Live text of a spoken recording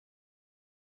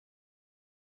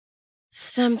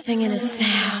Something in the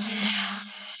sound.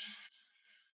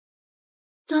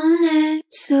 Don't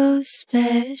act so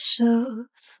special.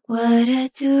 What I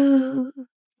do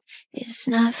is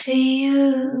not for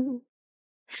you.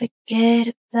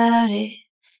 Forget about it.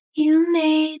 You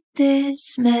made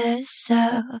this mess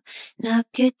up. Knock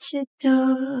at your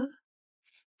door.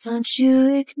 Don't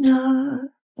you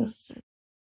ignore.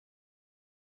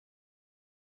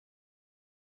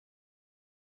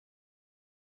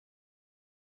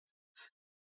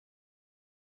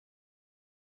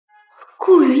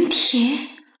 顾云霆，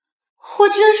我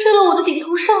居然睡了我的顶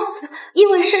头上司，亿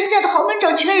万身价的豪门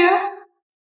掌权人。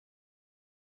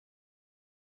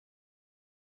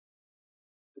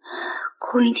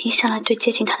顾云霆向来对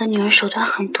接近他的女人手段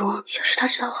很多，要是他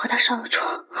知道我和他上了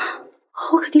床，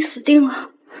我肯定死定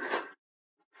了。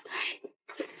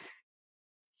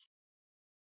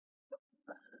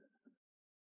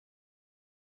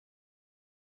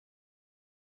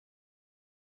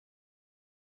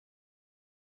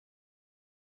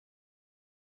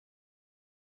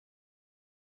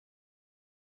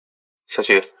小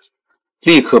菊，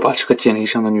立刻把这个简历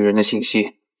上的女人的信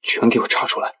息全给我查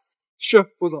出来。是，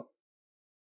顾总。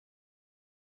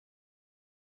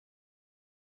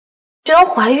居然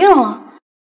怀孕了！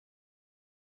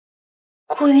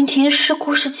顾云霆是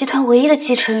顾氏集团唯一的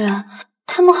继承人，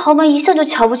他们豪门一向就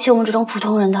瞧不起我们这种普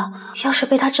通人的。要是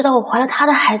被他知道我怀了他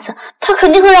的孩子，他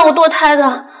肯定会让我堕胎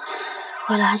的。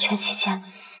为了安全起见，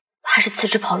还是辞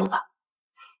职跑路吧。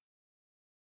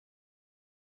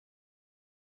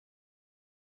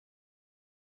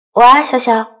喂，小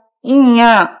小，依宁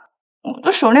啊，我的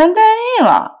手链戴腻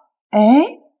了。哎，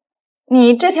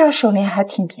你这条手链还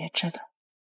挺别致的，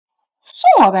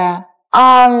送我呗。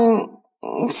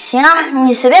行啊，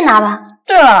你随便拿吧。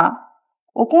对了，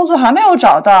我工作还没有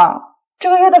找到，这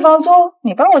个月的房租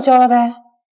你帮我交了呗。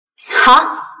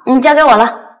好，你交给我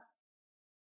了。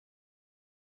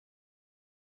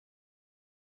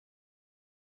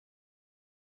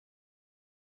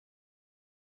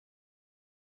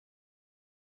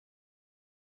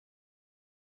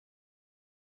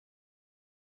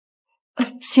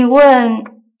请问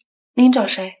您找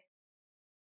谁？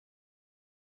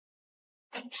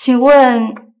请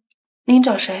问您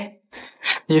找谁？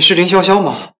你是林瀟瀟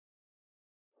吗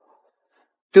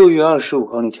？6月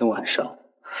25号那天晚上，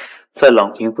在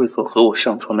朗廷会所和我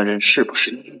上床的人是不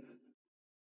是你？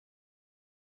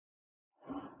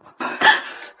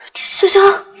潇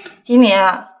潇，依宁，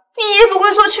你一不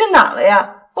归宿去哪了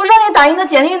呀？我让你打印的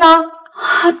简历呢？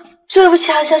对不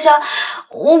起啊，潇潇，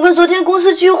我们昨天公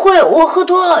司聚会，我喝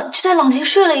多了，就在朗廷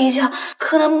睡了一觉，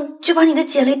可能就把你的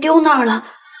简历丢那儿了。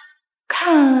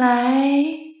看来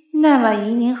那晚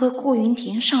怡宁和顾云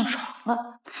霆上床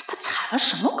了，他踩了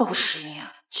什么狗屎运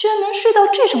啊？居然能睡到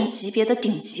这种级别的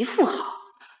顶级富豪。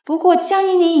不过江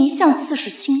怡宁一向自视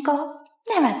清高，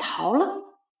那晚逃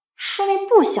了，说明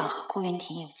不想和顾云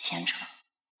霆有牵扯。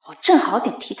我正好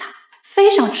顶替他，飞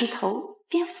上枝头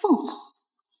变凤凰。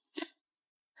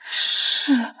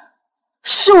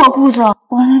是我顾总，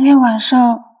我那天晚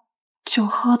上酒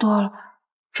喝多了。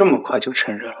这么快就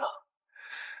承认了？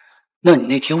那你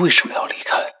那天为什么要离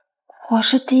开？我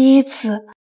是第一次，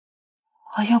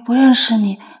我又不认识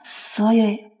你，所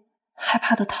以害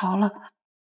怕的逃了。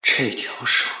这条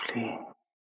手链，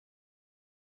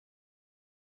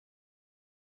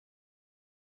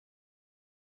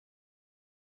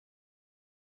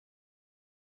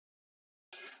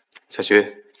小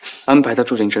菊，安排他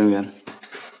住进真园。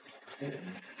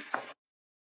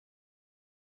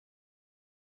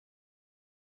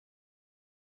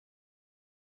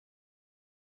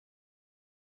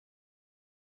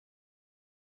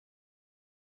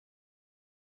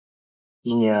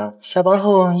依宁，下班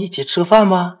后一起吃个饭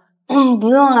吗？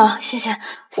不用了，谢谢，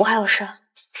我还有事。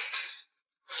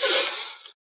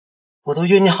我都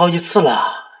约你好几次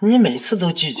了，你每次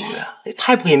都拒绝，也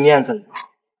太不给面子了。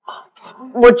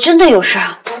我真的有事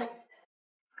啊。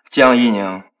江依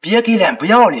宁，别给脸不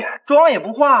要脸，妆也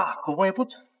不化，口红也不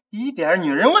涂，一点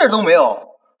女人味都没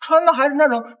有，穿的还是那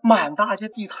种满大街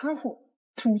地摊货，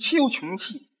土气又穷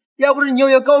气。要不是你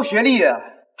有高学历，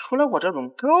除了我这种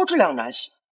高质量男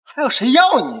性，还有谁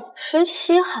要你？谁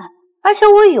稀罕？而且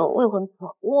我有未婚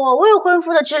夫，我未婚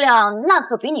夫的质量那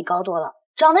可比你高多了，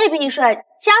长得也比你帅，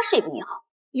家世也比你好。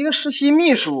一个实习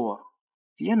秘书，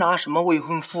别拿什么未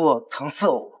婚夫搪塞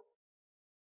我。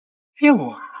哎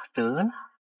我得了。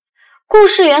顾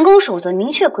氏员工守则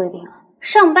明确规定，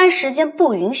上班时间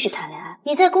不允许谈恋爱，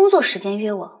你在工作时间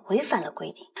约我，违反了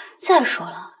规定。再说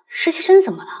了，实习生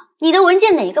怎么了？你的文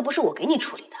件哪一个不是我给你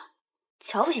处理的？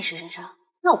瞧不起实习生，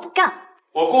那我不干。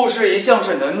我顾氏一向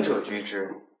是能者居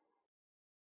之。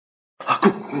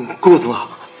顾总好。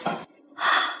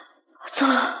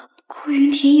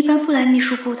霆一般不来秘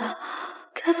书部的，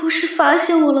该不是发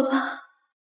现我了吧？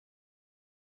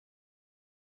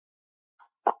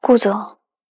顾总，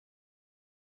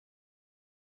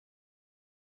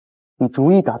你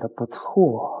主意打得不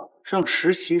错，让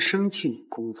实习生替你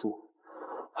工作，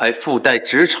还附带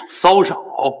职场骚扰。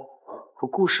我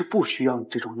顾氏不需要你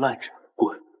这种烂人，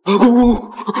滚！顾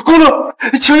总，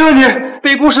求求你，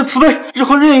被顾氏辞退，日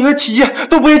后任一个企业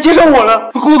都不会接受我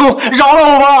了。顾总，饶了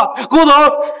我吧！顾总，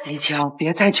林强，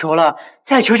别再求了，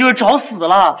再求就是找死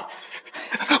了。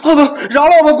顾总，饶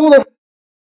了我吧，顾总。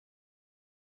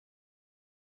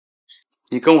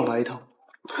你跟我来一趟。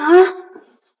啊！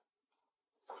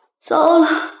糟了，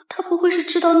他不会是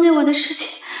知道那晚的事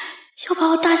情，要把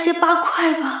我大卸八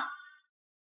块吧？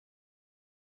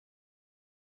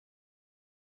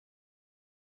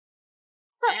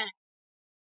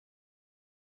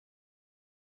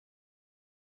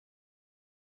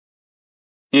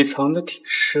你藏得挺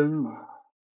深啊。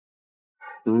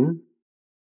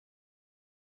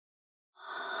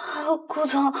顾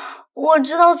总，我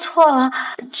知道错了，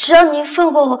只要您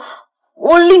放过我，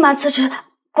我立马辞职，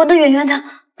滚得远远的。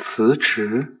辞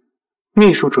职？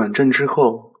秘书转正之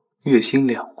后，月薪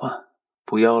2万，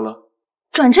不要了？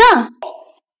转正？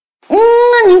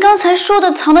那您刚才说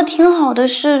的藏得挺好的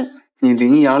是？你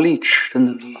伶牙俐齿的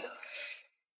能力啊。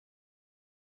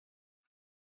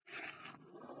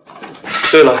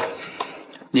对了，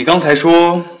你刚才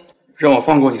说让我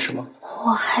放过你什么？我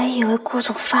还以为顾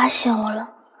总发现我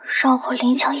了，让我和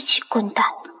林强一起滚蛋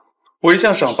呢。我一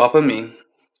向赏罚分明，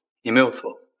你没有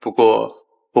错。不过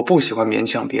我不喜欢勉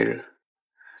强别人。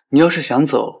你要是想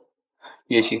走，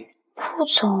也行。顾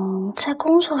总在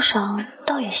工作上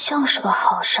倒也像是个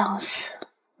好上司，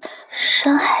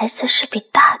生孩子是笔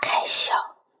大开销，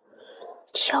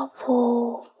要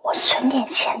不我存点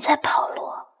钱再跑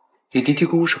路。你嘀嘀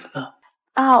咕咕什么呢？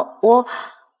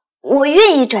我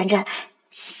愿意转正，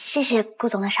谢谢顾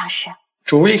总的赏识。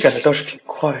主意改的倒是挺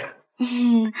快的。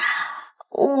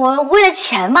我为了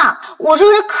钱嘛，我这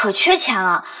个人可缺钱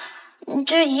了，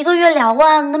这1个月2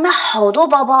万能买好多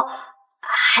包包，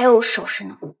还有首饰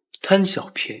呢。贪小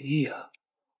便宜啊！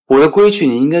我的规矩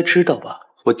你应该知道吧？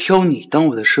我挑你当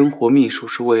我的生活秘书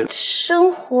是为了……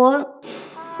生活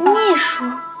秘书？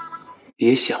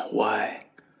别想歪，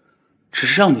只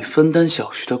是让你分担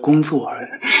小徐的工作而已。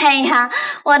哎呀，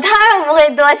我当然不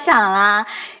会多想啦，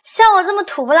像我这么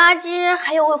土不拉几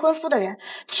还有未婚夫的人，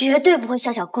绝对不会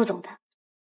笑小顾总的。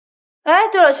哎，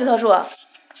对了，徐特助，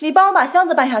你帮我把箱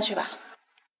子搬下去吧。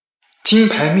金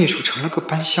牌秘书成了个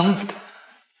搬箱子的，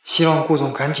希望顾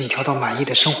总赶紧调到满意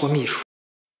的生活秘书。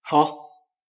好。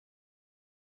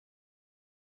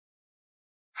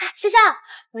潇潇，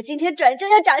我今天转正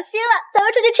要涨薪了，咱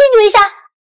们出去庆祝一下。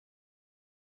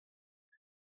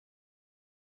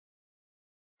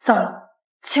糟了，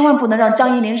千万不能让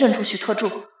江一林认出许特助。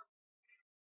哎，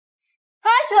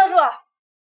许特助！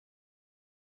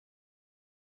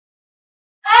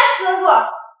许特助，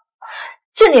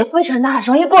这里灰尘大，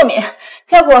容易过敏，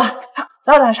要不把口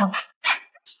罩戴上吧？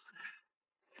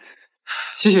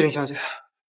谢谢林小姐。哎，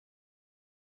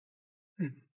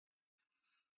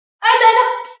等等，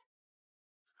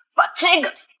把这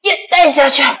个也带下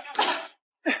去。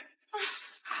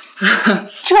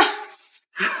去吧。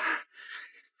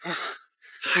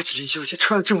这林小姐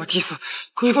穿的这么低俗，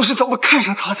顾总是怎么看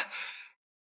上她的？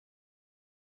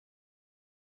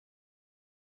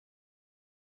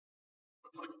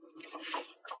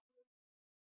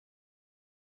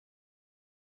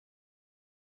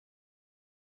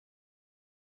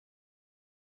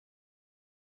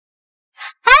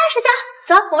潇潇，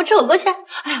走，我们吃火锅去。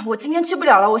哎，我今天去不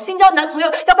了了，我新交男朋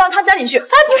友，要不到他家里去。哎，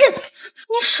不是，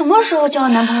你什么时候交了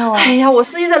男朋友啊？哎呀，我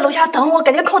司机在楼下等我，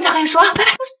改天空再和你说。拜拜。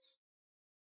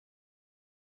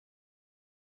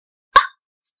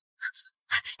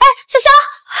哎，潇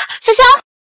潇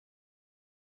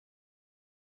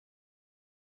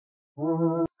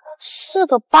，4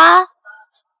个8，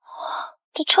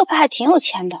这车牌还挺有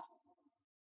钱的。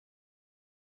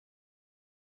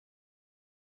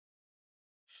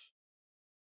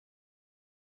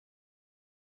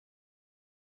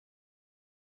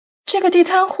这个地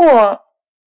摊货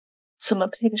怎么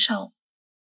配得上我？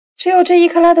只有这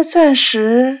1克拉的钻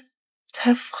石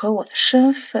才符合我的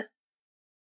身份。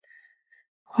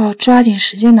我要抓紧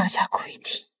时间拿下魁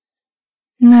地，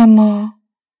那么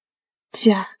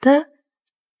假的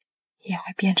也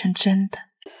会变成真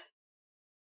的。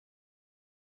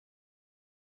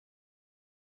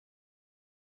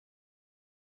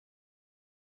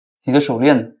你的手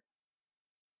链呢？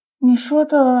你说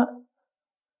的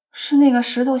是那个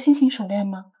石头心形手链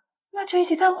吗？那就一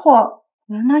地摊货，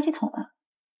扔垃圾桶了。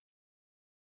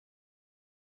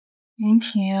云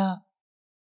婷，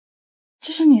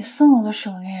这是你送我的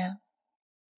手链，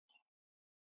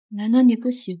难道你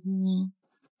不喜欢吗？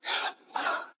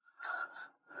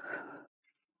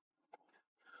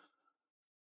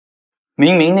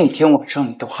明明那天晚上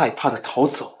你都害怕的逃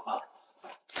走了，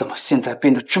怎么现在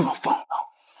变得这么放浪？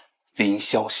林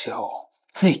瀟瀟，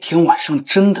那天晚上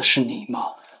真的是你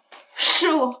吗？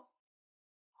是我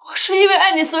是因为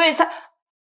爱你，所以才……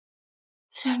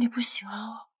既然你不喜欢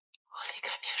我，我离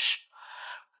开便是。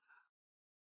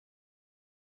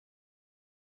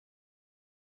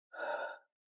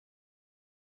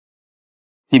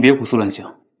你别胡思乱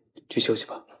想，去休息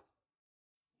吧。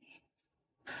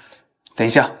等一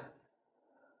下，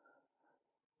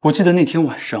我记得那天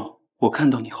晚上我看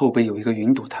到你后背有一个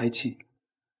云朵胎记，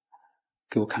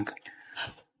给我看看。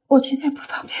我今天不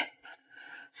方便。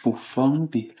不方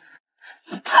便？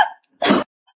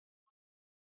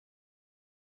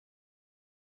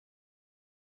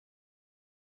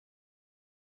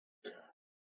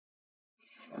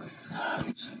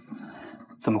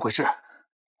怎么回事？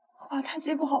花胎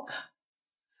记不好看，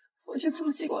我去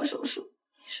做激光手术，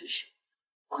你试试，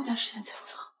过段时间才会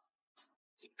好。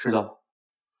知道了，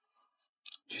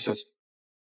去休息。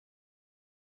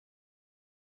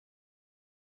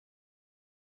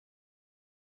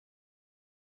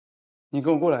你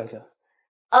跟我过来一下。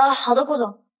好的，顾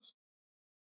总。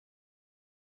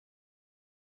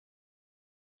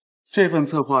这份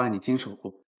策划案你经手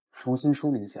过，重新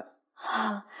梳理一下。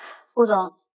好，顾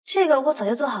总，这个我早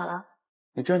就做好了。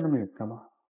你站那么远干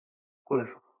嘛？过来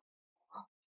说。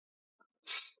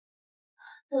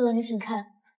顾总，你请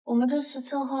看，我们这次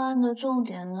策划案的重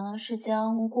点呢，是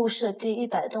将顾氏第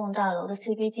100栋大楼的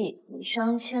CBD 与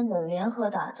商圈的联合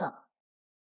打造。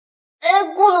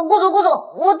哎，顾总，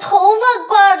我头发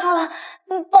挂住了，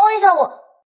你帮一下我。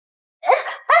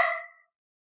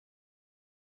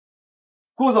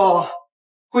顾总，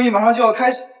会议马上就要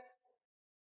开始。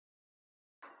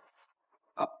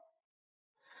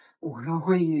我让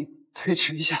会议推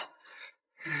迟一下。哎，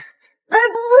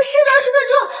是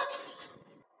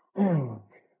的，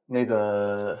那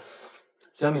个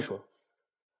江秘书，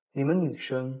你们女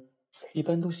生一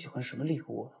般都喜欢什么礼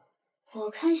物啊？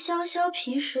我看潇潇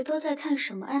平时都在看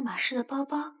什么爱马仕的包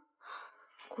包，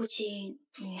估计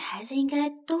女孩子应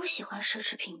该都喜欢奢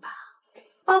侈品吧。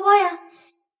包包呀，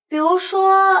比如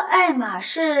说爱马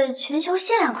仕全球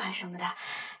限量款什么的。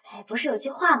哎，不是有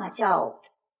句话吗？叫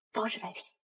包治百病。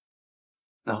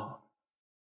那好，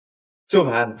就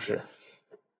买爱马仕，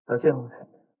到现在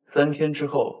3天之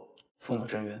后送到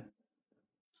真源。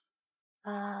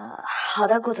好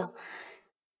的，顾总。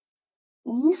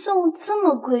您送这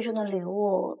么贵重的礼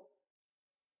物，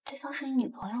对方是你女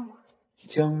朋友吗？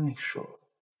江秘书，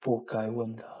不该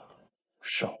问的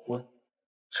少问。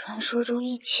传说中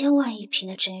1000万一瓶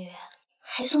的真源，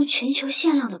还送全球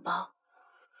限量的包。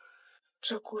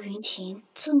这顾云霆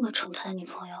这么宠他的女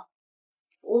朋友，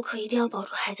我可一定要保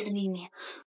住孩子的秘密。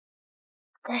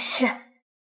但是，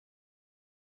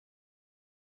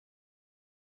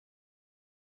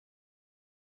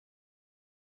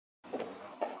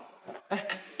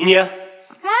一年，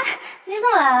你怎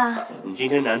么来了？你今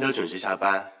天难得准时下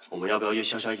班，我们要不要约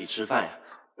潇潇一起吃饭呀？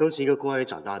都是一个国外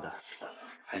长大的，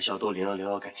还是要多联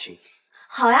络感情。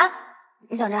好呀，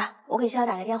你等着，我给潇潇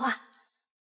打个电话。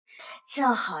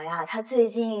正好呀，她最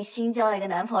近新交了一个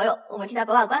男朋友，我们替她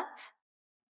把关。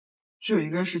这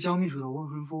应该是江秘书的未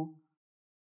婚夫，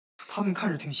他们看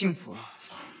着挺幸福啊，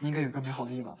应该有个美好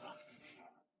的一晚吧。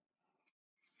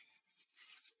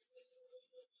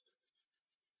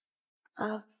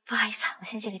不好意思，我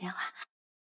先接个电话。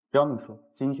江秘书，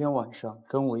今天晚上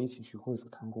跟我一起去会所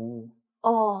谈公务。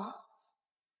哦，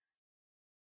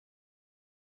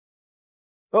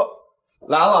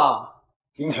来了，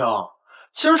云婷，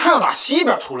今儿太阳打西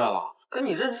边出来了。跟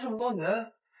你认识这么多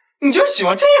年，你就喜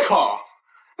欢这口？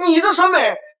你这审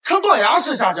美成断崖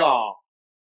式下降。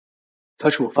他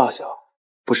是我发小，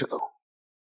不是狗，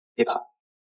别怕。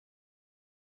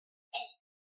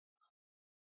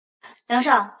梁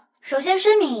少，首先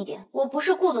声明一点，我不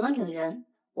是顾总的女人，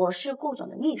我是顾总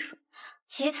的秘书。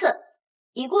其次，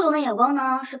以顾总的眼光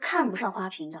呢，是看不上花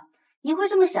瓶的。您会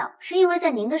这么想，是因为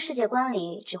在您的世界观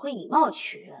里，只会以貌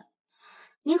取人。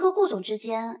您和顾总之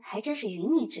间还真是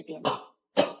云泥之别呢。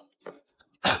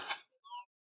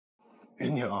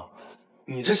云婷，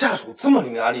你这下属这么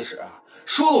伶牙俐齿，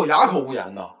说的我哑口无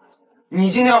言的。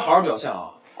你今天好好表现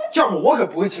啊，要么我可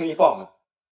不会轻易放过。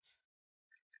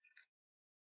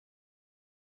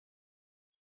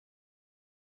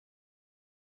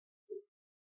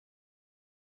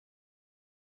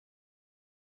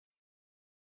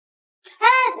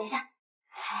哎，等一下，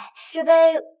这杯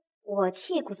我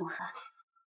替顾总喝。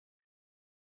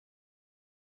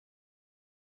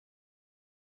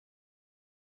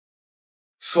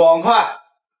爽快！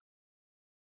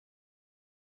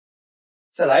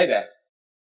再来一杯。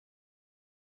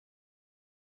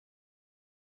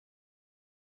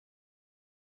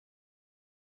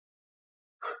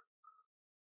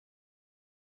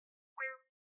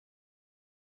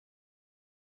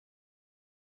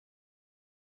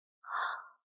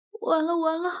完了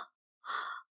完了，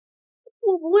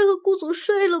我不会和顾总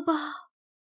睡了吧？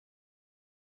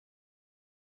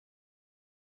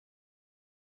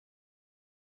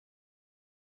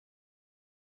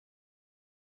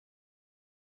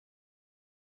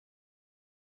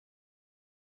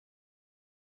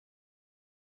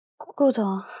顾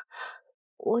总，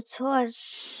我昨晚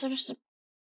是不是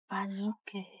把您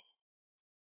给……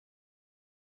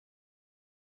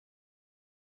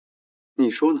你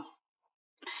说呢？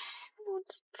我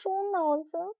这猪脑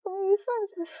子和鱼饭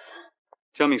才是饭。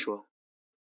江秘书，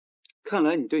看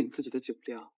来你对你自己的酒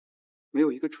量没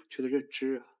有一个准确的认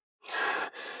知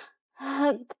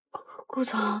啊。顾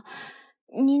总，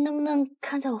您能不能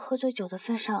看在我喝醉酒的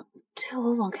份上，对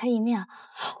我网开一面啊？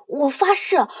我发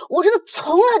誓，我真的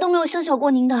从来都没有相小过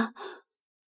您的。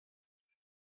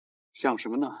想什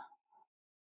么呢？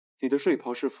你的睡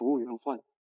袍是服务员换的。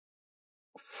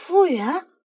服务员？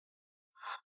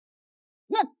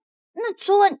那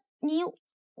昨晚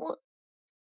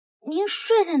您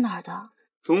睡在哪儿的？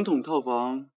总统套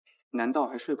房难道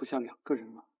还睡不下2个人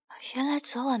吗？原来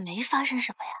昨晚没发生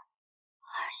什么呀！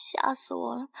吓死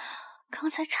我了，刚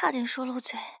才差点说漏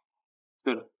嘴。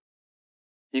对了，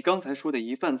你刚才说的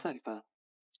一犯再犯，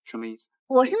什么意思？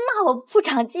我是骂我不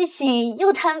长记性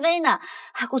又贪杯呢。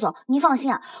顾总，您放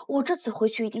心啊，我这次回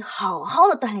去一定好好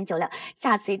的锻炼酒量，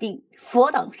下次一定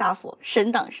佛挡杀佛，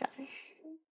神挡杀神。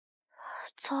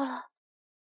糟了，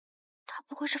他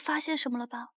不会是发现什么了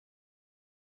吧？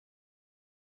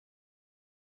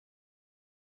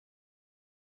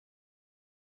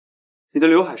你的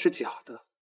刘海是假的。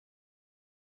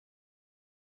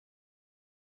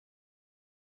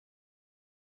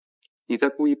你在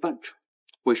故意扮成，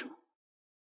为什么？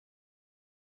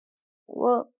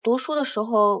我读书的时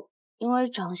候因为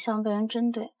长相被人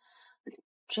针对，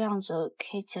这样子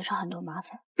可以减少很多麻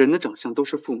烦。人的长相都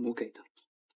是父母给的，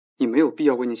你没有必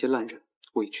要为那些烂人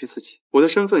委屈自己。我的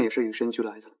身份也是与生俱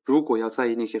来的，如果要在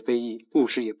意那些非议，顾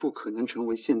氏也不可能成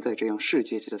为现在这样世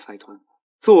界级的财团。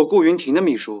做我顾云霆的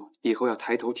秘书，以后要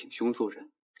抬头挺胸做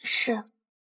人。是，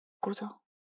顾总。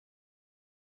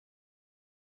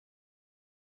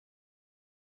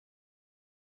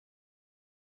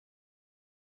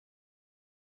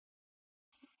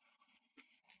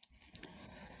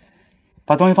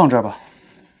把东西放这儿吧。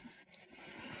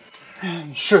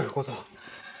是，顾总。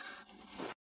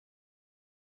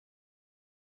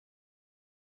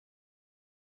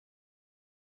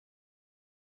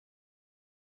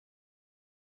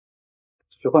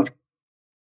去换上。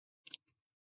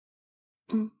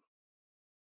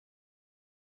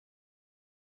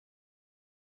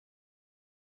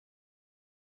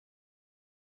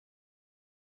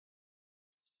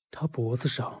他脖子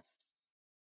上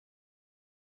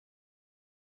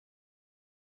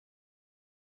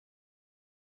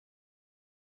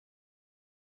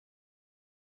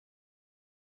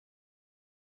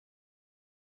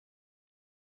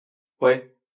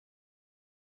喂，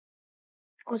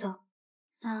顾总，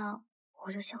那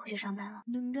我就先回去上班了。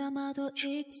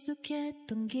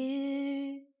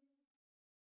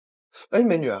哎，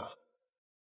美女，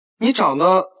你长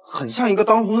得很像一个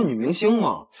当红的女明星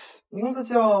嘛，名字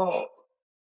叫……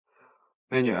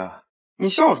美女，你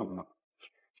笑什么呢？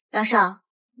梁少，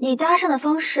你搭讪的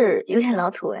方式有点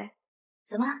老土哎，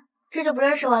怎么这就不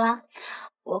认识我了？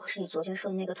我可是你昨天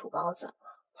说的那个土包子。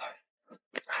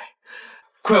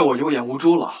怪我有眼无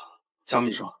珠了，江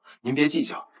秘书，您别计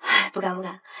较。哎，不敢不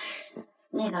敢。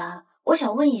那个，我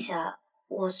想问一下，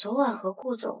我昨晚和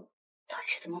顾总到底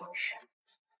是怎么回事？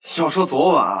要说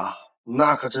昨晚啊，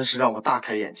那可真是让我大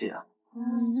开眼界啊！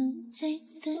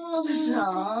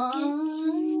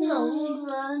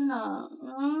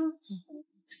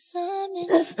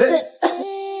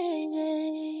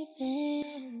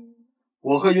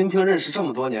我和云婷认识这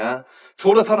么多年，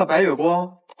除了她的白月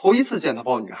光，头一次见她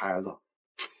抱女孩子。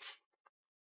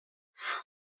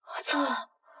糟了，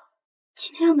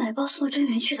今天要买包送到真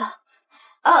源去的。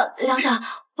梁少，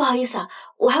不好意思啊，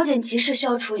我还有点急事需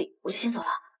要处理，我就先走了。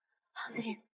好，再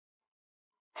见。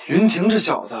云婷这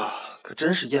小子可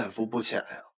真是艳福不浅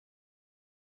呀。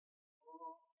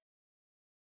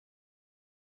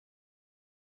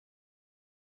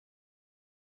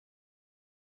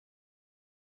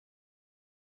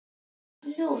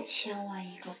6000万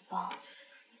一个包，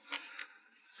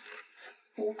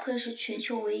不愧是全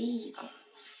球唯一一个。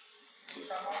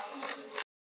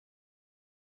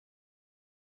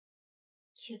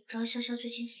也不知道潇潇最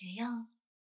近怎么样。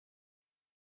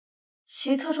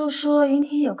徐特助说云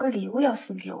婷有个礼物要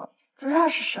送给我，不知道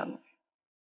是什么。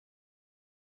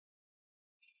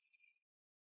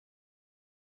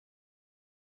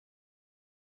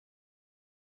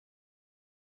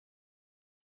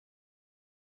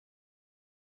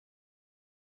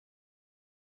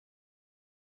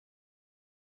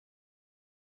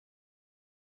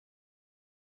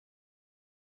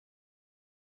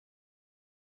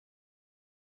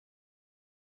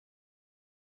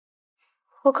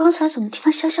我刚才怎么听到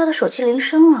潇潇的手机铃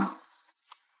声了？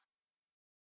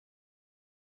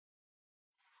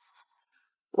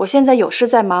我现在有事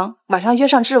在忙，晚上约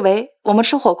上志伟，我们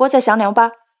吃火锅再详聊吧。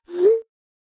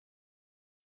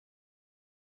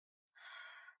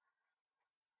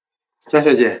江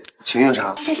小姐，请用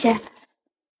茶。谢谢。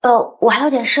我还有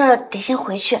点事儿，得先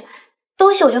回去。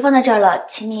东西我就放在这儿了，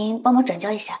请您帮忙转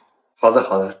交一下。好的，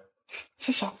好的。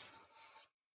谢谢。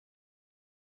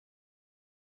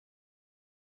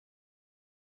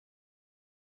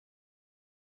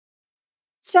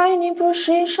江一宁不是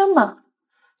实习生吗？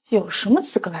有什么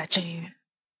资格来这医院？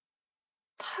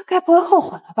他该不会后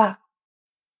悔了吧？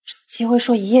找机会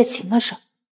说一夜情的事。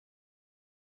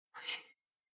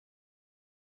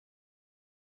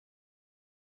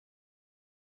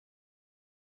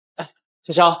哎，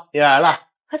潇潇，你来了。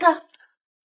核桃，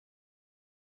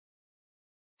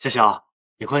潇潇，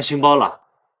你换新包了，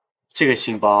这个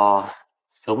新包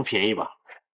可不便宜吧？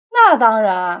那当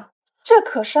然，这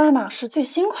可是爱马仕最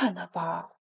新款的包，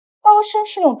包身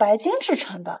是用白金制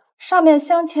成的，上面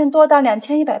镶嵌多达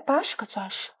2180个钻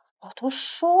石。我都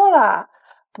说了，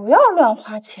不要乱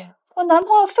花钱。我男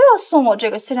朋友非要送我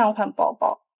这个限量款包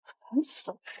包，烦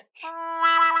死了。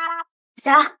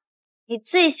霞，你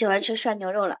最喜欢吃涮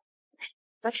牛肉了，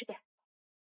多吃点。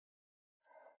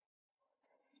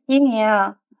依宁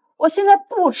啊，我现在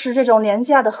不吃这种廉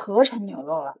价的合成牛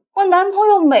肉了。我男朋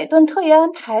友每顿特意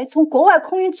安排从国外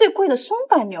空运最贵的松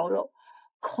板牛肉，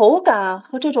口感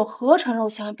和这种合成肉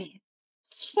相比，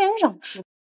天壤之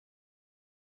别。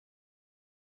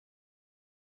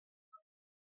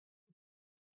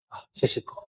谢谢。你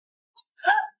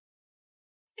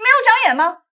没有长眼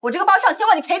吗？我这个包上千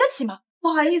万，你赔得起吗？不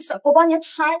好意思，我帮您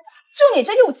拆。就你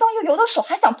这又脏又油的手，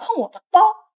还想碰我的包？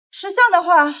识相的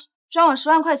话，转我10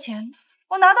万块钱，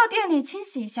我拿到店里清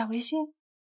洗一下维修。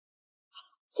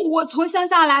我从乡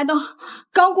下来的，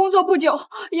刚工作不久，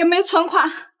也没存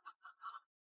款。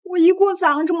我一共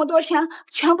攒了这么多钱，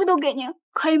全部都给您，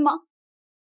可以吗？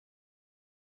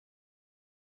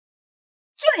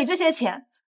就你这些钱，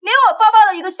连我包包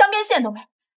的一个镶边线都没。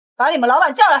把你们老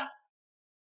板叫来。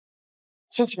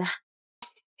先起来，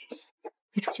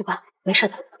你出去吧，没事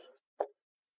的。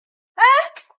哎，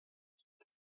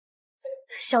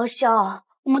潇潇，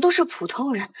我们都是普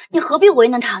通人，你何必为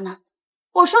难他呢？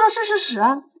我说的是事实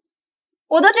啊，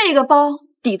我的这个包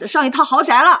抵得上一套豪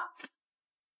宅了。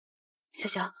潇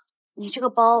潇，你这个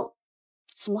包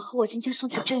怎么和我今天送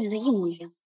去郑源的一模一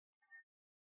样？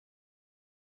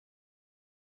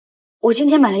我今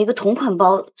天买了一个同款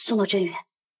包送到郑源，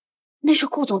那是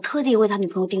顾总特地为他女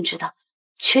朋友定制的，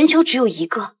全球只有一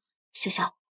个。潇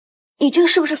潇，你这个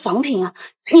是不是仿品啊？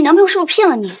你男朋友是不是骗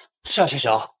了你？是啊，潇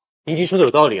潇，您听说的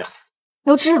有道理啊。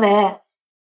刘志伟，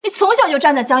你从小就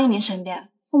站在江一宁身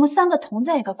边，我们3个同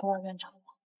在一个孤儿院长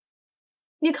大，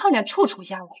你靠脸处处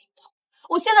压我一头。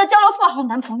我现在交了富豪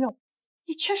男朋友，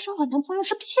你却说我男朋友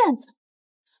是骗子。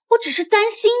我只是担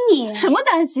心你。什么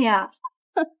担心啊？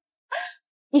哼，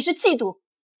你是嫉妒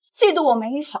我美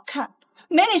丽好看，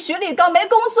没你学历高，没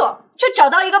工作，却找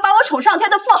到一个把我宠上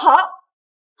天的富豪。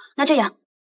那这样，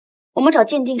我们找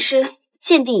鉴定师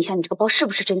鉴定一下你这个包是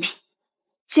不是真品。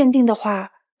鉴定的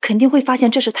话，肯定会发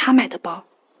现这是他买的包，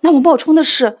那我冒充的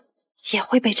事也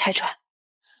会被拆穿。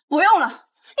不用了，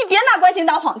你别拿关心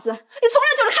当幌子，你从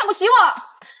来就是看不起我。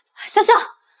潇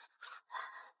潇，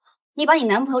你把你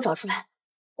男朋友找出来，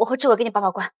我和志伟给你把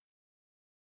把关。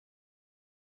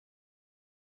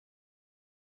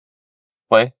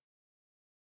喂，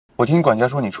我听管家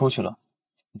说你出去了，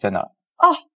你在哪儿？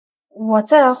哦，我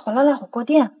在火辣辣火锅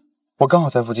店。我刚好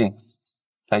在附近，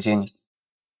来接你。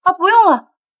啊，不用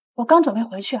了，我刚准备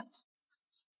回去。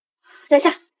等一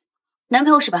下，男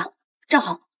朋友是吧？正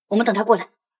好，我们等他过来。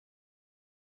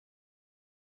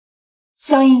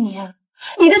江一宁，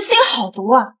你的心好毒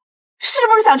啊！是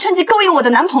不是想趁机勾引我的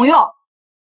男朋友？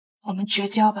我们绝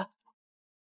交吧。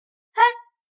哎，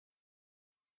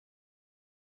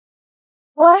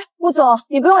喂，顾总，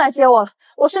你不用来接我了，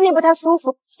我身体不太舒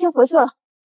服，先回去了。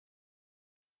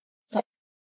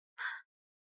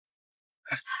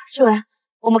志伟，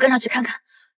我们跟上去看看，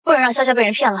不然让潇潇被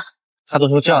人骗了。他都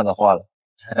说这样的话了，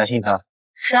还担心他？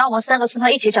谁让我们3个从小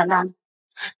一起长大呢？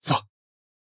走。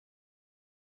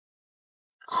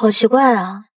好奇怪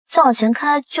啊，再往前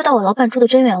开就到我老板住的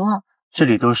真园了。这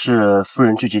里都是夫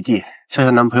人聚集地，笑笑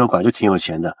男朋友管就挺有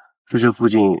钱的，住这附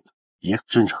近也很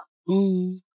正常。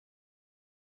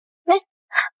哎，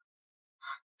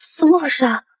怎么回事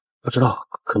啊？不知道，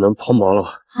可能抛锚了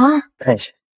吧？啊，看一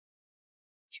下。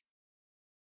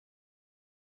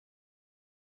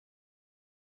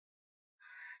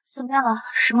怎么样了？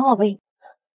什么毛病？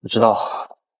不知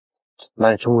道，哪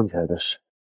里出问题了这是？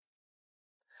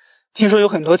听说有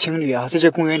很多情侣啊，在这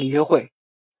公园里约会，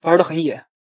玩得很野。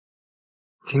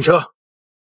停车！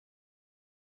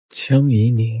江怡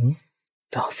宁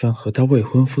打算和她未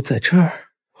婚夫在这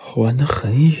儿玩得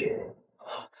很野。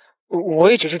我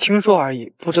也只是听说而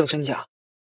已，不知道真假。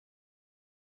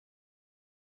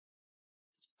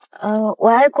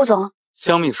喂，顾总。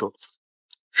江秘书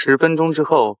，10分钟之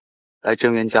后来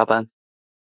增援加班。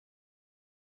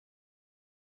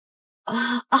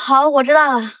好，我知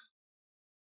道了。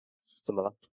怎么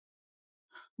了？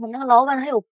我那个老板他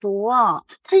有毒啊，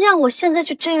他让我现在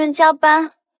去增援加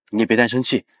班。你也别太生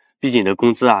气，毕竟你的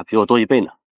工资啊比我多1倍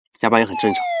呢，加班也很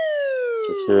正常。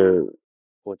只是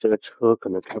我这个车可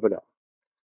能开不了，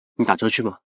你打车去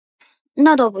吗？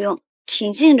那倒不用，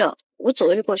挺近的，我走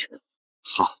着就过去了。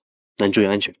好，那你注意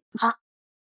安全。好。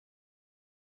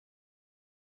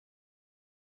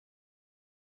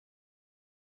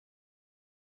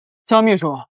江秘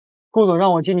书，顾总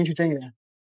让我接您去增援。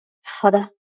好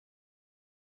的。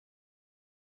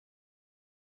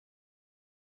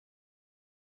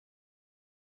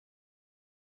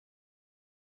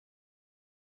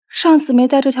上次没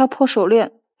戴这条破手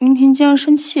链，云婷竟然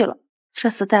生气了。这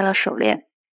次戴了手链，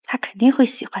她肯定会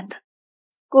喜欢的。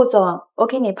顾总，我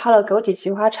给你泡了枸杞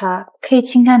菊花茶，可以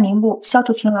清肝明目、消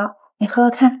除疲劳，你喝喝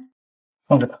看。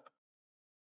放着吧。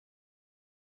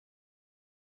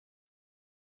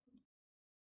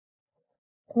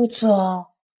顾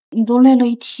总，你都累了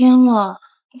一天了，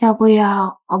要不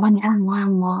要我帮你按摩按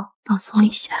摩，放松一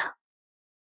下？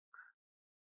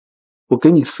我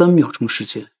给你3秒钟时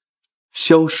间，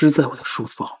消失在我的书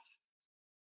房。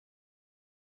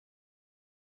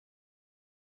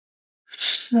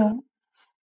是。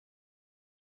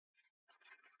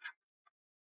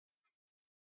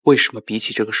为什么比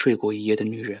起这个睡过一夜的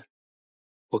女人，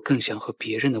我更想和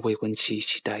别人的未婚妻一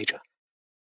起待着？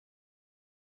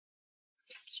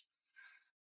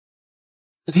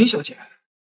林小姐，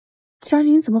江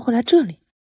宁怎么会来这里？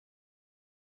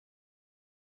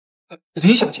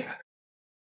林小姐，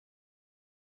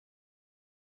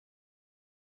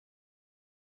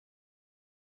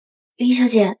林小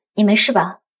姐，你没事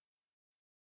吧？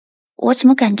我怎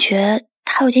么感觉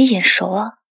他有点眼熟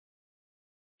啊？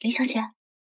林小姐。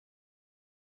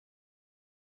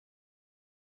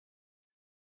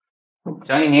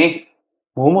江怡宁，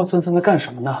磨磨蹭蹭的干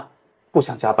什么呢？不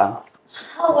想加班啊？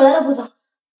我来了，顾总。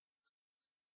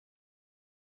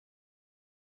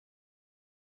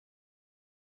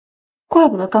怪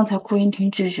不得刚才顾云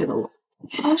婷拒绝了我，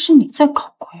原来是你在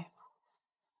搞鬼。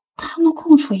他们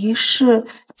共处一室，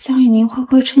江怡宁会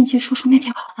不会趁机说出那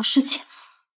天晚上的事情？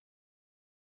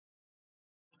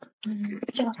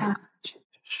这个吧。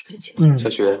小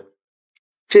雪，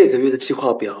这个月的计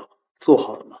划表做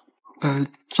好了吗？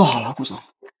做好了，顾总。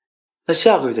那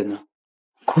下个月的呢？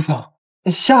顾总，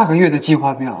下个月的计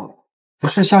划表不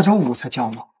是下周5才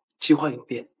交吗？计划有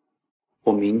变，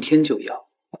我明天就要。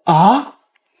啊？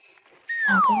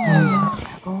老公人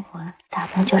打工魂，打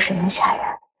工就是能吓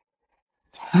人。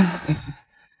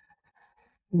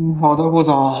好的，顾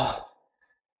总。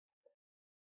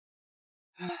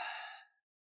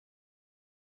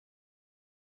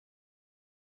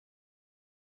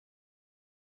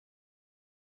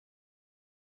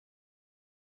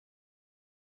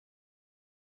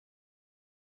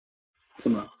怎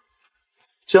么，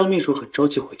江秘书很着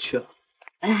急回去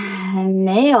啊？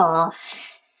没有。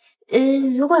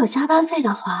如果有加班费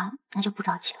的话，那就不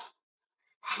着急了。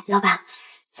老板，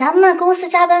咱们公司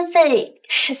加班费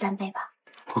是3倍吧？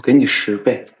我给你10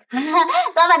倍。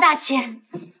老板大气。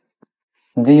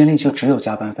你的眼里就只有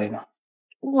加班费吗？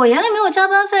我眼里没有加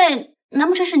班费，难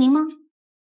不成是您吗？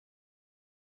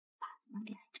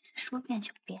说变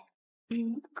就变。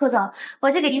顾总，我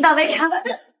去给您倒杯茶吧。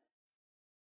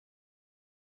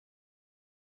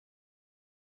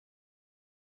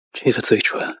这个嘴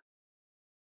唇，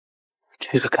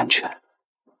这个感觉。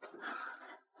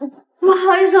不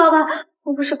好意思，老板，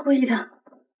我不是故意的。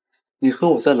你和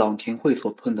我在朗廷会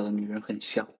所碰到的女人很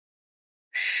像。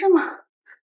是吗？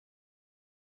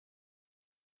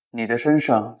你的身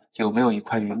上有没有一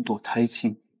块云朵胎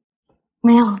记？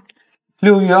没有。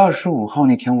 6月25号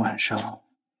那天晚上，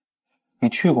你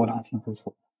去过2天会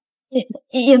所？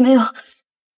也没有。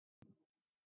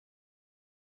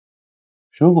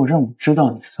如果让我知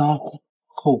道你撒谎，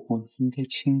后果你应该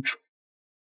清楚。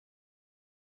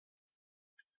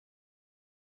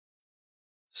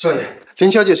少爷，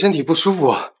林小姐身体不舒服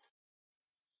啊。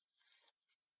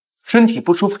身体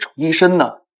不舒服找医生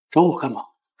呢，找我干嘛？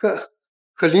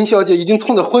可林小姐已经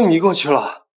痛得昏迷过去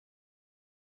了。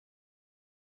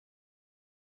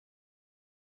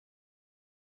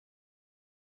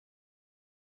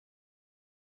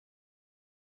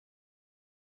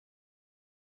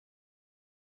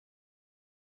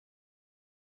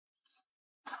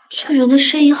这人的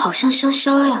声音好像潇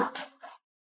潇呀。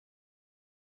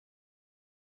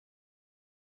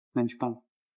那你去办吧。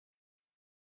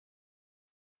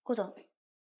顾总，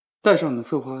带上你的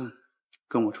策划案，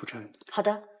跟我出差。好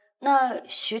的。那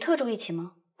徐特助一起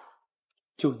吗？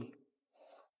就你。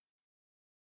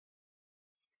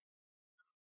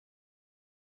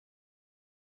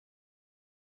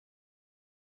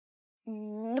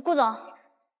顾总。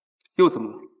又怎么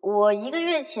了？我1个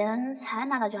月前才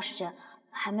拿到教师证，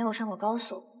还没有上过高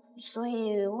速，所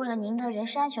以为了您的人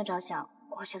身安全着想，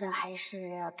我觉得还是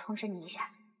要通知你一下。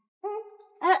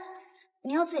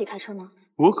你要自己开车吗？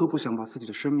我可不想把自己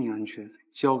的生命安全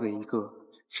交给一个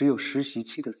只有实习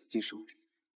期的司机手里。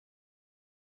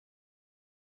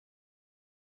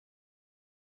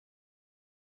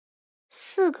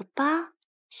4个8，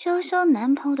潇潇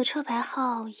男朋友的车牌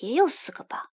号也有4个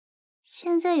8。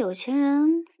现在有钱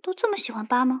人都这么喜欢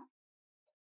8吗？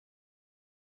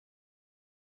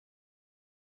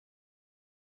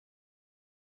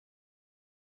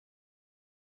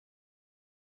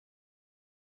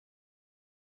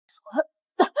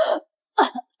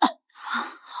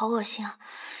好恶心啊！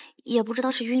也不知道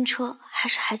是晕车还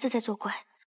是孩子在作怪。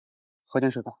喝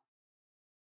点水吧。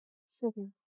是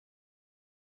的。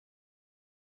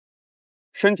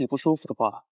身体不舒服的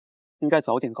话，应该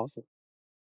早点告诉我。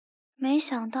没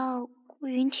想到顾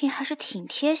云婷还是挺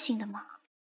贴心的嘛。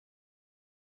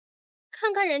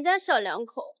看看人家小两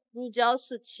口，你只要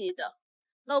死气的，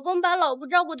老公把老婆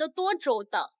照顾得多周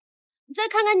到。你再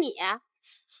看看你，哎，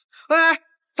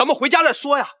咱们回家再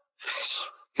说呀。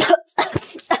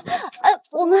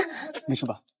我们没事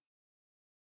吧？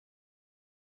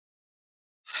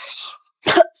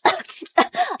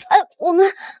我们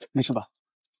没事吧？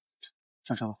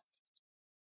上车吧。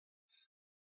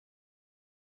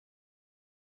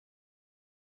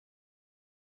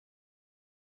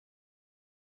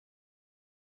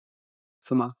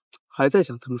怎么还在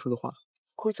想他们说的话？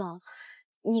顾总，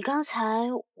你刚才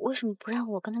为什么不让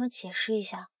我跟他们解释一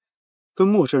下？跟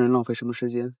陌生人浪费什么时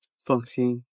间？放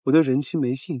心，我对人妻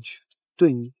没兴趣，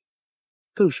对你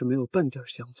更是没有半点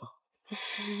想法。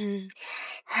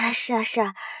是啊是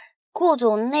啊，顾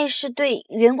总那是对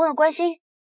员工的关心，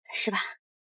是吧？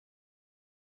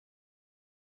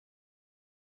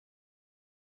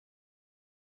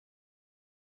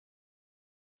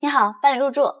你好，办理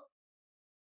入住。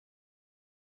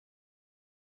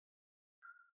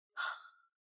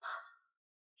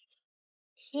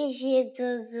谢谢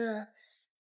哥哥。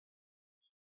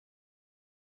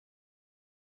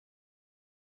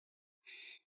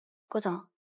顾总，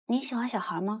您喜欢小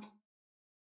孩吗？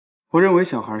我认为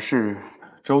小孩是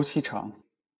周期长、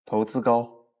投资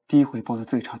高、低回报的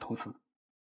最差投资。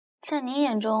在您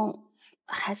眼中，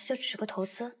孩子就只是个投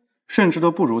资？甚至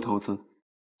都不如投资。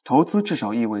投资至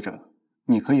少意味着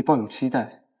你可以抱有期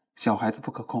待，小孩子不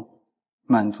可控，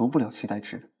满足不了期待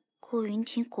值。顾云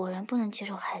婷果然不能接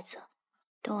受孩子。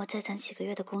等我再攒几个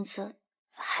月的工资，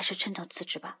还是趁早辞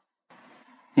职吧。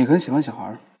你很喜欢小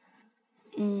孩？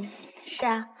是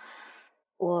啊，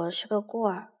我是个孤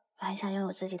儿，很想拥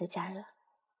有自己的家人。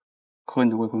和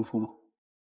你的未婚夫吗？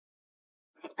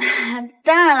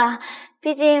当然了，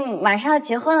毕竟马上要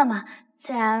结婚了嘛，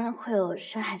自然会有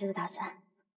生孩子的打算。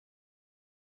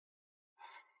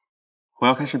我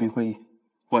要开视频会议，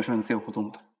晚上你自由活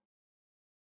动吧。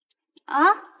啊？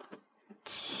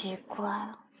奇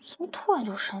怪，怎么突然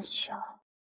就生气了？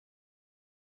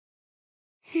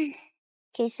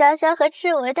给潇潇和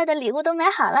志文带的礼物都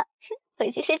买好了，回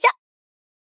去睡觉。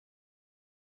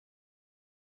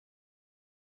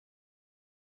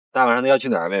大晚上的要去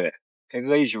哪儿，妹妹？跟哥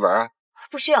哥一起玩？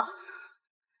不需要。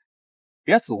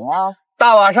别走啊！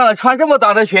大晚上的穿这么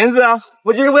短的裙子，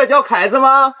不就是为了教凯子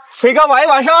吗？陪哥玩一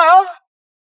晚上啊！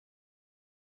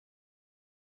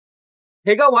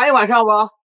陪哥玩一晚上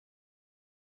吧。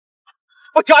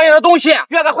不长眼的东西，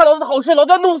不要干坏老子的好事，老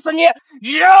子要弄死你！呀！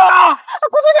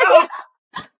顾总小心！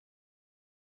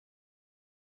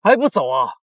还不走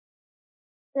啊？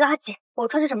垃圾！我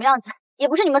穿成什么样子，也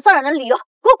不是你们骚扰人的理由。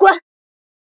给我滚！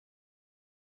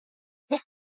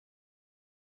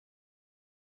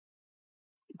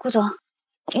顾总，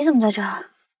你怎么在这儿？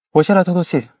我下来透透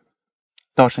气。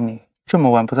倒是你这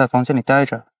么晚不在房间里待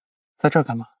着，在这儿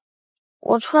干嘛？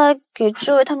我出来给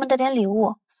志伟他们带点礼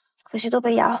物，可惜都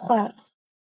被压坏了。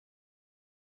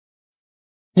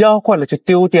压坏了就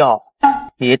丢掉，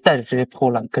别带着这些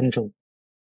破烂跟着我。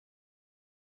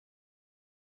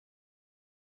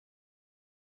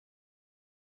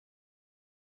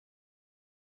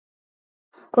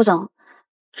顾总，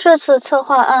这次策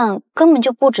划案根本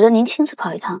就不值得您亲自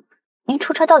跑一趟。您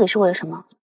出差到底是为了什么？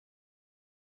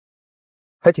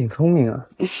还挺聪明啊。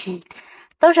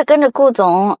都是跟着顾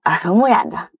总耳濡目染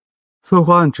的。策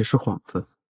划案只是幌子。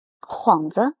幌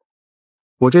子？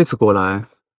我这次过来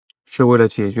是为了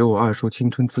解决我二叔侵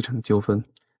吞资产的纠纷，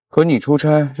可你出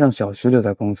差让小徐留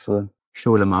在公司，是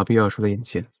为了麻痹二叔的眼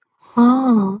线。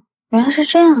哦，原来是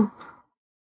这样。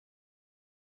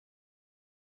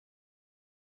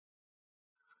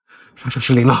刹车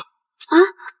失灵了啊！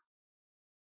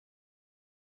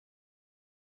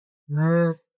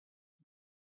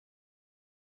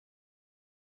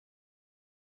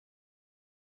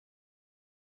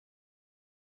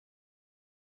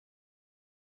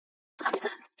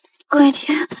顾云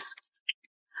婷，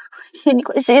你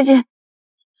快醒醒！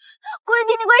顾云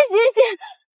婷，你快醒醒！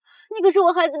你可是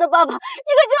我孩子的爸爸，你可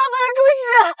千万不能出事！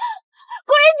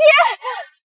顾云婷。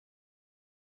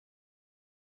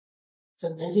这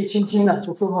年纪轻轻的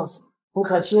就做好事，不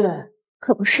可惜了。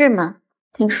可不是嘛，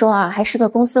听说啊，还是个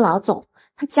公司老总，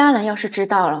他家人要是知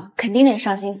道了，肯定得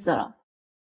伤心死了。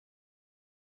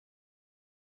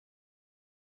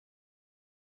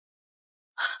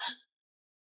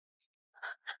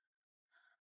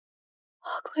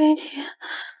顾云婷，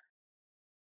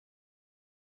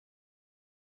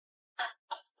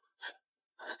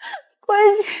顾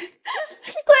云婷，你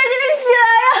起来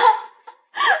呀！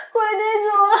顾云婷怎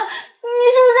么了？你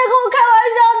是不是在跟我开玩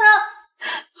笑呢？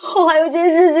我还有件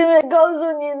事情没告诉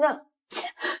你呢。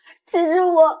其实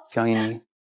我……江一宁，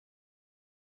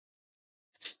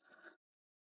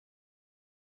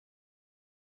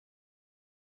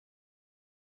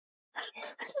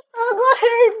顾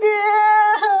云婷。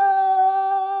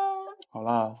好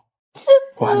了，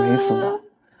我还没死呢。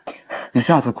你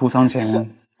下次哭丧前，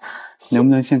能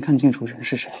不能先看清楚人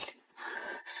是谁？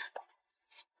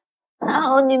还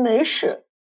好你没事。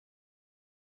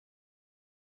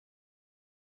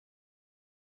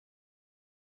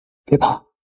别怕，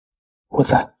我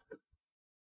在。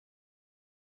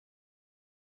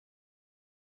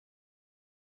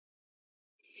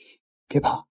别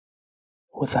怕，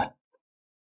我在。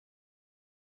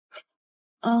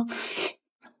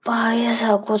不好意思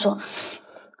啊，顾总，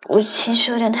我情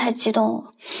绪有点太激动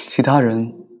了。其他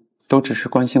人都只是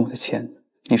关心我的钱，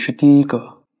你是第一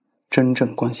个真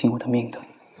正关心我的命的。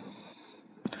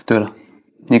对了，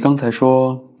你刚才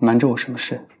说瞒着我什么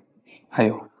事？还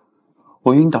有，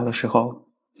我晕倒的时候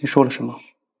你说了什么？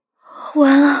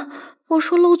完了，我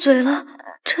说漏嘴了，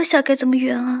这下该怎么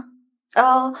圆啊？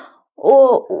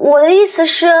我的意思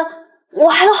是，我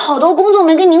还有好多工作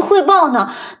没跟您汇报呢。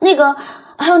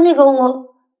还有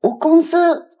我工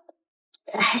资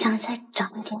还想再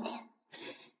涨一点点。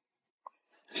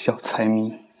小财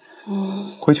迷，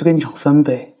回去给你涨3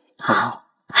倍，好不好？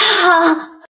好。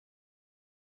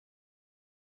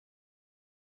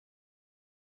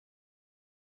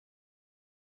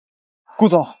顾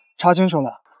总，查清楚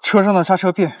了，车上的刹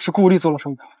车片是顾丽做了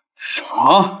手脚。什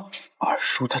么？二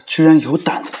叔他居然有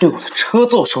胆子对我的车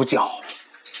做手脚！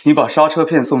你把刹车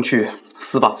片送去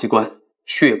司法机关，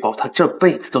确保他这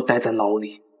辈子都待在牢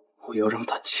里。我要让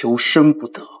他求生不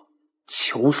得，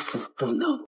求死不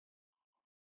能。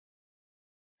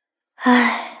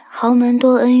唉，豪门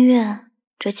多恩怨，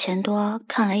这钱多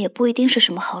看来也不一定是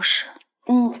什么好事。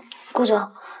顾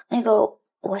总，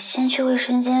我先去卫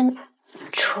生间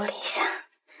处理一下。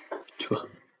去吧。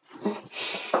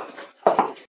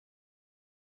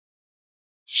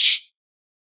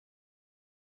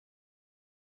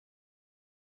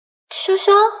潇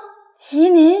潇，怡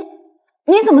宁，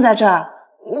你怎么在这儿？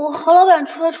我和老板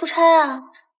出来出差啊。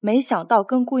没想到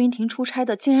跟顾云婷出差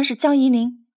的竟然是江怡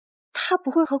宁，她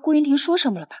不会和顾云婷说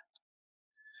什么了吧？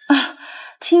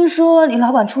听说你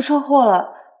老板出车祸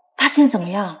了，他现在怎么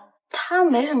样？他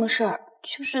没什么事儿，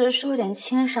就是受了点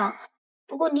轻伤。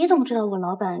不过你怎么知道我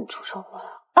老板出车祸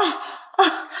了？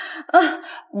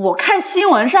我看新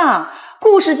闻上，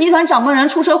顾氏集团掌门人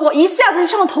出车祸，一下子就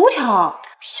上了头条。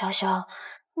潇潇，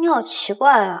你好奇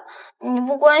怪啊！你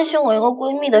不关心我一个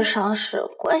闺蜜的伤势，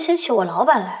关心起我老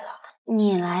板来了。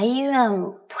你来医院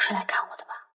不是来看我的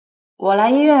吧？我来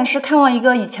医院是看望一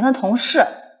个以前的同事，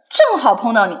正好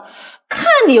碰到你，看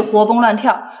你活蹦乱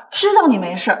跳，知道你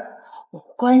没事。我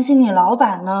关心你老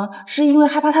板呢，是因为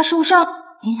害怕他受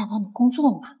伤，影响到你工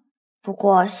作嘛。不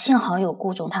过幸好有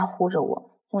顾总他护着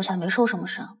我，我才没受什么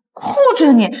伤。护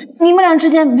着你，你们俩之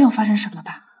间没有发生什么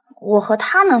吧？我和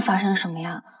他能发生什么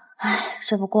呀？唉，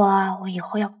只不过啊，我以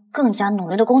后要更加努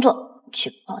力的工作，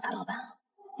去报答老板了。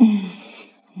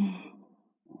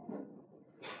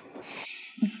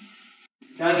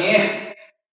江宁，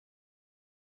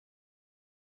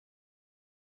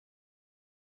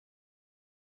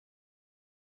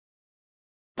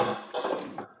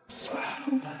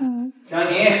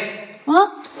江宁，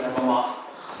啊，过来帮忙。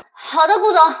好的，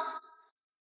顾总。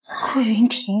顾云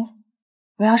霆，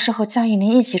我要是和江怡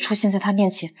宁一起出现在他面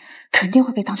前，肯定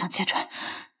会被当场揭穿。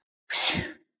不行。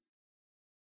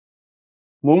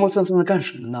磨磨蹭蹭的干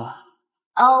什么呢？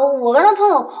我跟他碰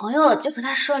到朋友了，就和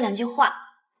他说了2句话。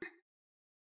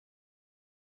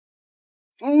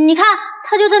你看，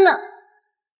他就在那。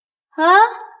啊？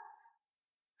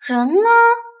人呢？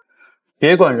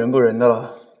别管人不人的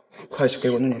了，快去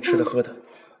给我弄点吃的喝的。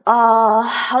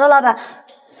好的，老板。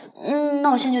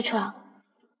那我现在就去了。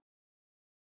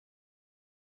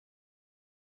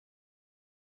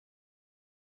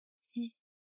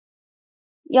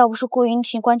要不是顾云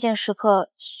婷关键时刻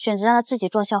选择让他自己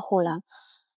撞向护栏，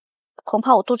恐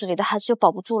怕我肚子里的孩子就保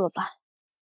不住了吧。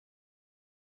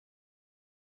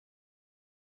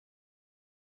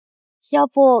要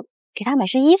不给他买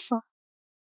身衣服？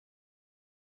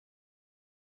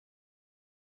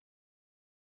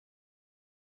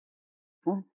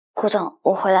顾总，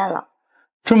我回来了。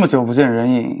这么久不见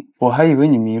人影，我还以为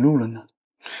你迷路了呢。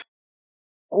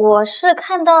我是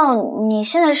看到你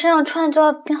现在身上穿的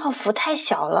这套编号服太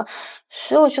小了，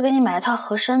所以我去给你买了套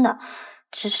合身的，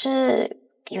只是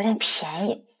有点便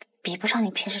宜，比不上你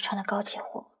平时穿的高级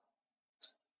货。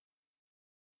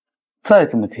再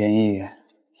怎么便宜，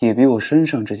也比我身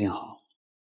上这件好。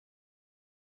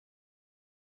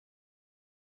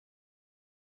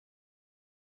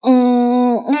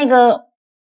那个，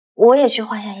我也去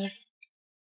换下衣服。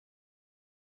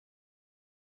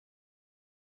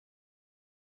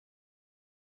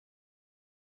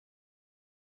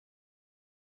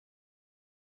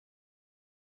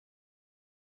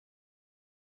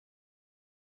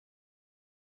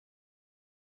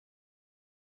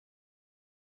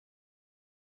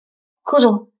顾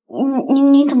总，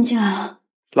你怎么进来了？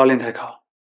拉链太卡，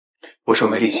我手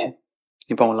没力气，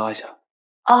你帮我拉一下。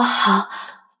好，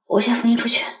我先扶您出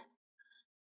去。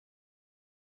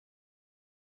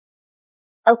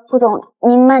顾总，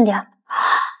您慢点。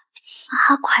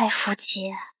快扶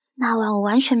起，那晚我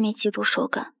完全没记住手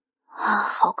感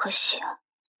好可惜啊。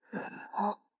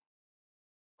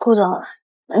顾总，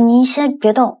您先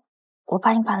别动，我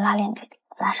帮你把拉链给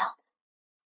拉上。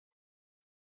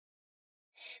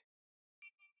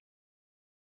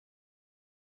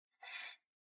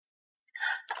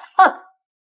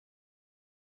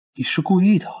你是故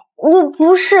意的？我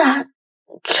不是啊，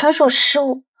纯属失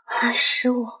误。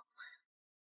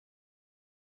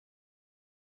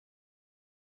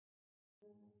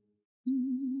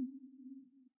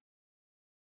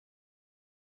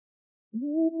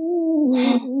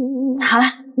好了。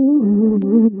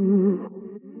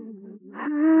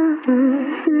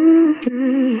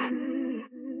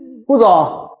顾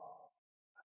总，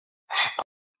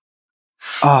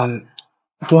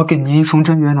我给您从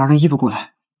真源拿了衣服过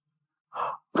来。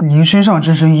您身上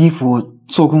这身衣服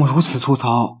做工如此粗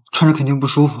糙，穿着肯定不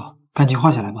舒服，赶紧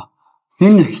换下来吧。你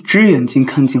哪只眼睛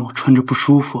看见我穿着不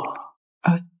舒服了？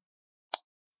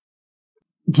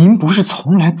您不是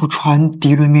从来不穿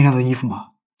涤纶面料的衣服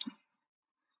吗？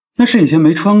那是以前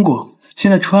没穿过，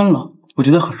现在穿了，我觉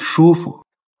得很舒服，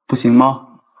不行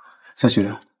吗？小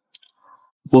雪，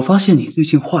我发现你最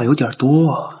近话有点多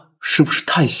啊，是不是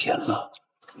太闲了？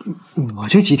我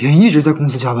这几天一直在公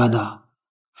司加班的。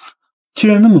既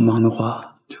然那么忙的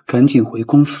话，就赶紧回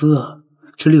公司啊，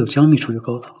这里有江秘书就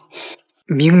够了。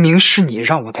明明是你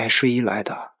让我带睡衣来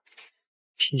的，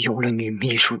有了女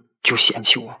秘书就嫌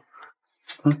弃我。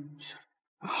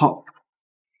好。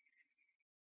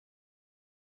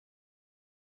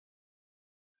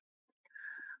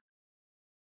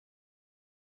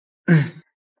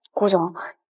顾总，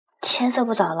天色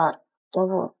不早了，要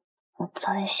不我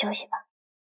早点休息吧。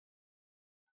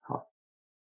好。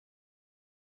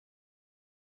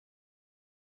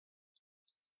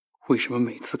为什么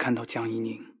每次看到江怡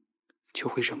宁，就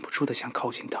会忍不住的想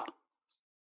靠近她？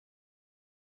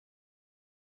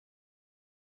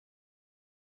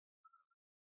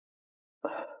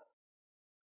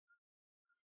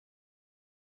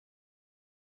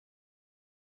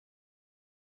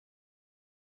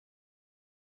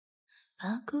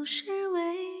把故事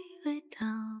娓娓道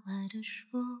来的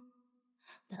说，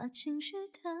把情绪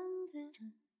坦白着。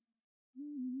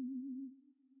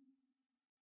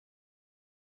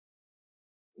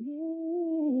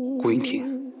顾云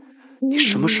霆，你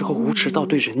什么时候无耻到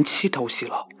对人妻偷袭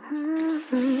了？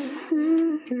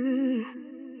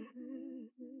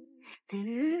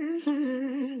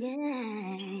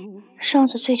上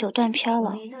次醉酒断片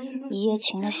了，一夜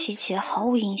情的细节毫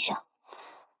无印象，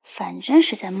反正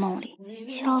是在梦里，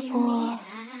要不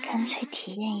干脆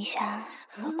体验一下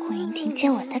和顾云霆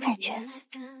接吻的感觉。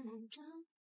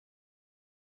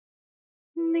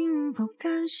明明不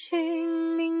甘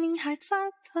心，明明还在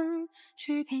等，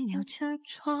却偏要拆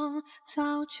穿，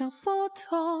早就不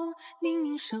懂。明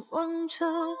明奢望着，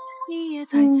你也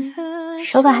在此。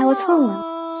手感还不错嘛。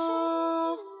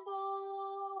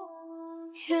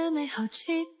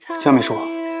江秘书，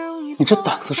你这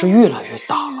胆子是越来越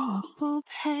大了。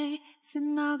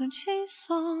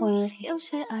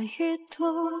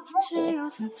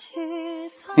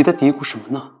你在嘀咕什么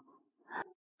呢？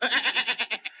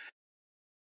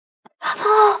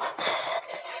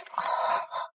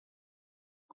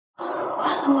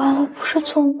完了，不是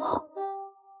做梦。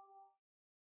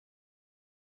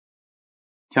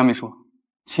江秘书，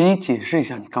请你解释一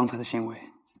下你刚才的行为。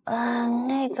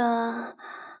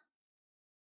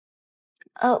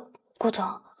顾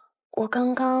总，我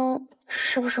刚刚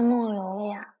是不是梦游了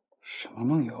呀？什么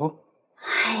梦游？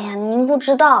哎呀，您不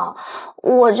知道，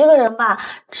我这个人吧，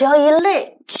只要一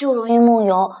累就容易梦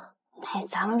游。哎，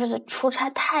咱们这次出差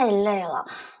太累了，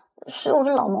所以我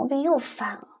这老毛病又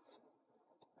犯了。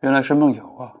原来是梦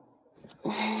游啊。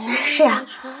是啊，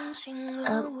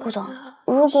顾总，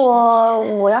如果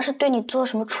我要是对你做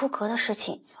什么出格的事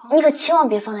情，你可千万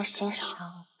别放在心上。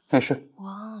没事，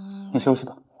你休息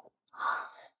吧。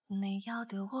你要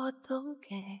的我都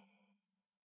给，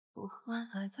不换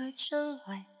而对真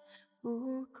伪，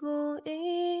不顾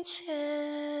一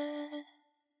切。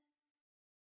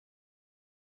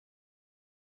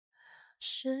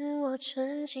是我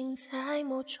沉浸在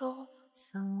某种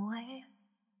氛围，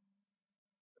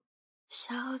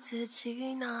笑自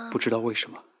己那不知道为什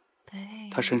么，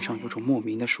他身上有种莫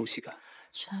名的熟悉感。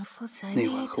那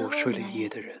晚和我睡了一夜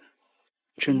的人，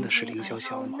真的是林瀟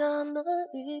瀟吗？那么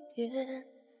一点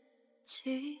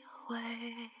机会。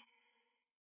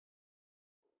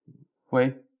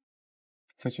喂，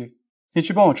小徐，你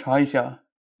去帮我查一下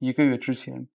1个月之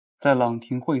前在朗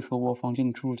廷会所我房间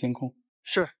的出入监控。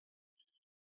是。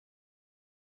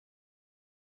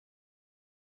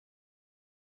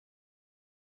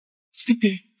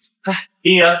哎，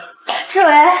莹莹，志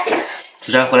伟，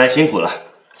出差回来辛苦了，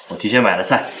我提前买了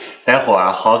菜，待会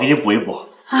儿好好给你补一补。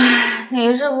唉，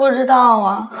你是不知道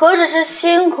啊，何止是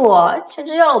辛苦，简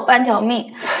直要了我半条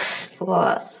命。不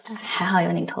过还好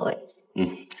有你投喂。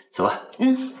走吧。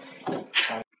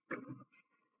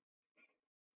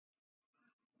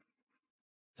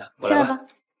过来吧。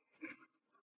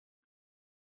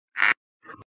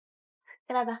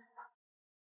进来吧。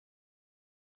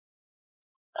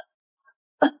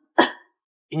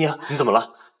莹莹，你怎么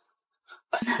了？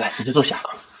来，你先坐下。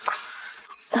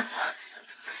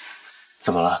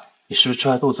怎么了？你是不是吃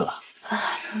坏肚子了？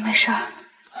没事儿。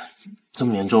这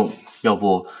么严重，要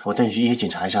不我带你去医院检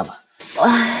查一下吧？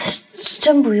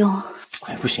真不用。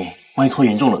哎，不行，万一拖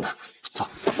严重了呢？走。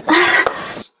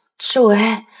志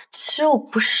伟，其实我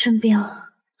不是生病了。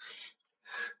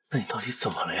那你到底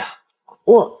怎么了呀？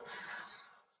我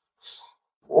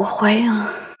怀孕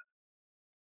了。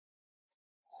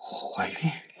怀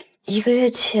孕？1个月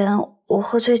前，我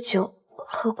喝醉酒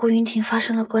和顾云霆发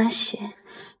生了关系。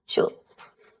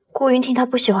顾云霆她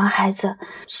不喜欢孩子，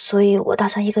所以我打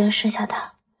算一个人生下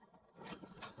他。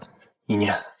妮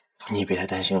妮，你也别太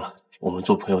担心了，我们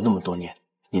做朋友那么多年，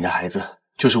你的孩子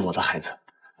就是我的孩子，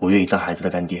我愿意当孩子的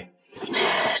干爹。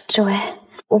志伟，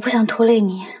我不想拖累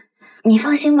你，你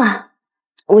放心吧，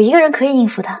我一个人可以应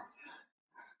付的。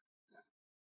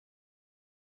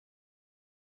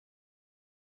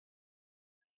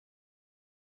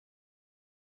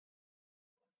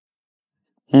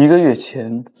1个月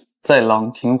前在朗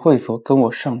廷会所跟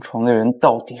我上床的人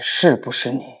到底是不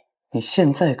是你？你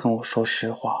现在跟我说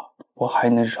实话，我还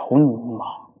能饶你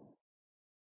吗？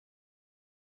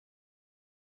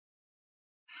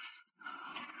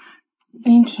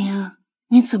林婷，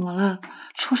你怎么了？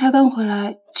出差刚回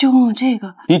来就问我这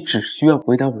个？你只需要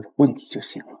回答我的问题就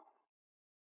行了。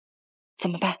怎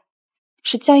么办？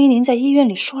是江一宁在医院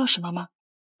里说了什么吗？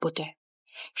不对，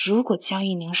如果江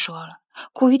一宁说了，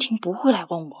顾雨婷不会来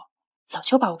问我，早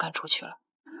就把我赶出去了。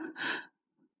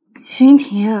云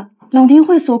婷，朗廷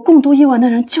会所共度一晚的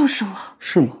人就是我。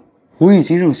是吗？我已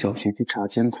经让小徐去查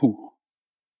监控了，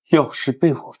要是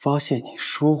被我发现你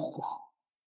说谎，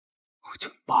我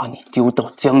就把你丢到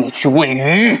江里去喂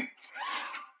鱼。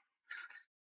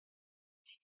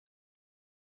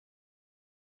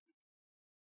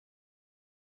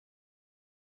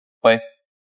喂，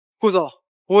顾总，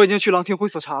我已经去狼庭会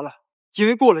所查了，因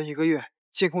为过了1个月，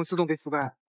监控自动被覆盖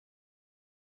了。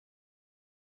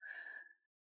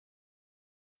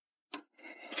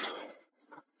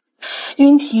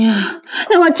云婷，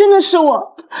那晚真的是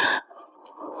我，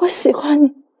我喜欢你，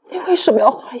你为什么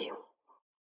要怀疑我？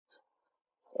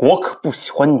我可不喜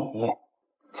欢你。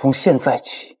从现在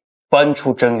起，搬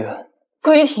出真源。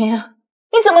顾云婷，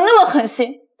你怎么那么狠心？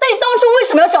那你当初为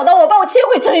什么要找到我，把我接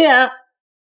回真源？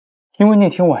因为那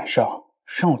天晚上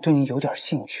让我对你有点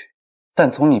兴趣，但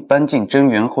从你搬进真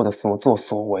源后的所作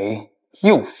所为，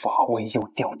又乏味又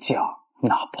掉价。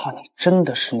哪怕你真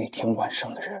的是那天晚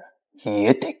上的人，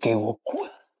也得给我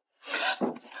滚！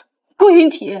顾云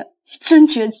婷，你真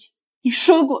绝情！你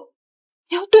说过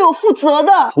你要对我负责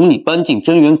的。从你搬进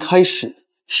真源开始，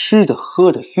吃的、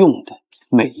喝的、用的，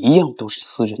每一样都是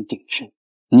私人定制。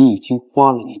你已经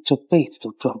花了你这辈子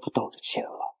都赚不到的钱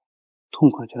了，痛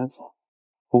快点走，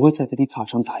我会再给你卡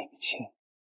上打一笔钱。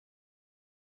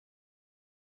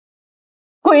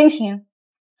顾云婷，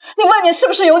你外面是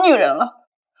不是有女人了？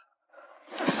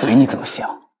随你怎么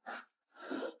想。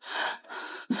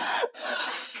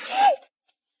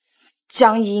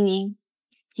江怡宁，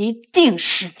一定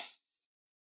是你。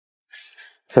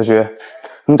小徐，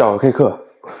你找个 K 课，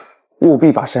务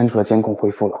必把删除的监控恢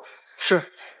复了。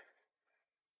是。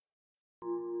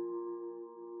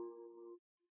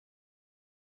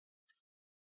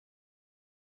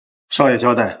少爷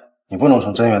交代，你不能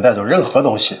从真源带走任何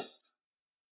东西。哎，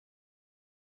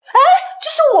这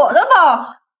是我的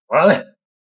包。完了。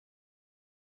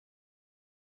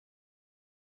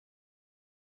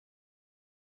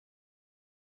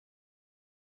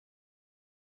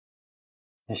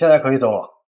你现在可以走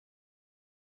了。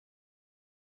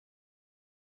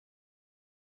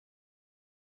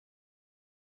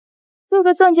这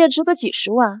个钻戒值个几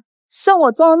十万，算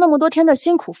我装了那么多天的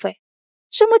辛苦费。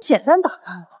这么简单打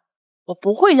发我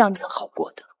不会让你很好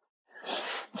过的。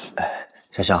哎，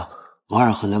小小，偶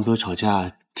尔和男朋友吵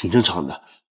架挺正常的，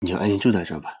你就安心住在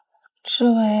这儿吧。志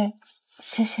伟，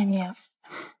谢谢你啊。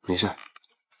没事。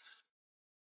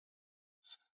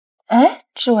哎，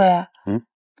志伟，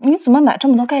你怎么买这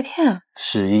么多钙片啊？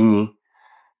是依宁，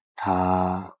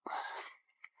她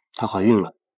怀孕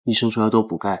了，医生说要多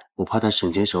补钙，我怕她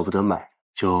省钱舍不得买，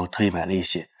就特意买了一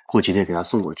些，过几天给她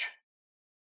送过去。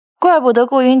怪不得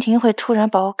顾云婷会突然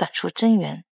把我赶出真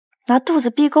源，拿肚子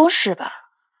逼宫是吧？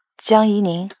江怡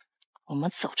宁，我们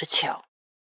走着瞧。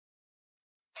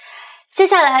接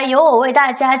下来由我为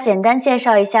大家简单介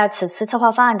绍一下此次策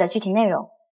划方案的具体内容，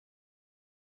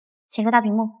请看大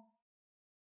屏幕。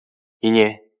依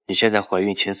宁，你现在怀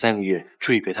孕前3个月，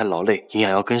注意别太劳累，营养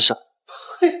要跟上。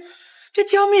嘿，这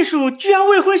江秘书居然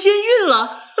未婚先孕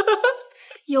了！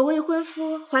有未婚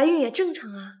夫怀孕也正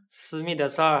常啊。私密的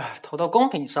事儿投到公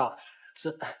屏上，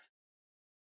这……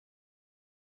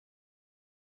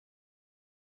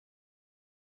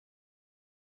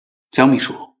江秘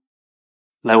书，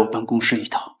来我办公室一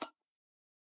趟。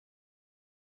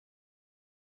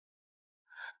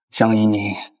江怡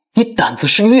宁，你胆子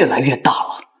是越来越大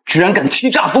了，居然敢欺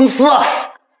诈公司！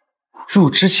入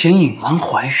职前隐瞒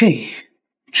怀孕，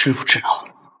知不知道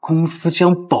公司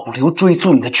将保留追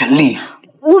诉你的权利？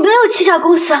我没有欺诈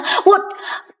公司，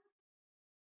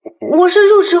我是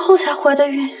入职后才怀的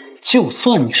孕。就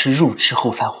算你是入职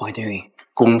后才怀的孕，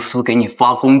公司给你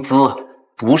发工资，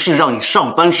不是让你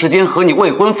上班时间和你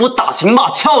未婚夫打情骂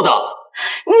俏的。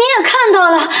你也看到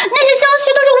了，那些消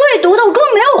息都是未读的，我根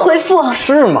本没有回复。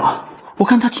是吗？我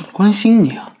看他挺关心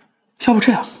你啊。要不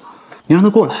这样，你让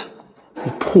他过来，我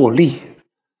破例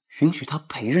允许他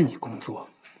陪着你工作，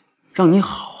让你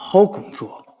好好工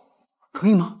作，可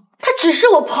以吗？他只是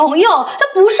我朋友，他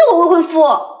不是我未婚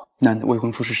夫。那你的未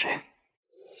婚夫是谁？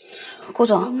顾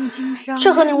总，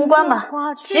这和您无关吧？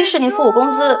即使你付我工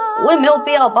资，我也没有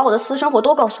必要把我的私生活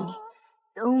都告诉你。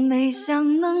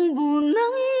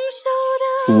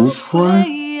无关？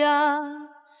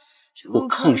我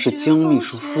看是江秘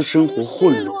书私生活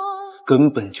混乱，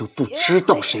根本就不知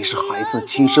道谁是孩子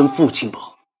亲生父亲吧？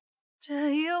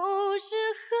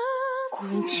顾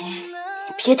云婷，你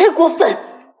别太过分！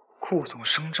顾总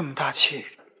生这么大气，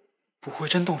不会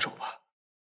真动手吧？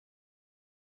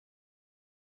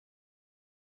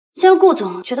既然顾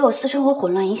总觉得我私生活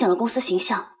混乱影响了公司形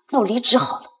象，那我离职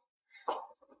好了。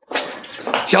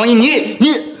江怡，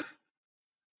你，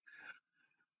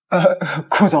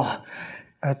顾总，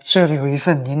这里有一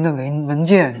份您的文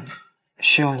件，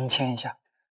需要您签一下。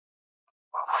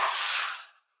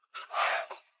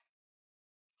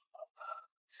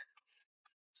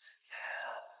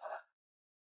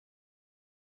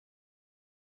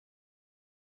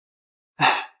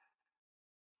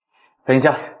等一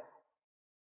下，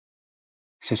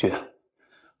小雪，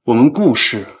我们顾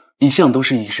氏一向都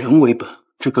是以人为本，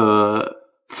这个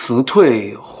辞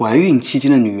退怀孕期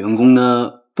间的女员工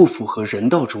呢，不符合人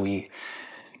道主义。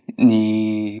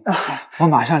你，我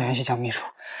马上联系江秘书。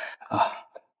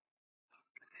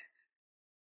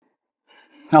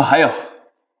还有，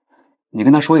你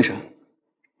跟他说一声，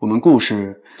我们顾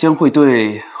氏将会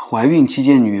对怀孕期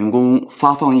间女员工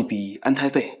发放一笔安胎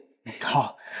费。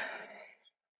好。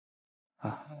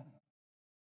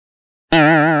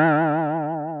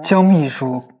江秘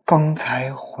书刚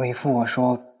才回复我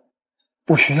说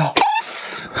不需要。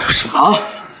什么？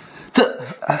这……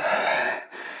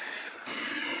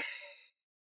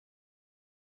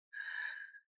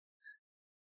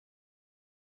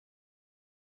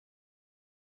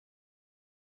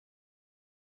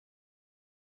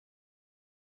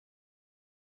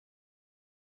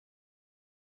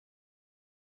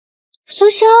潇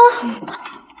潇，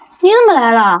你怎么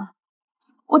来了？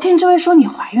我听这位说你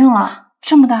怀孕了，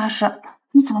这么大事，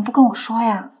你怎么不跟我说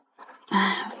呀？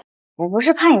哎，我不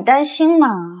是怕你担心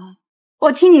吗？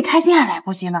我替你开心还来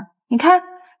不及呢。你看，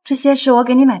这些是我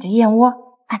给你买的燕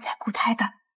窝，安胎固胎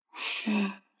的。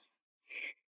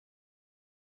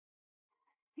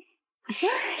谢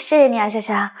谢你啊，潇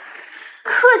潇。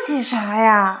客气啥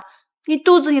呀？你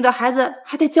肚子里的孩子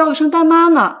还得叫一声干妈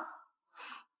呢。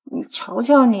你瞧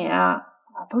瞧你，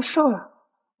我都瘦了，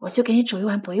我去给你煮一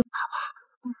碗补一碗，好不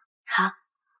好？好。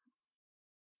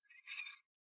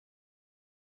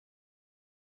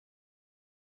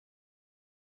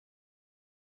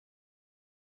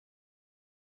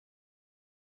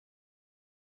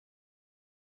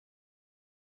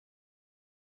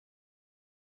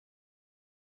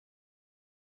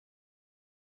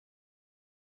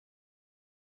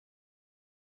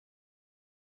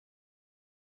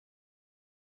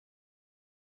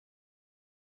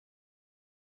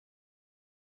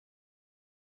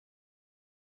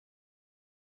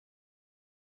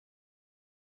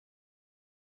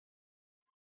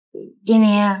依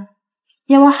宁，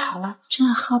燕窝好了，趁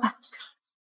热喝吧。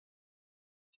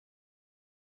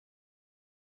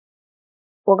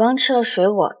我刚吃了水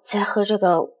果，再喝这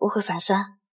个误会反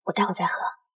酸，我待会再喝。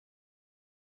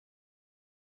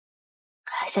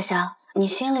潇潇，你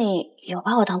心里有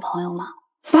把我当朋友吗？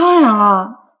当然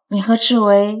了，你和志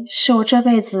伟是我这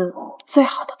辈子最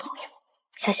好的朋友。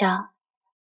潇潇，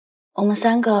我们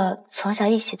3个从小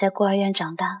一起在孤儿院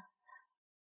长大，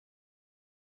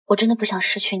我真的不想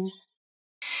失去你。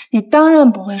你当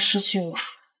然不会失去我，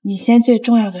你现在最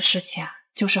重要的事情啊，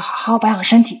就是好好保养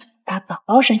身体，把宝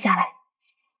宝生下来。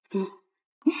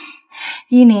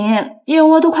依宁，燕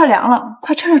窝都快凉了，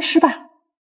快趁热吃吧。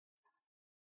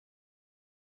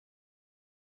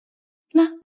那，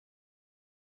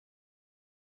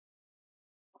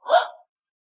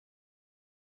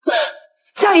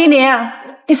江依宁，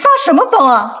你发什么疯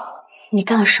啊？你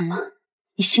干了什么？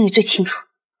你心里最清楚。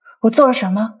我做了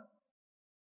什么？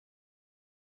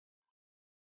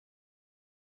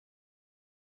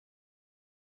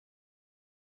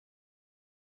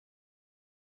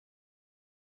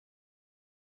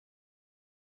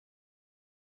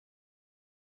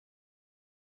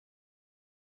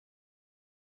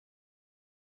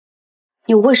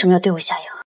你为什么要对我下药？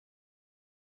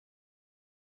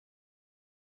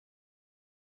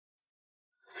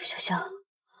潇潇，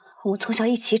我们从小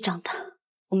一起长大，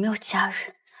我没有家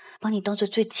人，把你当做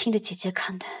最亲的姐姐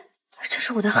看待，而这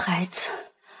是我的孩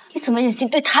子，你怎么忍心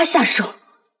对他下手？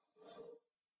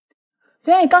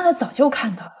原来你刚才早就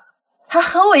看到了，还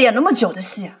和我演那么久的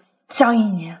戏啊，江一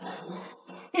宁，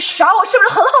你耍我是不是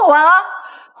很好玩啊？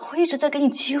我一直在给你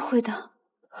机会的。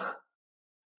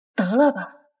得了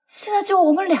吧，现在就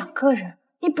我们2个人，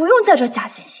你不用在这假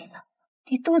惺惺的。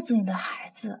你肚子里的孩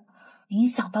子影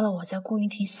响到了我在顾云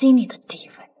婷心里的地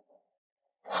位，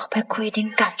我被顾云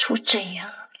婷赶出这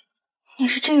样。你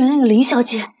是支援那个林小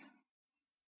姐？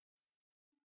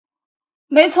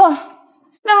没错，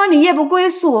那晚你夜不归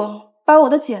宿，把我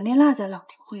的简历落在朗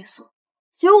廷会所，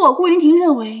结果顾云婷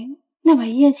认为那晚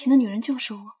一夜情的女人就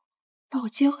是我，把我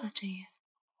接回了这夜。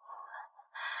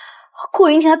顾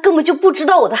云婷她根本就不知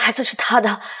道我的孩子是她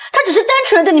的，她只是单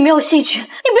纯的对你没有兴趣，你不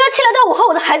要牵连到我和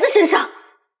我的孩子身上。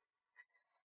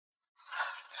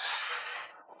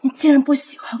你既然不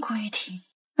喜欢顾云婷，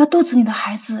那肚子里的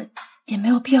孩子也没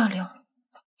有必要留。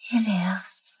依琳啊，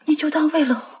你就当为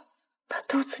了我，把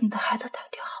肚子里的孩子打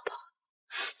掉好不好？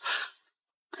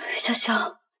潇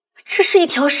潇，这是一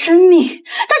条生命，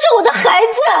他是我的孩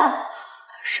子，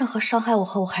任何伤害我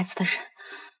和我孩子的人，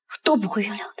我都不会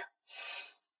原谅的。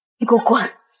你给我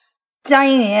滚！江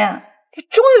依琳，你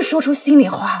终于说出心里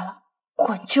话了，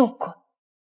滚就滚，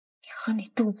你和你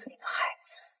肚子里的孩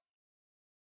子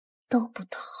都不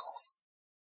得好死。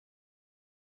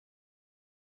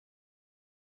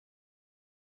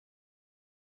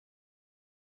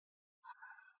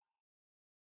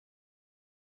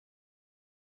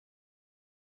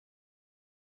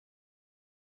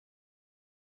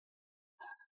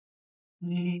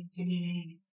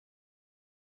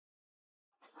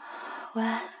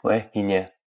喂，一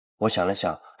年，我想了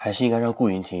想，还是应该让顾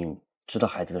云婷知道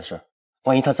孩子的事，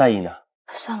万一她在意呢？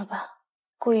算了吧，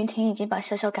顾云婷已经把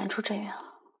潇潇赶出正院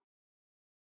了。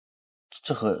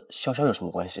这和潇潇有什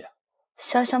么关系啊？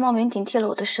潇潇冒名顶替了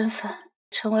我的身份，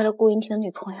成为了顾云婷的女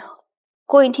朋友。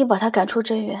顾云婷把她赶出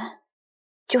正院，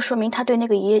就说明她对那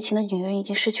个一夜情的女人已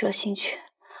经失去了兴趣。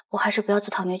我还是不要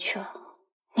自讨没趣了。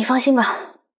你放心吧，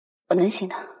我能行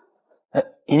的。哎，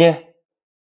一念。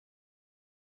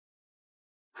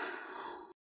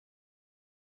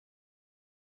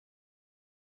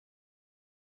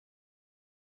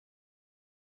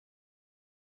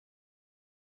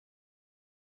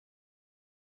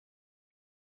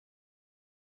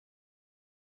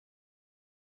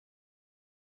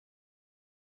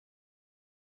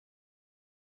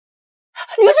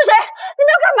你们是谁？你们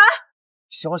要干嘛？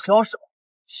潇潇是吧？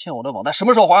欠我的网贷什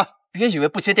么时候还？别以为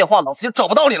不接电话，老子就找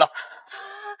不到你了。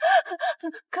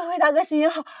各位大哥行也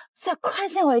好，再宽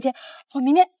限我一天，我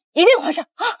明天一定还上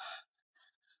啊！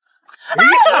求求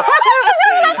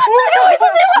你们，再给我一次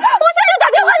机会，我现在就打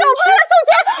电话让我朋友来送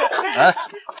钱。哎，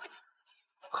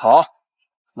好，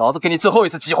老子给你最后一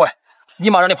次机会，立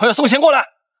马让你朋友送钱过来，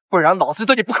不然老子就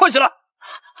对你不客气了。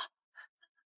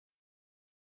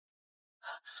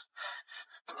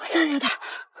我现在就打。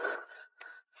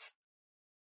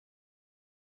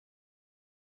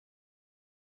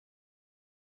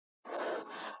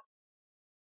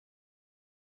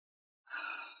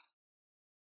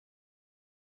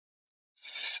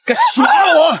敢耍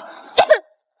我！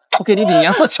我给你脸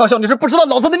颜色瞧瞧，你是不知道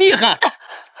老子的厉害。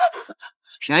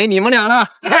便宜你们俩了。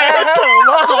走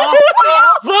吧，走，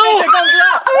走，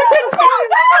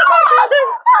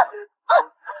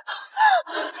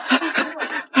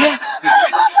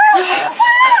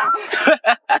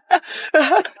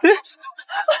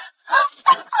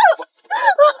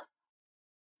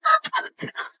大哥。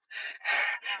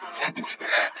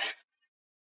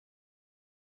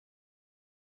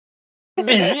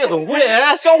比夜总会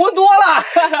销魂多了，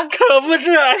可不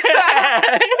是。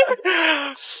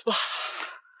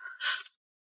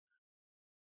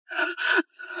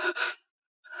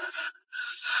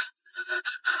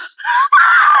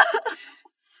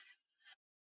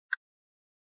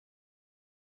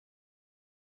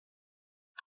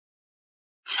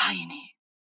佳怡宁，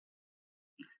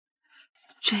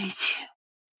这一切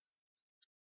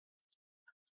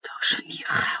都是你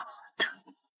害我的。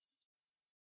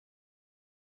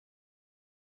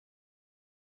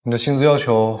你的薪资要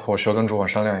求，我需要跟主管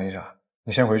商量一下。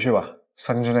你先回去吧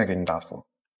，3天之内给你答复。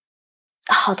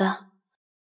好的。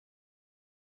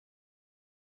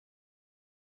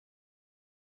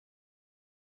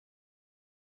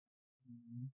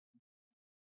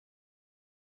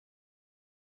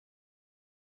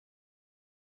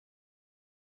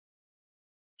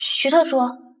徐特助，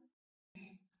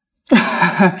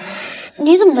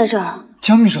你怎么在这儿？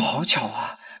江秘书，好巧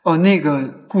啊！哦，那个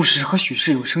顾氏和许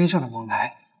氏有生意上的往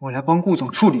来，我来帮顾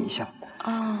总处理一下。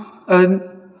哦。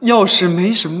要是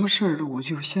没什么事儿，我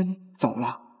就先走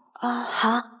了。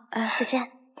好，再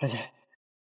见。再见。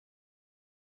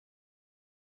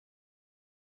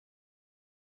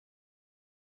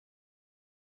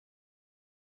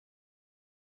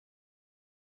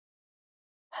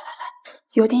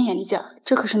有点眼力劲儿，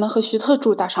这可是能和徐特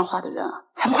助搭上话的人啊，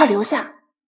还不快留下！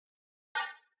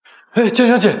哎，江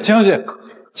小姐，江小姐，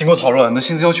经过讨论，你的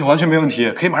薪资要求完全没问题，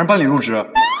可以马上办理入职。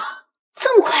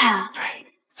这么快啊！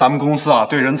咱们公司啊，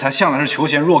对人才向来是求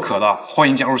贤若渴的，欢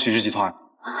迎加入许氏集团。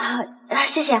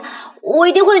谢谢，我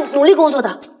一定会努力工作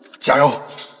的。加油！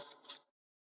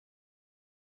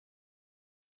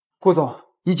顾总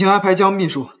已经安排江秘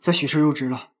书在许氏入职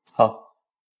了。好，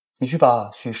你去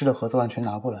把许氏的合作案全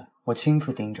拿过来，我亲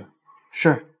自盯着。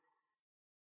是。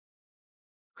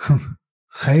哼，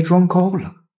还装高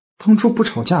冷，当初不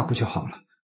吵架不就好了？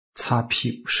擦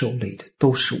屁股受累的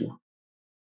都是我。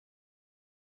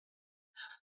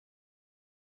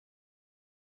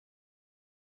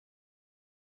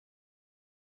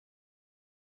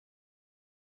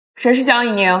谁是江怡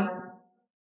宁？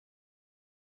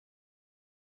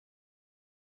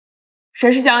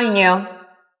谁是江怡宁？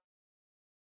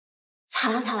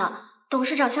惨了惨了！董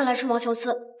事长向来吹毛求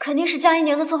疵，肯定是江怡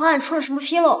宁的策划案出了什么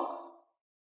纰漏。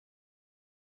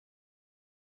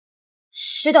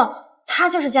徐董，他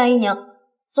就是江怡宁，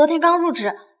昨天刚入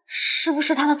职，是不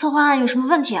是他的策划案有什么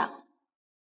问题啊？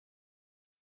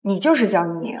你就是江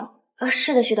怡宁？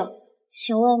是的，徐董，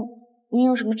请问您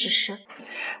有什么指示？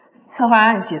策划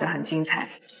案写得很精彩，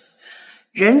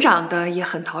人长得也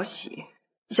很讨喜，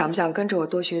你想不想跟着我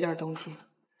多学点东西？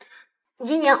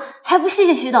怡宁还不谢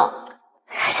谢徐董？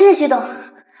谢谢徐董。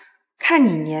看看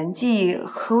你年纪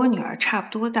和我女儿差不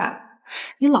多大，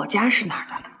你老家是哪儿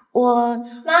的？我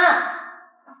妈，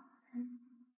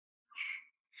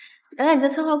原来你在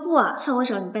策划部啊，看我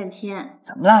找你半天。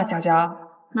怎么了，娇娇？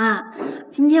妈，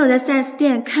今天我在 4S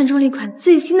店看中了一款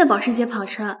最新的保时捷跑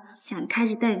车，想开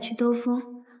着带你去兜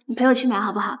风，你陪我去买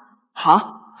好不好？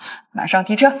好，马上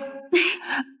提车。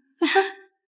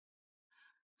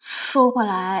说回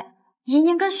来，怡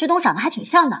宁跟徐董长得还挺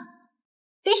像的，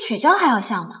比许娇还要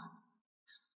像呢。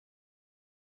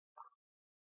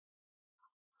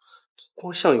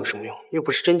光像有什么用？又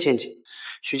不是真千金。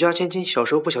许家千金小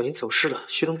时候不小心走失了，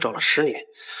徐董找了10年，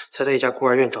才在一家孤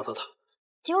儿院找到她。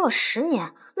丢了10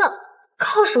年，那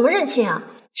靠什么认亲啊？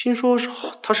听说是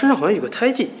她身上好像有个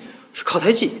胎记，是靠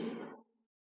胎记。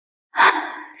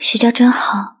许娇真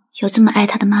好，有这么爱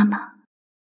她的妈妈。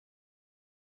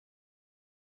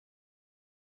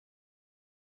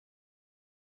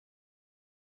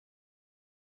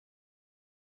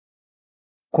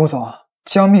顾总，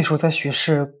江秘书在许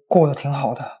氏过得挺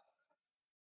好的。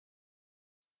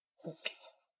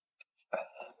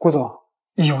顾总，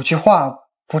有句话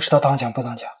不知道当讲不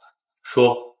当讲。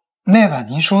说，那晚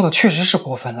您说的确实是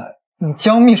过分了。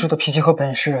江秘书的脾气和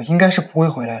本事应该是不会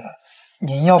回来了。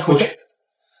您要不去，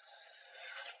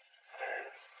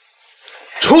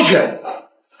出去。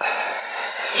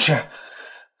是。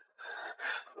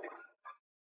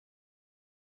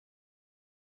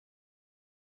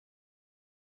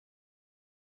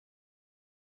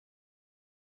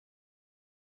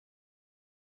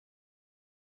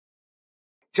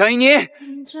张怡宁，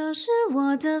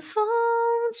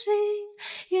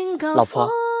老婆，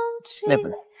累不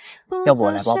累？要不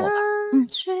我来抱抱吧。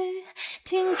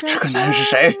这个男人是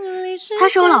谁？他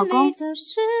是我老公，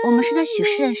我们是在许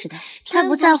氏认识的。他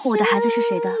不在乎我的孩子是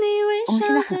谁的，我们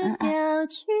现在很恩爱。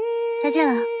再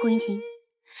见了，顾云婷。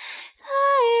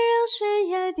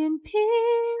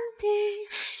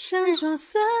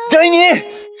张怡宁，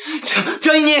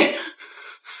张怡宁。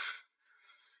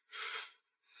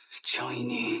江怡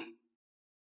宁，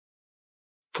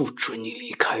不准你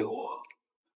离开我。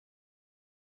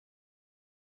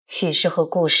许氏和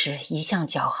顾氏一向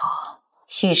交好，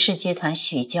许氏集团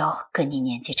许娇跟你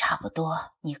年纪差不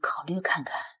多，你考虑看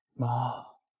看。妈，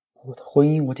我的婚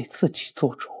姻我得自己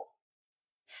做主。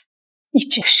你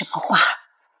这什么话？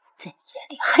在你眼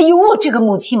里还有我这个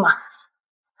母亲吗？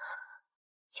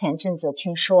前阵子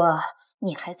听说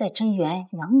你还在真园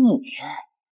养女人，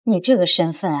你这个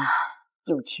身份啊，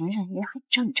有情人也很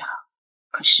正常，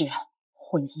可是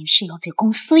婚姻是要对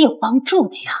公司有帮助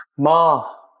的呀。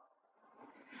妈，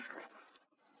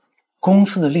公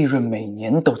司的利润每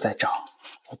年都在涨，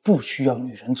我不需要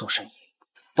女人做生意。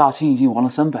大清已经亡了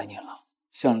300年了，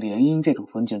像联姻这种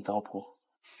封建糟粕，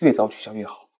越早取消越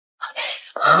好。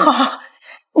好，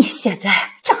你现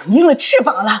在长硬了翅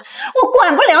膀了，我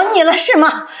管不了你了是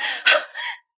吗？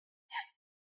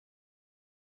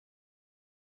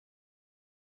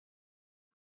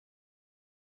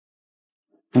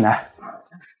奶奶，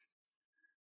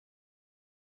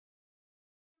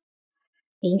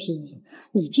云婷，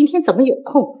你今天怎么有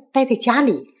空待在家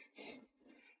里？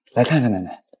来看看奶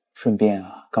奶，顺便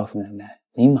告诉奶奶，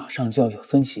您马上就要有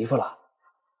孙媳妇了。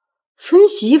孙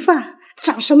媳妇儿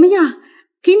长什么样？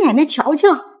给奶奶瞧瞧。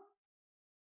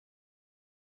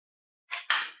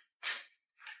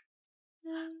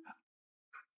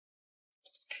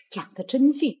长得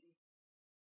真俊，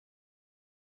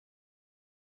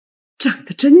长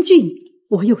得真俊，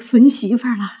我有孙媳妇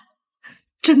儿了，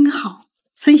真好。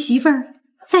孙媳妇儿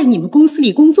在你们公司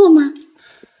里工作吗？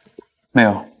没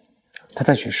有，她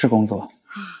在许氏工作。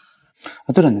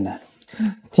对了，奶奶，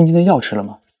今天的药吃了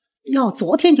吗？药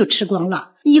昨天就吃光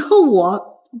了，以后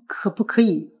我可不可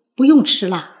以不用吃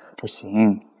了？不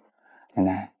行，奶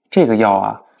奶，这个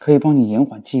药可以帮你延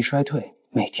缓记忆衰退，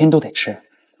每天都得吃。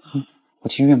我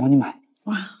去医院帮你买。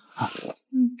哇，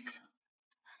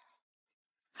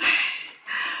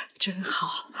真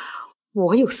好，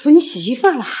我有孙媳妇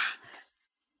了。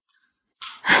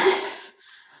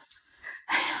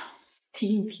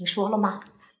听说了吗？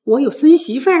我有孙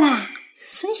媳妇啦。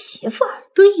孙媳妇？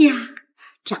对呀，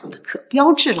长得可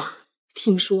标致了。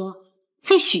听说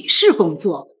在许氏工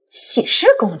作。许氏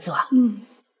工作？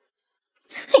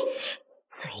嘿，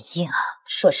嘴硬啊，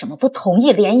说什么不同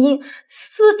意联姻，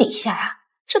私底下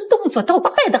这动作倒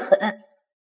快得很。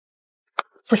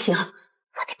不行，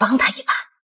我得帮他一把，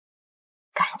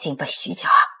赶紧把徐娇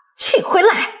娶回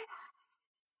来。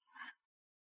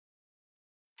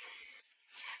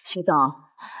徐总，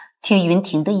听云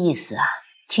婷的意思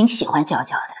挺喜欢娇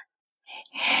娇的。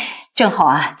正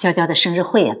好娇娇的生日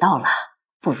会也到了，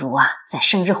不如在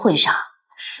生日会上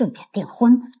顺便订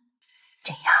婚，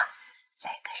这样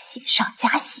来个喜上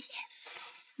加喜。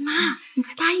妈，你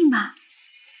快答应吧。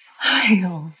哎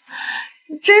呦，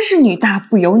真是女大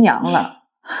不由娘了。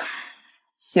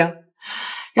行，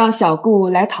让小顾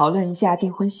来讨论一下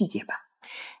订婚细节吧。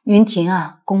云婷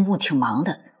啊，公务挺忙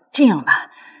的，这样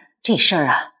吧，这事儿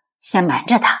啊，先瞒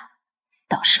着她，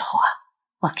到时候啊，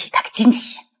我给她个惊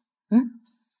喜。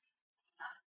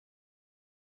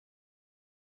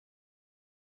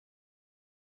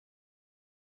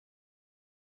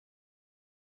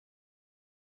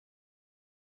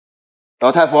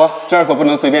老太婆，这儿可不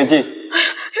能随便进。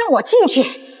让我进去。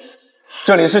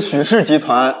这里是许氏集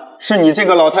团，是你这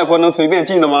个老太婆能随便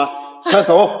进的吗？快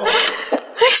走！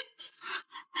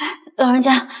老人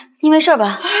家，您没事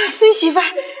吧？孙媳妇儿，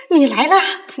你来了。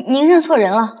您认错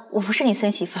人了，我不是你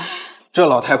孙媳妇儿。这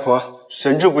老太婆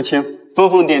神志不清，疯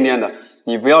疯癫癫的，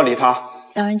你不要理她。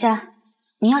老人家，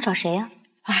您要找谁呀？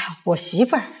哎呀，我媳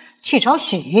妇儿去找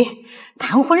许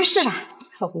谈婚事了，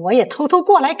我也偷偷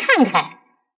过来看看。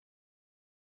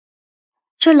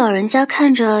这老人家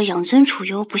看着养尊处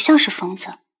优，不像是疯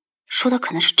子，说的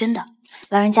可能是真的。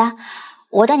老人家，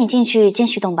我带你进去见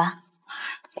徐董吧。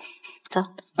走。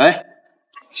哎，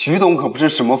徐董可不是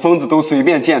什么疯子都随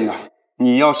便见的，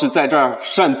你要是在这儿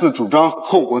擅自主张，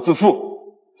后果自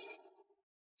负。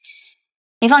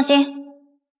你放心，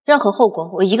任何后果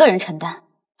我一个人承担。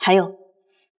还有，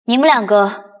你们两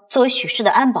个作为许氏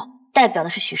的安保，代表的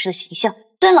是许氏的形象，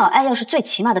尊老爱幼是最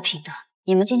起码的品德。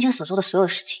你们今天所做的所有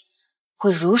事情，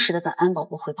会如实的跟安保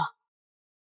部汇报。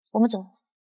我们走。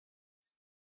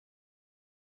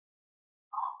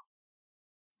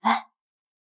来，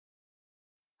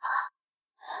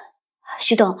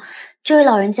徐董，这位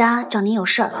老人家找您有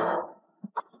事儿。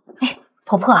哎，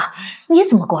婆婆，你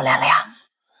怎么过来了呀？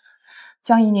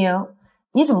江怡宁，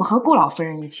你怎么和顾老夫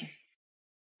人一起？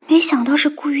没想到是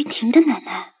顾云婷的奶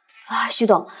奶啊！徐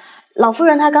董，老夫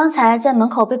人她刚才在门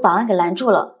口被保安给拦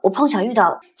住了，我碰巧遇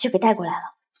到，就给带过来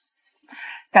了。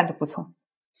干得不错。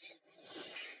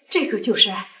这个就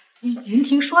是云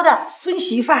婷说的孙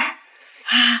媳妇儿啊，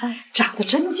长得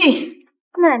真俊。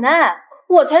奶奶，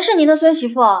我才是您的孙媳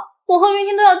妇，我和云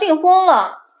婷都要订婚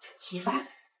了。媳妇儿，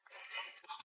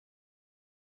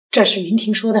这是云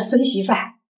婷说的孙媳妇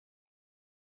儿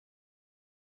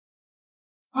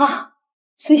啊，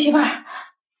孙媳妇儿，啊，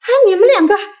你们两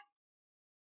个，哎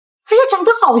呀，长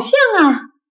得好像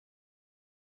啊！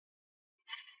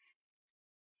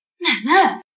奶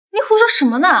奶，你胡说什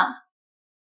么呢？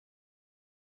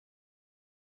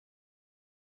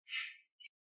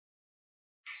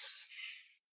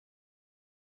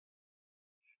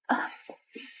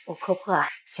我婆婆啊，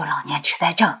有老年痴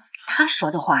呆症，她说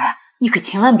的话呀，你可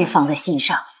千万别放在心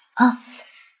上啊。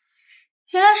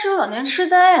原来是有老年痴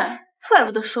呆啊，怪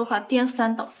不得说话颠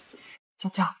三倒四。娇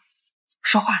娇，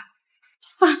说话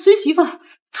啊，孙媳妇儿，他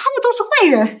们都是坏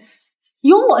人，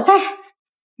有我在，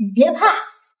你别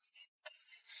怕。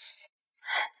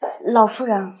老夫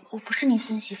人，我不是您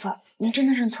孙媳妇儿，您真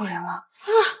的认错人了啊！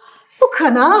不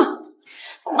可能！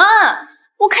妈，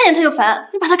我看见他就烦，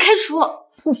你把他开除。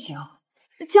不行，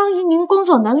江怡宁工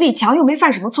作能力强，又没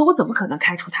犯什么错，我怎么可能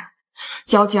开除他？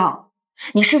娇娇，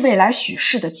你是未来许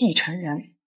氏的继承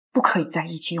人，不可以再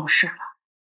意气用事了。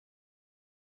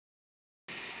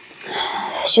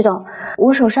徐董，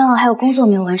我手上还有工作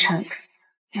没有完成，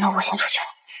那我先出去了。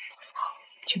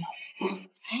去哪？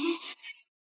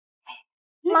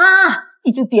妈，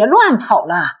你就别乱跑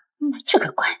了。这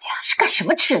个管家是干什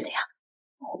么吃的呀？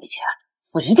回去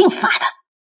我一定罚他。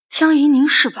江怡宁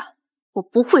是吧？我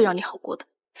不会让你好过的。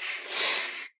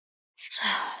哎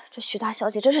呀，这徐大小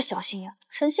姐真是小心眼，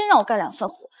省心让我干2份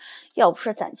活，要不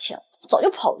是攒钱，我早就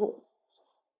跑路了。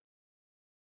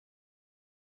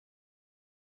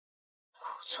顾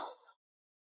总，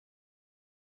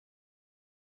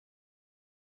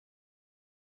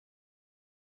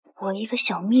我一个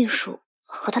小秘书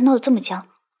和他闹得这么僵，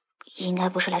应该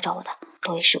不是来找我的，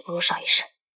多一事不如少一事，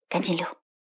赶紧溜。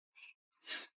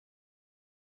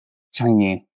江怡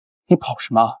宁，你跑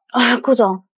什么？啊，顾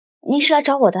总，您是来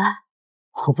找我的？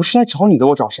我不是来找你的，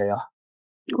我找谁啊？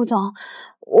顾总，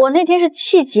我那天是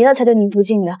气急了才对您不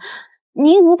敬的，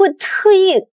您不会特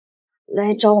意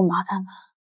来找我麻烦吧？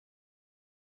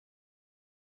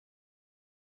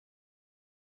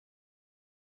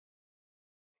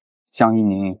江怡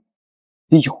宁，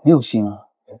你有没有心啊？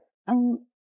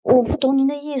我不懂您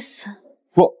的意思。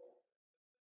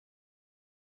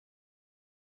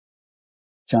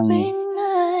江怡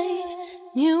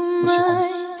宁，我喜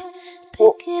欢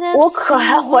你。我可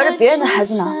还怀着别人的孩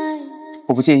子呢。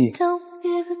我不介意，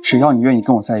只要你愿意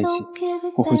跟我在一起，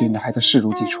我会对你的孩子视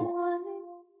如己出。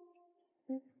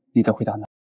你的回答呢？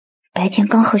白天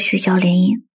刚和徐娇联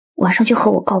姻，晚上就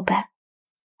和我告白，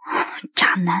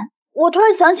渣男！我突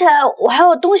然想起来，我还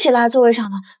有东西落在座位上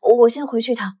呢，我先回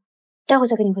去一趟，待会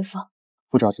再给你回复。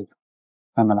不着急，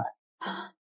慢慢来。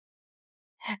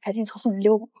哎，赶紧从后面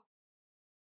溜吧。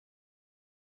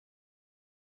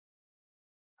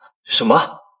什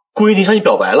么？顾云霆向你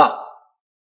表白了？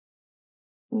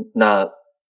那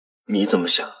你怎么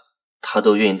想？他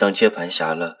都愿意当接盘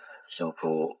侠了，要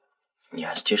不你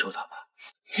还是接受他吧。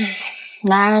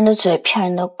男人的嘴骗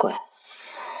人的鬼。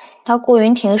他顾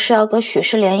云霆是要跟许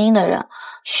氏联姻的人，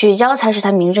许娇才是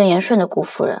他名正言顺的顾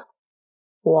夫人。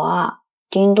我啊，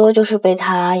顶多就是被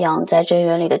他养在贞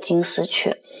园里的金丝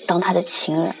雀，当他的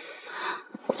情人。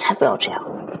我才不要这样。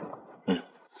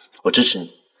我支持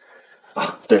你。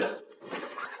啊，对了，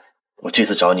我这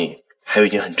次找你还有一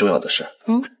件很重要的事。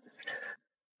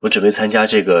我准备参加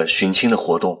这个寻亲的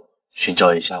活动，寻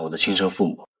找一下我的亲生父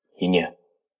母。一念，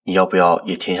你要不要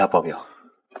也填一下报表？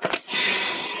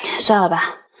算了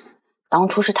吧，当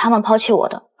初是他们抛弃我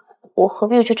的，我何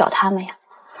必去找他们呀？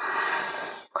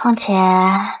况且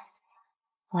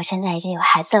我现在已经有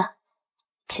孩子了，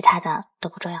其他的都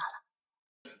不重要了。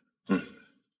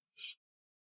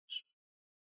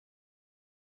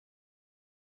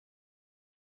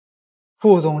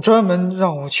顾总专门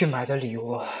让我去买的礼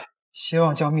物，希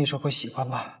望姜秘书会喜欢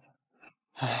吧。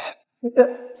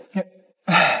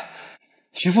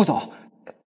徐副总，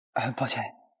抱歉。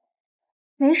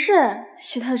没事，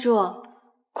徐特助。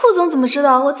顾总怎么知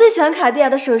道我最喜欢卡地亚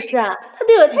的首饰啊？他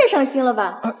对我太上心了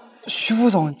吧？徐副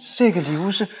总，这个礼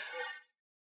物是……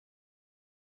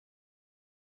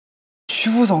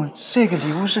徐副总，这个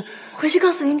礼物是……回去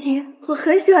告诉云婷，我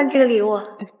很喜欢这个礼物。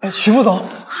徐副总。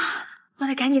我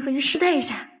得赶紧回去试戴一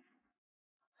下。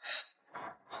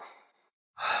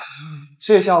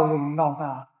这下我明白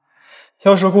了，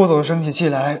要是顾总生起气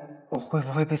来，我会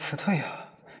不会被辞退啊？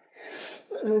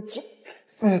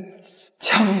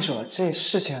姜秘书，这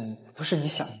事情不是你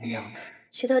想的那样的。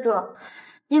徐特助，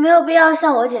你没有必要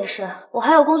向我解释，我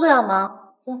还有工作要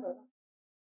忙。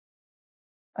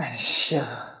行。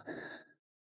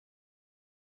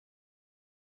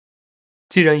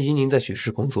既然怡宁在许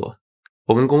氏工作，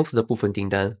我们公司的部分订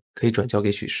单可以转交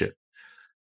给许氏，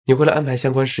你会来安排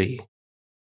相关事宜。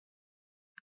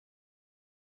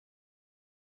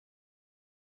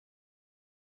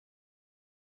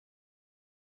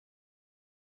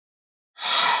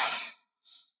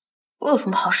我有什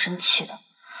么好生气的？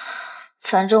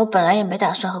反正我本来也没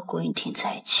打算和顾云婷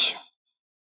在一起。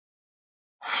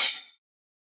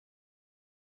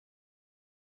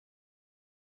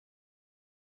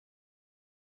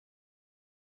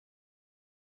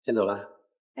先走了，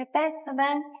拜拜，拜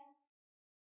拜。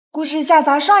顾氏下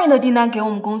砸上亿的订单给我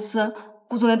们公司，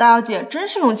顾总的大小姐真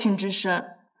是用情至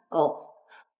深。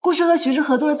顾氏和徐氏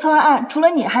合作的策划案，除了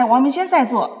你，还有王明轩在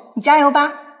做，你加油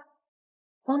吧。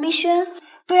王明轩？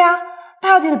对呀，大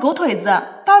小姐的狗腿子，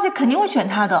大小姐肯定会选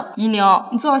他的。怡宁，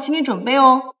你做好心理准备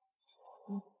哦。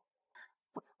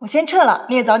我先撤了，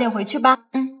你也早点回去吧。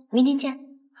明天见。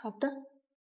好的。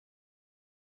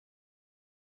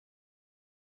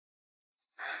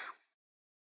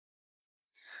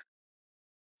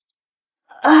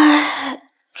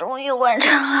终于完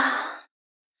成了。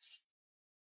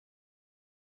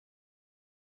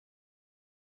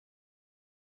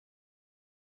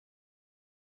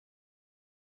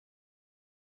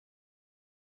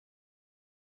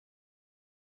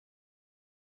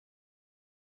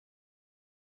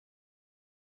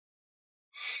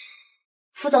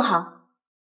副总好，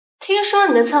听说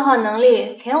你的策划能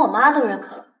力连我妈都认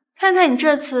可，看看你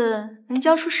这次能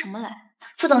交出什么来。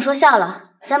副总说笑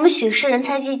了，咱们许氏人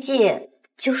才济济，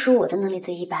就属我的能力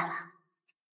最一般了。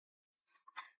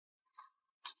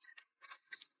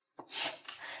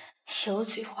油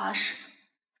嘴滑舌，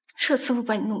这次我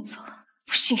把你弄走，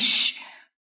不姓许。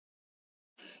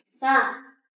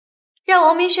妈，让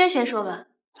王明轩先说吧。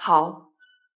好，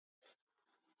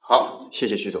谢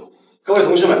谢徐总。各位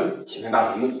同事们，请看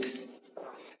大屏幕。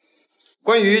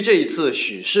关于这一次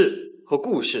许氏和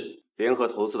顾氏联合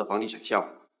投资的房地产项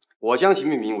目，我将其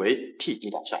命名为 TT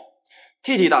大厦。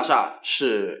TT 大厦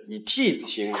是以 T 字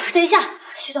形。等一下，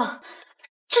徐总，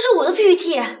这是我的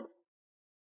PPT。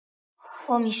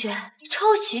王明轩，你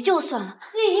抄袭就算了，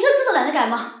你一个字都懒得改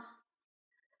吗？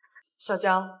小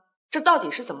江，这到底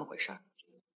是怎么回事？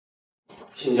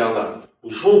姓姜的，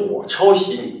你说我抄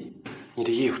袭你，你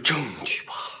得也有证据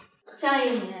吧？江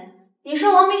一鸣，你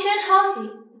说王明轩抄袭，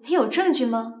你有证据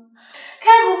吗？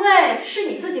该不会是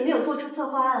你自己没有做出策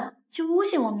划案，就诬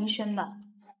陷王明轩吧？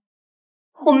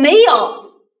我没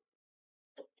有。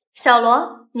小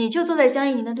罗，你就坐在江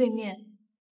一宁的对面，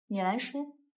你来说。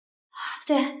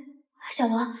对，小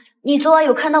罗，你昨晚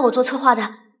有看到我做策划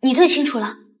的，你最清楚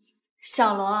了。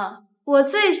小罗，我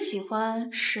最喜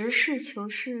欢实事求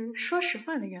是、说实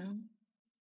话的人，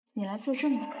你来作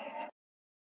证吧。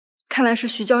看来是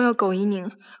徐娇要狗怡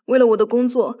宁，为了我的工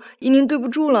作，怡宁对不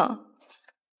住了。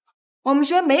王明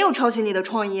轩没有抄袭你的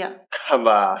创意，看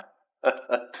吧。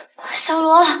小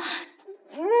罗，你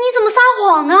怎么撒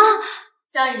谎啊？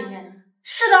江怡宁，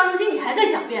事到如今你还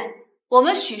在狡辩。我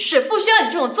们许氏不需要你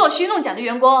这种做虚弄假的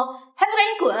员工，还不赶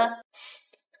紧滚！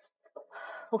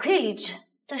我可以离职，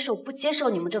但是我不接受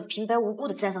你们这平白无故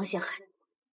的栽赃陷害。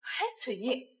还嘴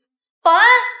硬！保安，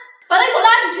把他给我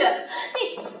拉出去！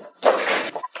你，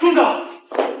住手！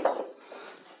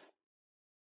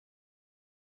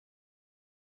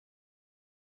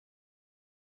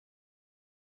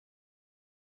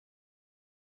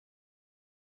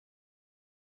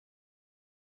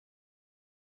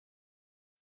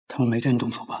他们没对你动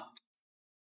手吧？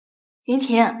云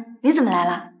婷，你怎么来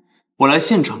了？我来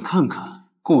现场看看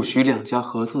顾徐两家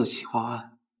合作的企划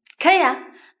案。可以啊，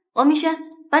王明轩，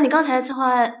把你刚才的策划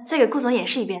案再给顾总演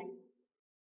示一遍。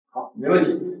好，没问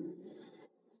题。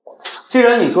既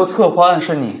然你说策划案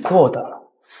是你做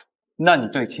的，那你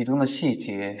对其中的细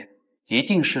节一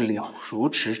定是了如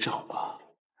指掌吧？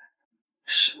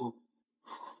是。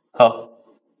好，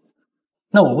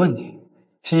那我问你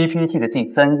 ，PPT 的第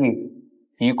3页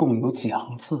一共有几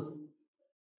行字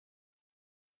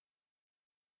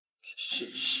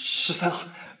？13行。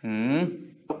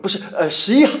不是，11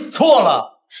行。错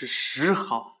了，是10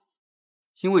行。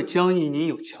因为江怡宁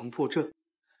有强迫症，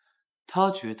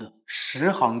他觉得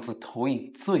10行字投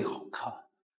影最好看。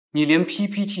你连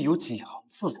PPT 有几行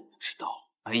字都不知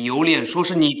道，还有脸说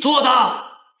是你做的？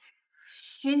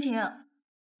云婷，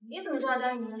你怎么知道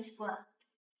江怡宁的习惯？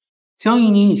江怡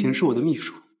宁以前是我的秘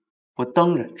书，我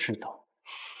当然知道。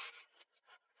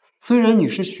虽然你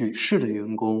是许氏的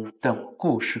员工，但我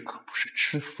顾氏可不是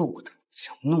吃素的，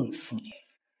想弄死你，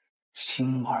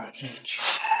轻而易举。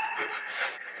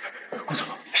顾总，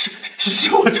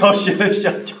是我抄袭了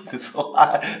香蕉的策划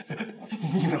案，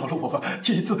你饶了我吧。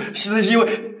这一次实在是因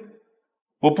为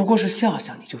我不过是吓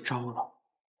吓你就招了，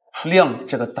亮你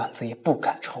这个胆子也不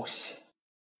敢抄袭。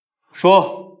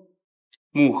说，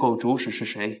幕后主使是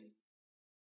谁？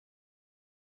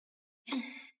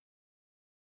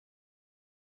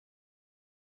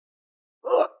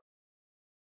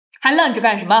还愣着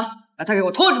干什么？把他给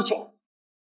我拖出去！哎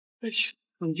呦，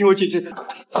你听我解释。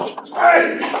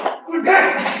哎，滚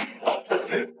开！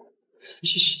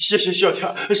谢小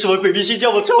强，是我鬼迷心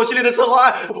窍，我抄袭你的策划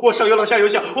案，我上有老下有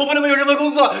小，我不能没有人份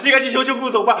工作，你赶紧求求顾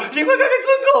总吧，你快开开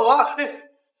尊口啊！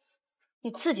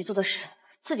你自己做的事，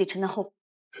自己承担后果。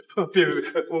别，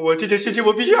我这件事情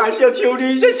我必须还是要求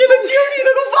你一下，现在求你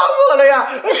能够放我了呀！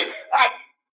哎。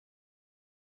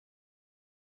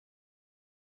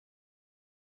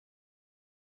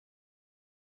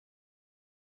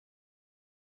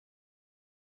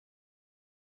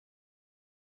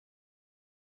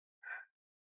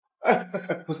放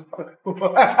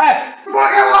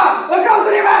开我！我告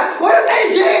诉你们，我要内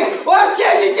情，我要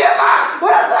千金结发，我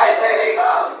要再次立功。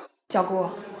小顾，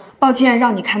抱歉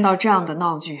让你看到这样的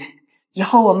闹剧，以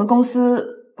后我们公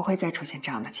司不会再出现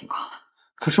这样的情况了。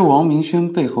可是王明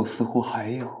轩背后似乎还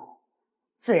有……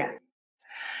自然，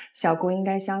小顾应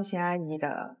该相信阿姨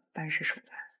的办事手段。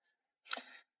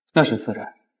那是自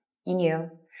然。怡宁，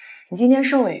你今天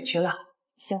受委屈了，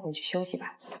先回去休息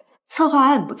吧。策划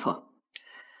案不错。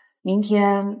明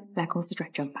天来公司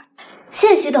转正吧。谢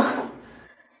谢徐董。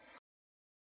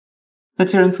那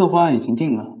既然策划案已经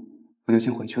定了，我就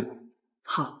先回去了。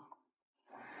好。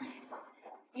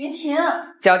云婷，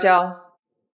娇娇，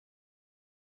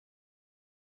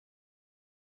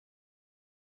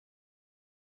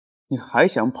你还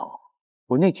想跑？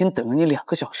我那天等了你2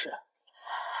个小时。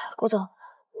顾总，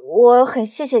我很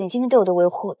谢谢你今天对我的维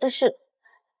护，但是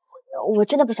我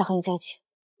真的不想和你在一起。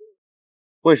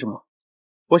为什么？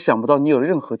我想不到你有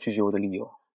任何拒绝我的理由。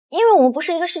因为我们不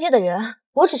是一个世界的人，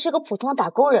我只是个普通的打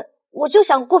工人，我就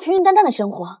想过平平淡淡的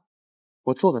生活。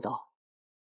我做得到。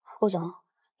顾总，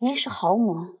您是豪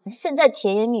猛，现在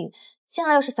甜言蜜语，将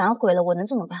来要是反悔了，我能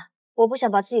怎么办？我不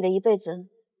想把自己的一辈子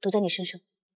赌在你身上。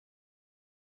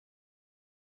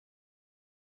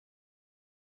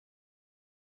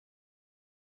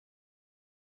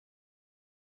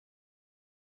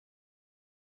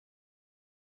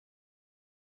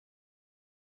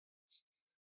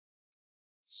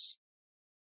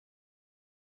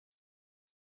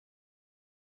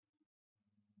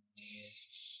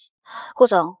顾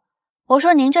总，我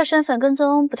说您这身份跟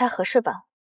踪不太合适吧？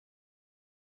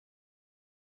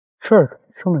这儿怎么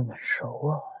这么眼熟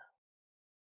啊？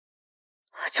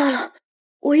糟了，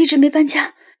我一直没搬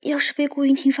家，要是被顾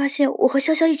云霆发现我和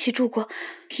潇潇一起住过，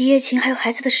一夜情还有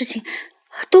孩子的事情，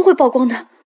都会曝光的。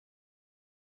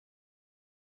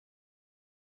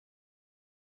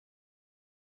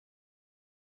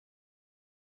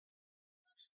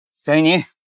蒋怡宁，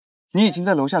你已经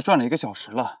在楼下转了1个小时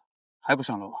了，还不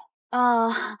上楼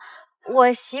啊？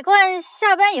我习惯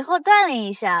下班以后锻炼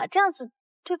一下，这样子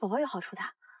对宝宝有好处的。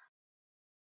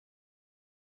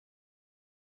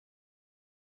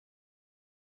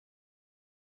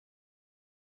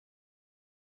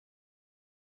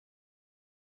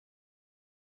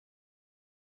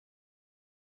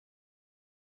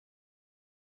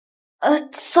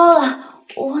糟了，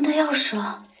我忘带钥匙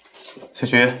了。小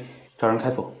徐，找人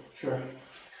开锁。是。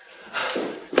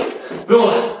不用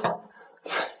了，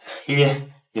怡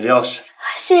宁，你的钥匙。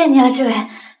谢谢你啊，志伟，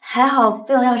还好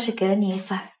备用钥匙给了你一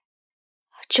份。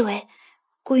志伟，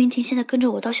顾云婷现在跟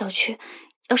着我到小区，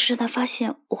要是让他发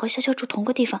现我和潇潇住同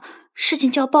个地方，事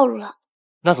情就要暴露了。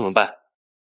那怎么办？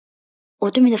我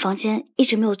对面的房间一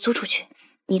直没有租出去，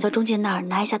你到中介那儿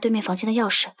拿一下对面房间的钥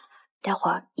匙，待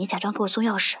会儿你假装给我送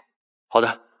钥匙。好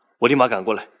的，我立马赶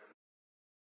过来。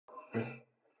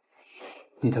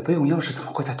你的备用钥匙怎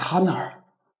么会在他那儿？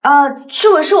志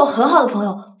伟是我很好的朋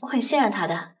友，我很信任他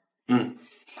的。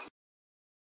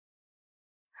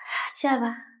进来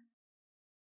吧。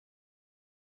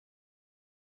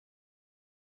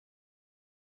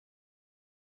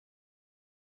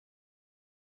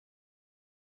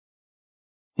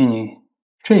怡宁，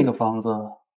这个房子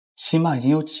起码已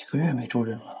经有几个月没住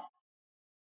人了。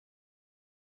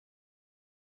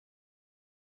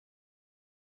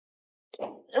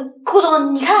顾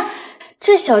总，你看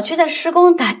这小区在施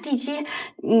工打地基，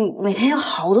每天有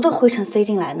好多的灰尘飞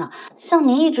进来呢。像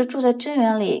您一直住在真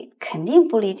园里，肯定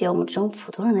不理解我们这种普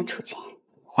通人的处境。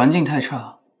环境太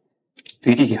差，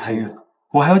离地铁还远，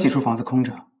我还有几处房子空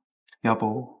着，要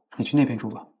不你去那边住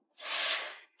吧。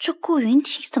这顾云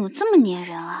婷怎么这么粘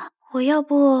人啊？我要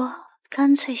不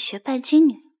干脆学拜金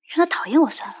女，让她讨厌我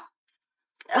算了。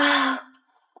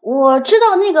我知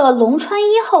道那个龙川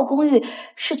1号公寓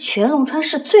是全龙川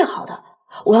市最好的，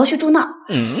我要去住那儿。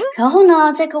然后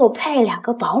呢，再给我配2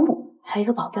个保姆，还有1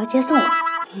个保镖接送我。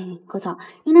顾总，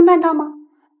您能办到吗？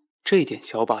这一点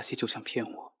小把戏就想骗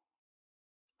我？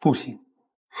不行。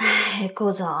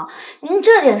顾总，您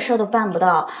这点事都办不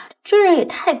到，这人也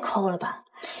太抠了吧？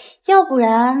要不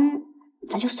然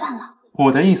咱就算了。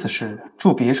我的意思是，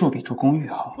住别墅比住公寓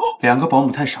好，2个保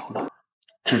姆太少了，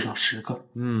至少10个。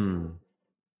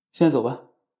现在走吧。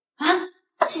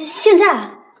现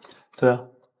在？对啊。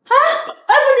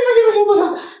不行，顾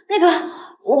总，那个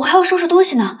我还要收拾东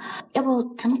西呢，要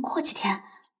不咱们过几天？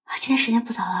今天时间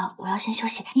不早了，我要先休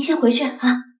息，您先回去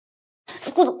啊。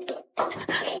顾总。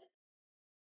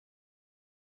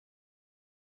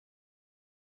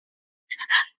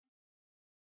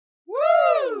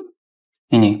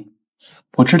妮妮，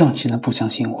我知道你现在不相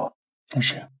信我，但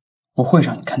是我会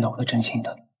让你看到我的真心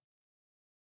的。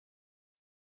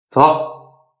走。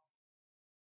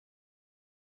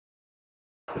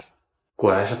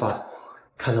果然是霸总，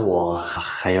看得我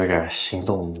还有点心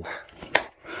动呢。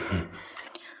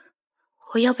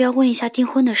我要不要问一下订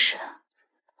婚的事？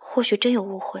或许真有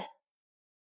误会。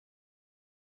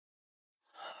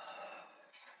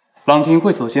朗廷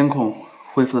会所监控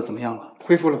恢复的怎么样了？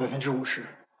恢复了50%。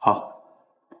好，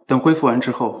等恢复完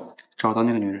之后，找到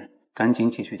那个女人，赶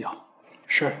紧解决掉。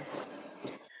是。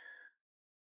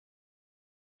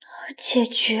解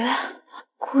决？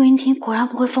顾云婷果然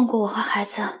不会放过我和孩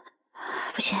子。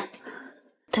不行，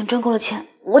等赚够了钱，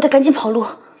我得赶紧跑路。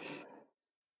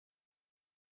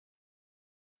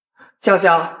娇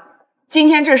娇，今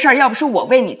天这事儿要不是我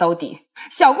为你兜底，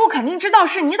小顾肯定知道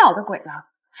是你捣的鬼了。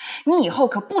你以后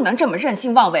可不能这么任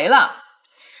性妄为了。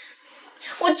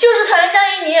我就是讨厌江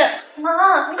怡宁，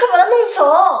妈，你快把她弄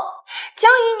走。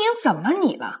江怡宁怎么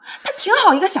你了？她挺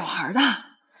好一个小孩的。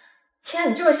既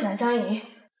然你这么喜欢江怡宁，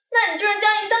那你就让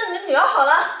江怡宁当你的女儿好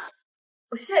了。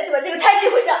我现在就把这个胎记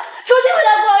毁掉，重新回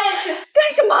到孤儿院去。干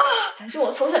什么？反正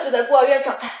我从小就在孤儿院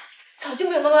长大，早就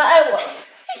没有妈妈爱我了。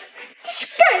这是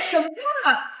干什么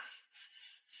啊？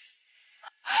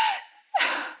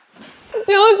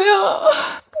娇娇，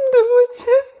对不起，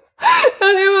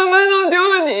当年妈妈弄丢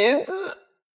了你一次，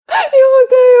以后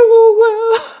再也不会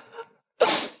了。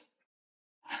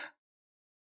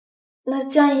那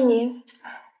江怡宁，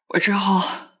我之后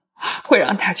会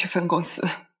让她去分公司。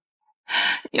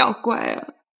你要乖啊，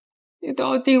你都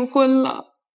要订婚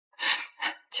了，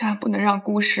千万不能让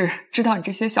顾氏知道你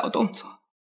这些小动作。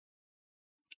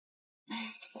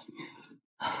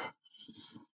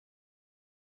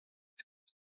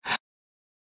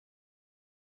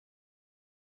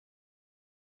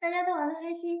大家都玩得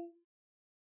开心。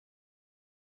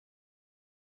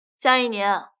江怡宁，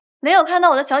没有看到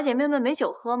我的小姐妹们没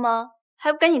酒喝吗？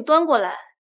还不赶紧端过来！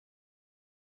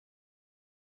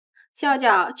娇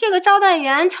娇，这个招待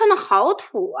员穿的好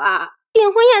土啊！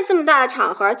订婚宴这么大的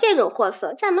场合，这种货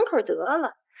色站门口得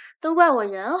了。都怪我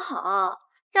人好，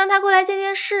让他过来见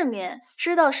见世面，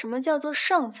知道什么叫做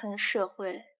上层社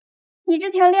会。你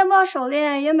这条链帽手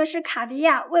链原本是卡地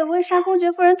亚为温莎公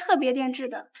爵夫人特别定制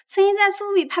的，曾经在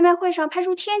苏比拍卖会上拍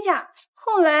出天价，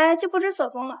后来就不知所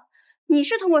踪了。你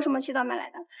是通过什么渠道买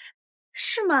来的？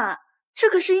是吗？这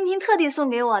可是云婷特地送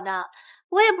给我的，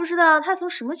我也不知道她从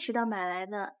什么渠道买来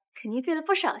的，肯定费了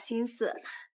不少心思。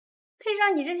配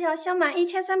上你这条镶满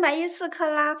1314克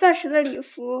拉钻石的礼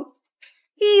服，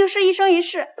寓意是一生一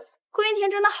世。顾云婷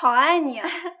真的好爱你啊！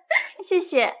谢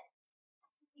谢。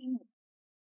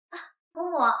嬷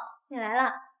嬷，你来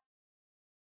了。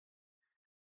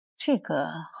这个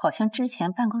好像之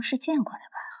前办公室见过的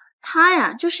吧？他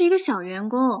呀，就是一个小员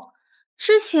工。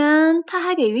之前他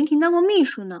还给云婷当过秘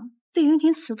书呢，被云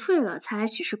婷辞退了，才来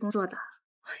许氏工作的。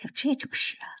有这种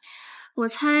事啊？我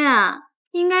猜呀，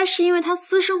应该是因为他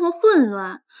私生活混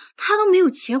乱，他都没有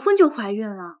结婚就怀孕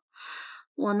了。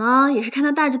我呢，也是看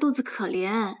他大着肚子可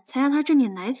怜，才让他挣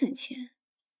点奶粉钱。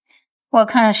我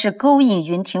看是勾引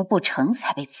云婷不成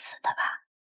才被辞的吧。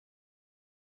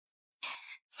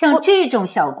像这种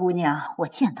小姑娘我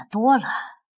见得多了，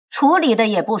处理的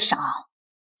也不少。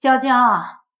娇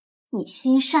娇，你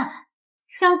心善，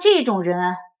像这种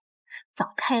人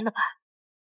早开了吧。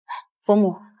伯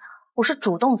母，我是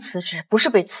主动辞职，不是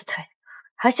被辞退，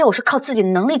而且我是靠自己的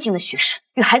能力进的许氏，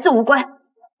与孩子无关。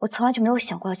我从来就没有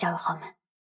想过要嫁入豪门，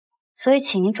所以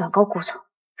请您转告顾总，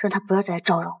让他不要再来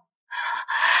招惹我。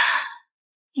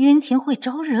云婷会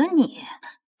招惹你？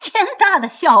天大的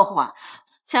笑话！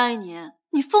江一宁，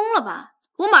你疯了吧？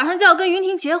我马上就要跟云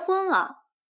婷结婚了，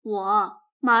我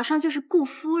马上就是顾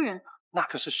夫人了。那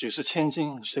可是许氏千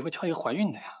金，谁会挑一个怀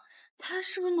孕的呀？他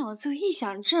是不是脑子有臆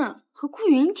想症，和顾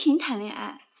云婷谈恋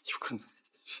爱？有可能。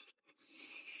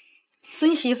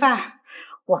孙媳妇儿，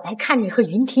我来看你和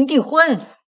云婷订婚。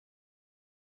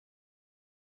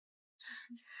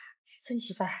孙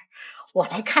媳妇儿，我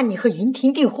来看你和云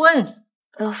婷订婚。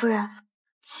老夫人，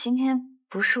今天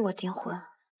不是我订婚。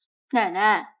奶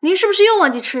奶，您是不是又忘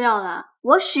记吃药了？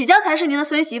我许娇才是您的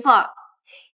孙媳妇儿。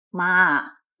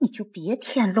妈，你就别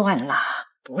添乱了，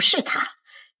不是她。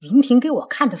云婷给我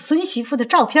看的孙媳妇的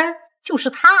照片就是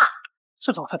她。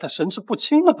这老太太神志不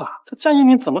清了吧？这江怡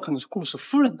宁怎么可能是顾氏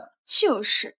夫人呢？就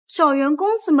是，小员工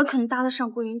怎么可能搭得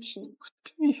上顾云婷？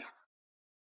对呀。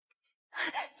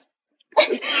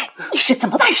你是怎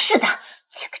么办事的？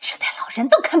连个痴呆老人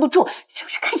都看不住，是不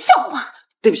是看笑话？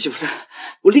对不起，夫人，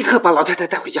我立刻把老太太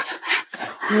带回家。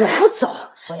我不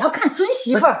走，我要看孙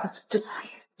媳妇儿。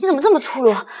你怎么这么粗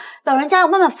鲁？老人家要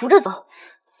慢慢扶着走。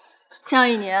江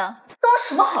一宁，当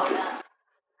什么好人？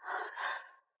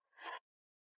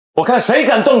我看谁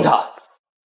敢动他！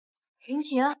云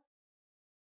婷，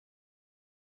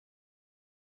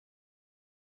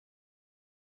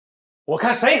我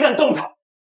看谁敢动他！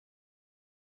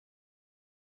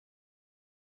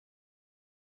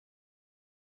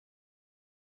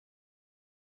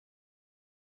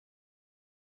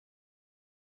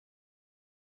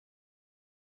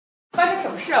发生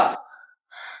什么事了？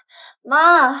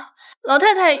妈，老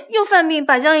太太又犯病，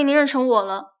把江怡宁认成我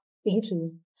了。云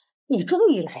婷，你终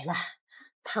于来了。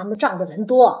他们仗的人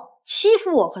多，欺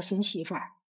负我和孙媳妇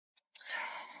儿。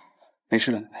没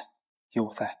事了，奶奶，有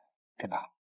我在，别怕。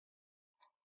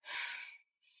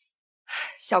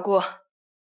小顾，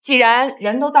既然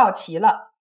人都到齐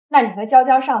了，那你和娇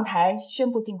娇上台宣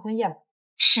布订婚宴吧。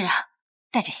是啊，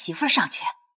带着媳妇儿上去。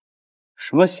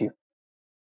什么媳妇？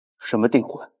什么订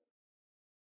婚？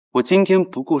我今天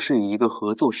不过是以一个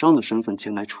合作商的身份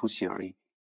前来出席而已。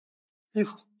哎呦，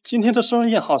今天这生日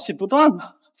宴好戏不断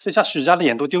呢，这下许家的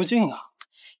眼都丢尽了。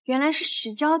原来是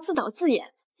许娇自导自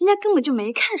演，人家根本就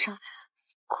没看上来。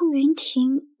顾云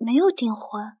婷没有订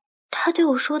婚，她对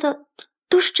我说的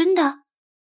都是真的。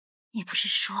你不是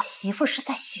说媳妇是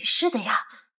在许氏的呀？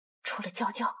除了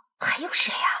娇娇，还有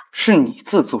谁呀？是你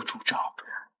自作主张。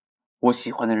我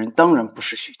喜欢的人当然不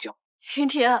是许娇。云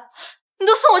婷，你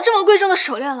都送我这么贵重的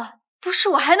手链了，不是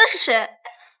我还能是谁？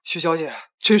徐小姐，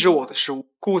这是我的失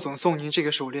误，顾总送您这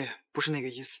个手链不是那个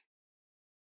意思。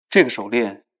这个手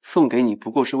链送给你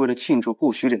不过是为了庆祝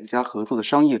顾许两家合作的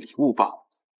商业礼物罢了，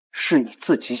是你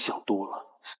自己想多了。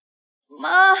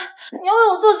妈，你要为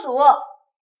我做主。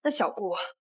那小顾，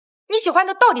你喜欢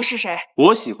的到底是谁？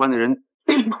我喜欢的人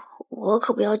我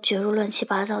可不要卷入乱七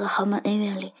八糟的豪门恩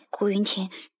怨里。顾云婷，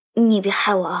你别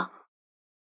害我啊。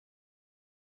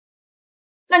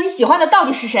那你喜欢的到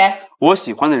底是谁？我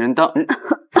喜欢的人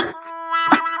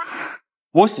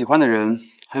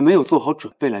还没有做好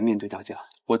准备来面对大家，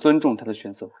我尊重他的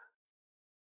选择。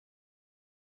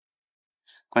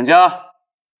管家，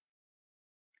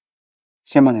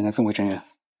先把奶奶送回正院。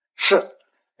是。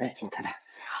哎，老太太。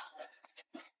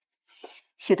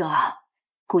徐德，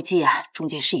估计中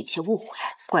间是有些误会，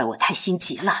怪我太心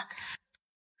急了。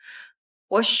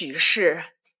我许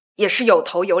氏也是有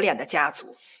头有脸的家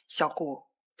族，小顾，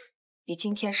你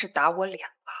今天是打我脸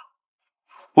了。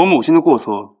我母亲的过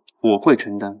错我会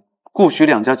承担，顾许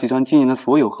两家集团今年的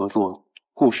所有合作，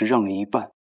顾氏让你一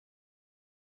半。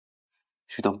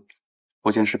徐东，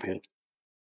我先失陪了。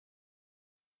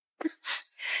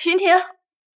云婷，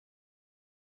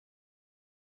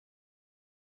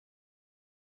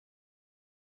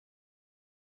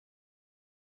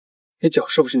你脚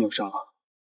是不是扭伤了？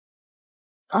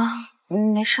啊，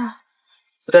没事。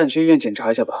我带你去医院检查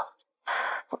一下吧。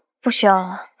不需要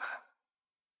了。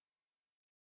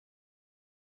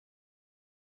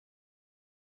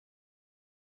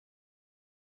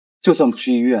就算不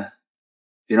去医院，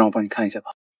也让我帮你看一下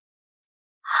吧。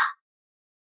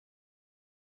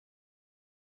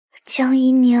江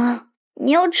怡宁，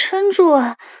你要撑住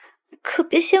啊，可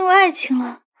别陷入爱情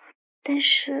了。但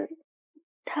是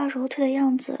他揉腿的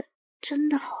样子真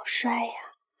的好帅呀。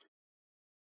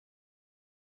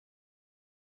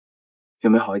有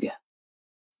没有好一点？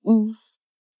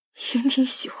云婷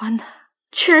喜欢的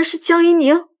居然是江怡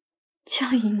宁。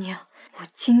江怡宁，我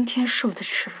今天受的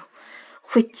耻辱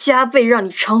会加倍让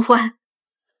你偿还。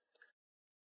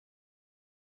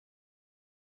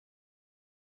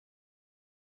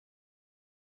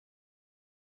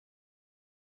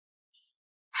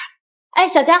哎，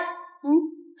小江，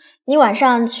你晚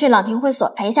上去朗廷会所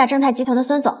陪一下正泰集团的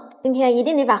孙总，今天一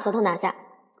定得把合同拿下。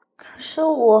可是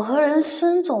我和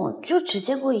孙总就只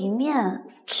见过一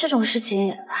面，这种事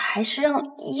情还是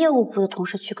让业务部的同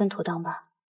事去更妥当吧。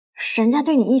人家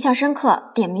对你印象深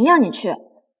刻，点名要你去。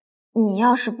你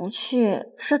要是不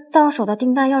去，这到手的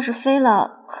订单要是飞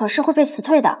了，可是会被辞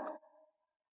退的。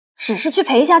只是去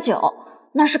陪一下酒，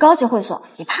那是高级会所，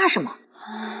你怕什么？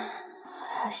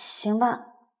行吧，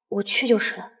我去就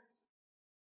是了。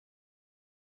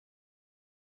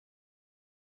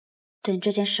等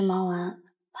这件事忙完，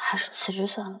还是辞职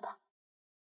算了吧。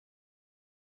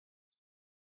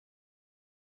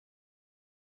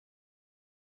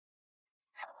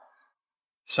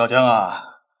小江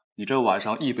啊，你这晚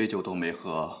上一杯酒都没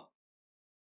喝。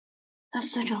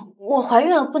孙总，我怀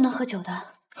孕了，不能喝酒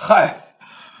的。嗨，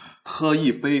喝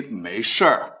一杯没事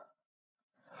儿，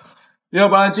要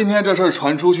不然今天这事儿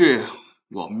传出去，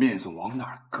我面子往哪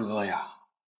儿搁呀？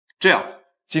这样，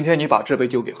今天你把这杯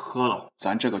酒给喝了，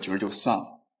咱这个局就散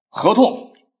了。合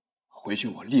同回去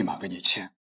我立马给你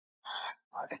签。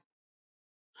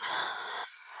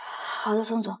好的，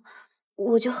孙总，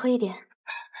我就喝一点。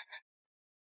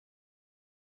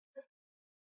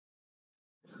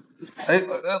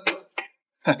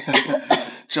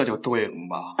这就对了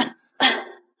嘛。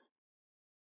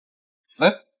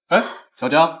小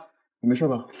江，你没事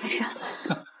吧？没事。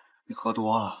你喝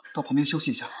多了，到旁边休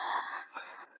息一下。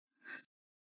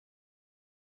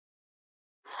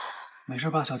没事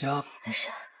吧，小江？没事。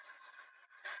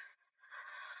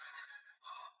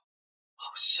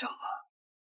好香啊！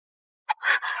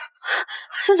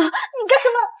孙总，你干什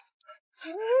么？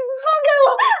放开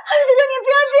我！孙总，你不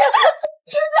要这样！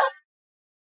孙总，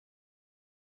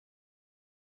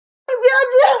你不要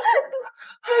这样！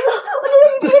孙总，我求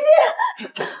你别这样！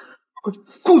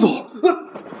顾总，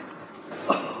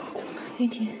云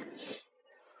婷，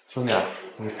兄弟，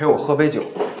你陪我喝杯酒，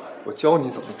我教你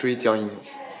怎么追江一鸣。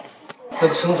那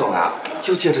个孙总啊，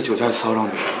又借着酒驾去骚扰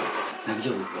女人，那个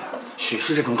业务员许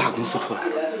氏这种大公司出来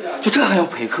的，就这还要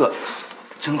陪客，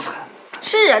真惨。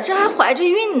是啊，这还怀着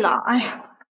孕呢，哎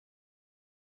呀。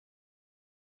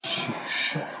许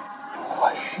氏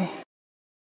怀孕？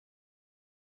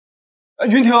哎，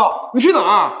云婷，你去哪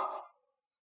儿？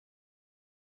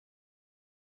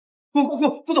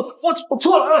顾总，我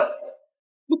错了，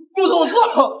顾总，我错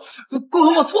了，顾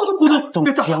总，我错了，顾总，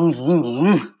别打江怡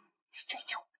宁，这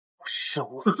又不是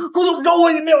我，顾总饶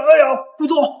我一命！哎呀，顾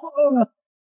总，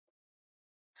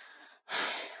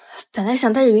本来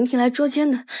想带着云婷来捉奸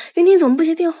的，云婷怎么不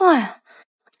接电话呀？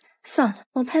算了，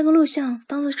我拍个录像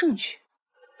当做证据。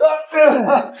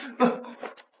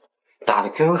打得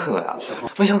真狠啊！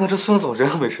没想到这孙总人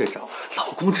还没睡着，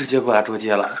老公直接过来捉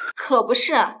奸了。可不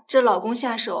是，这老公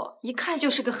下手一看就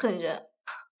是个狠人。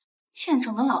倩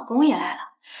总的老公也来了，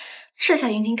这下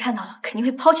云婷看到了，肯定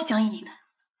会抛弃江一宁的。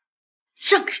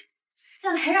让开，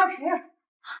让开，让开！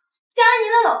江一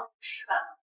宁的老公是吧？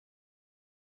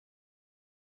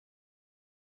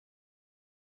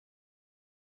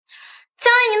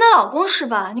江怡宁的老公是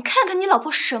吧？你看看你老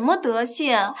婆什么德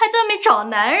行，还在外面找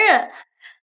男人。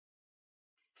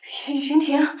云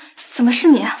婷，怎么是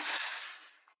你啊？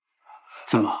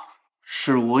怎么，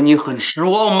是我你很失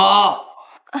望吗？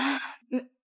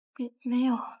没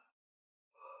有。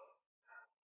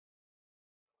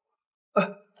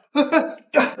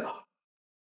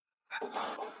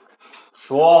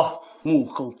说幕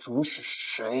后主使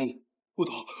谁？顾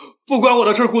总，不关我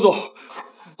的事，顾总，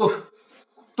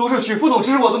都是许副总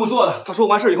指使我这么做的。他说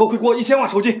完事以后会给我1000万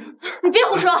酬金。你别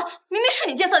胡说，明明是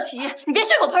你见色起意，你别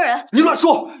血口喷人。你乱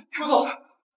说，顾总，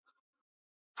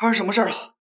发生什么事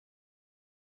了？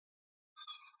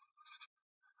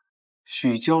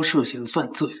许娇涉嫌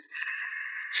犯罪，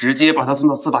直接把他送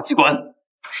到司法机关。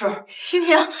是。云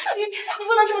婷，你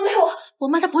不能这么对我，我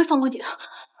妈她不会放过你的。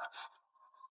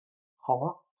好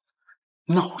啊，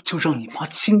那我就让你妈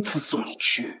亲自送你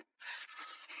去。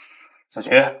小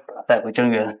雪，把他带回增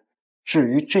援。至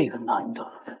于这个男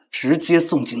的，直接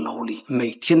送进牢里，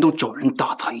每天都找人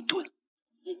打他一顿。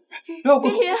不要，顾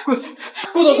总，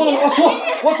顾总，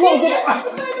我错了，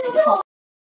顾总。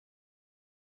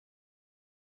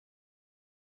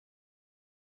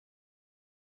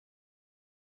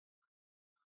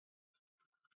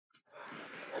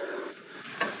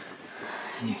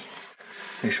你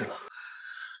没事了。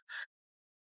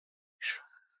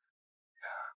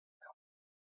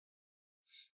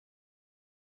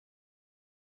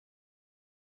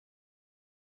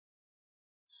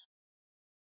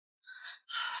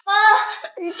妈，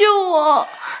你救我！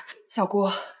小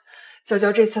姑，娇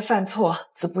娇这次犯错，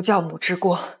子不教母之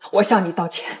过，我向你道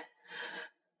歉。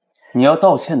你要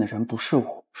道歉的人不是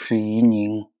我，是怡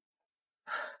宁。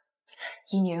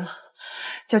怡宁，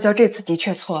娇娇这次的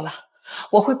确错了，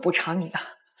我会补偿你的。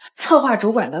策划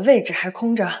主管的位置还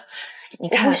空着，你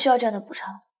看，我不需要这样的补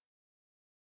偿。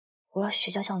我要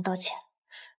许娇向我道歉。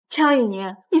江怡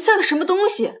宁，你算个什么东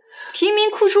西？贫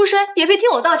民窟出身也配听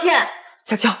我道歉？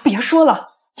娇娇，别说了。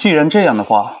既然这样的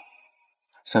话，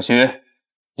小徐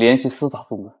联系司法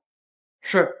部门。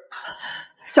是。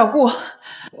小顾，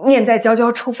念在娇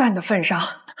娇初犯的份上，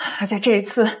而且这一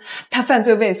次她犯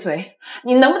罪未遂，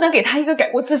你能不能给她一个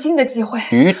改过自新的机会？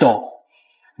于斗，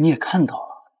你也看到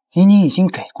了，怡宁已经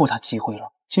给过她机会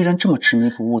了。既然这么执迷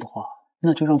不悟的话，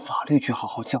那就让法律去好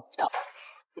好教育她吧。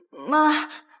妈，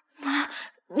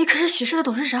你可是许氏的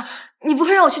董事长，你不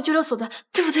会让我去拘留所的，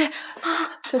对不对？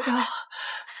妈，娇娇，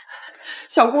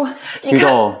小顾，你看，于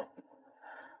斗，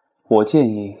我建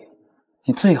议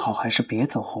你最好还是别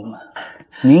走后门。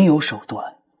您有手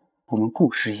段，我们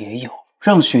顾氏也有。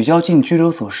让许娇进拘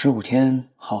留所15天，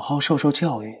好好受受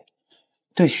教育，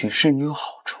对许氏也有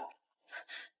好处。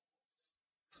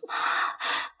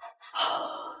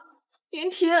云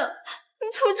婷，你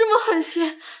怎么这么狠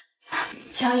心？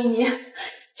江怡宁，就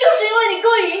是因为你勾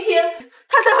引云婷，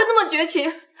她才会那么绝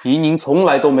情。怡宁从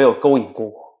来都没有勾引过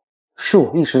我，是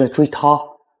我一直在追她。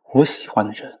我喜欢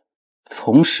的人，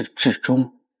从始至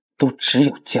终都只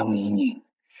有江怡宁。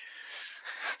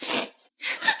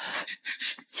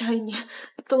江怡宁，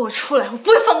等我出来，我不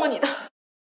会放过你的。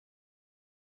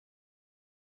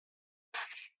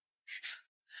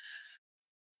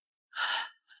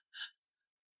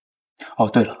哦，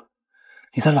对了，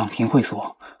你在朗廷会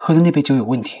所喝的那杯酒有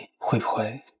问题，会不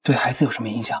会对孩子有什么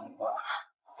影响？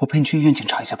我陪你去医院检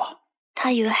查一下吧。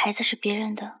他以为孩子是别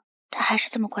人的，他还是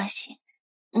这么关心。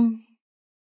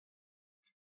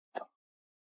走。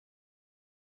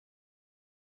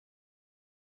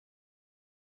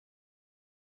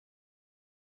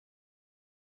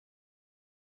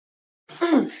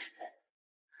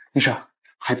医生，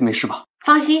孩子没事吧？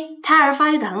放心，胎儿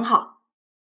发育的很好。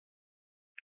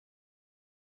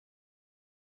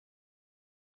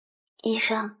医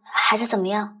生，孩子怎么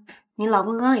样？你老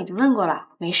公刚刚已经问过了，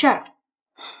没事儿。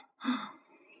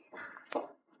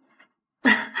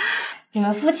你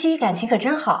们夫妻感情可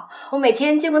真好，我每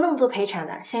天见过那么多陪产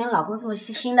的，像你老公这么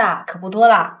细心的可不多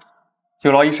了。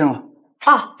有劳医生了。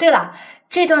哦，对了，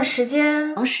这段时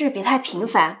间房事别太频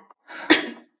繁。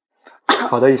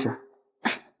好的，医生。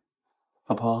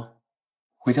老婆，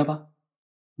回家吧。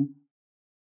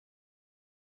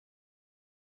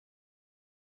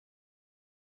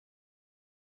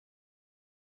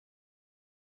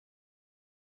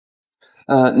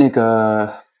那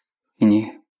个，怡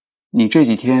宁，你这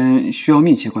几天需要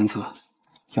密切观测，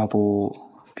要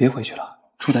不别回去了，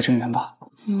住在增援吧。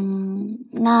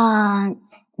那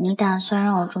你打算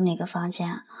让我住哪个房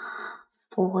间？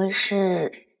不会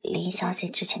是林小姐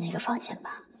之前那个房间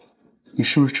吧？你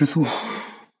是不是吃醋了？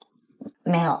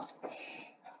没有。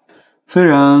虽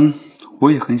然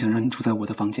我也很想让你住在我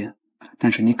的房间，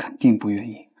但是你肯定不愿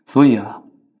意。所以啊，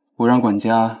我让管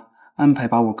家安排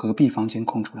把我隔壁房间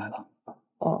空出来了。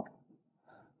哦，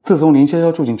自从林瀟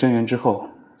瀟住进真源之后，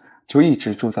就一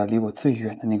直住在离我最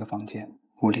远的那个房间，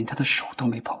我连她的手都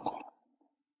没碰过。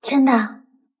真的？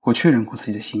我确认过自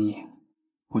己的心意，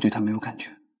我对她没有感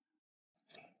觉。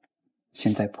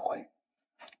现在不会，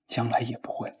将来也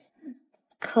不会。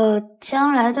可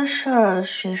将来的事儿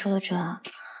谁说的准啊？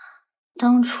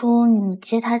当初你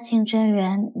接他进真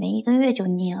源，没1个月就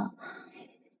腻了，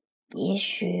也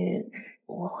许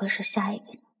我会是下一个。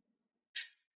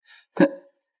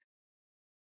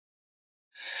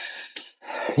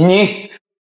怡宁，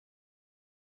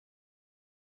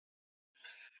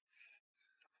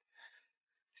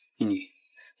怡宁，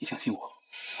你相信我，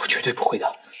我绝对不会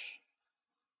的。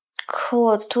可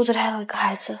我肚子里还有一个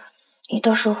孩子，你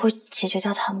到时候会解决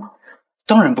掉他吗？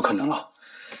当然不可能了。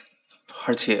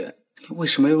而且，你为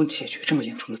什么要用解决这么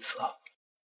严重的词啊？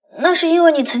那是因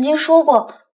为你曾经说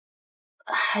过，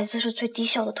孩子是最低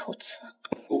效的投资。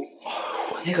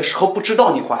我那个时候不知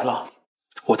道你怀了，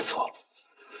我的错。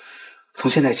从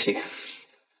现在起，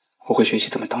我会学习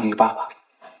怎么当一个爸爸。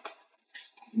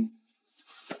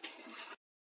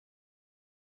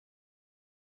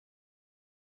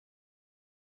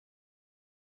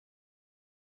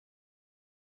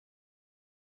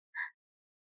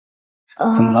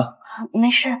怎么了？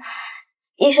没事，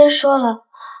医生说了，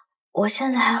我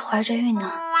现在还怀着孕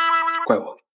呢。怪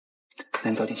我，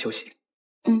那你早点休息。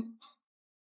嗯。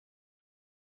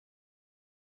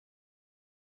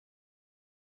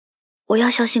我要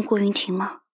相信顾云霆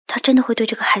吗？他真的会对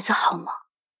这个孩子好吗？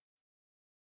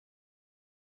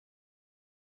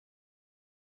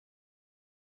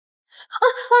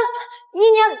一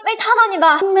年没烫到你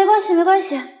吧？没关系，没关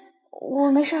系，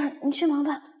我没事儿，你去忙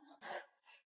吧。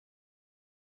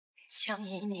江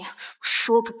怡宁，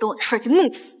说不动，出来就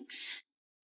弄死你！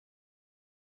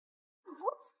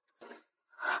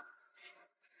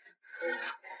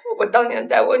我当年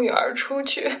带我女儿出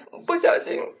去，不小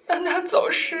心让她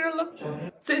走失了。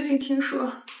最近听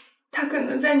说她可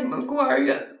能在你们孤儿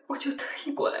院，我就特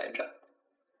意过来这儿。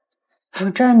我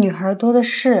这儿女孩多的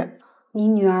是。你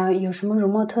女儿有什么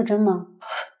容貌特征吗？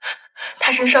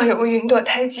她身上有个云朵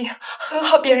胎记，很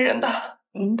好辨认的。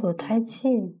云朵胎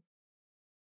记？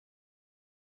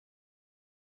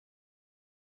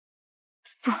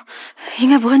不，应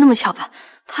该不会那么巧吧？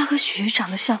她和雪鱼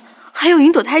长得像，还有云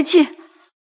朵胎记。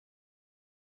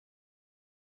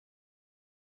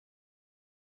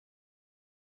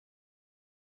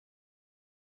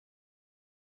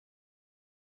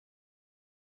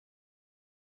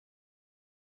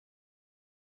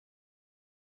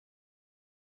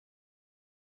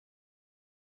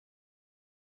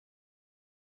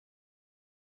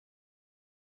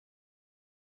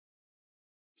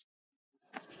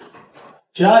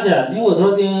徐小姐，你委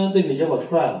托DNA对比结果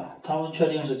出来了，他们确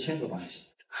定是亲子关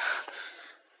系。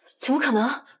怎么可能？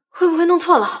会不会弄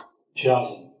错了？徐小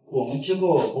姐，我们机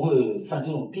构不会犯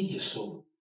这种低级失误。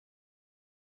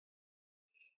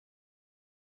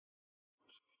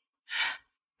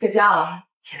姐姐啊，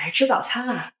起来吃早餐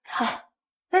啊。好。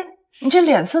哎，你这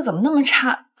脸色怎么那么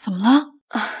差？怎么了？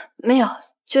啊，没有，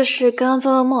就是刚刚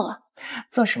做噩梦了。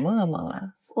做什么噩梦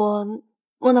啊？我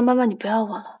梦到妈妈你不要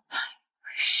我了。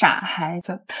傻孩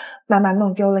子，妈妈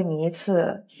弄丢了你一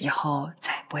次，以后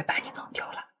再也不会把你弄丢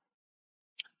了。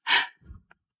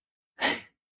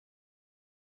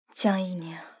江一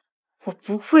宁，我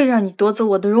不会让你夺走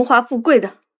我的荣华富贵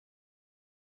的。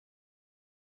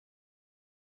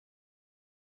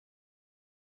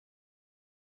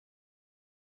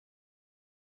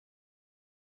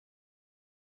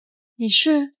你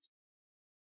是？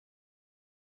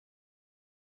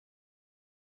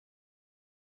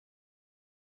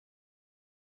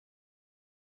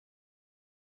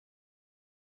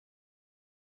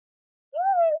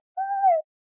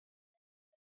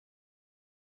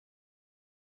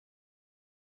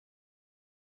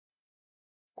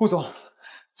顾总，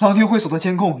当天会所的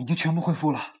监控已经全部恢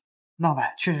复了，那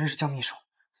晚确实是江秘书。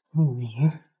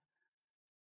您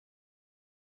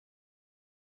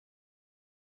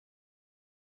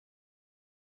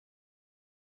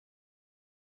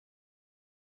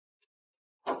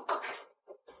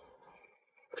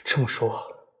这么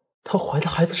说，她怀的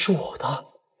孩子是我的？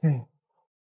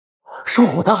是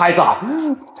我的孩子。我的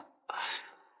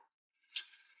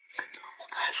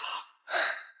孩子。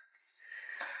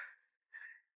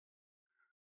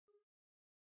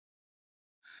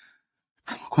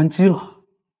怎么关机了？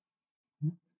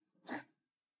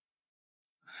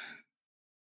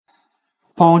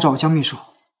帮我找江秘书。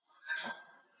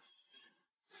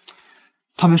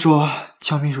他们说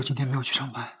江秘书今天没有去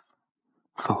上班。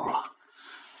糟了，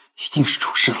一定是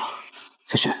出事了。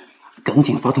小雪，赶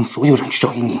紧发动所有人去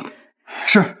找依宁，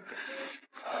是。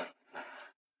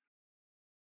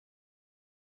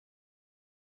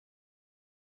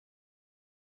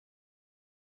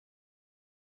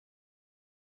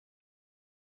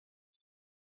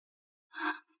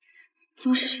你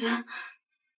们是谁？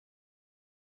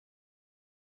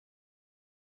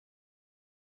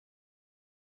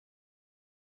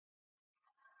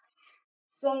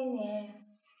江一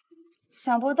宁，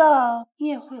想不到你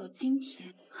也会有今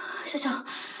天。小小，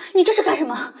你这是干什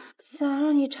么？想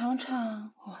让你尝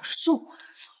尝我受过的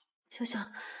罪。小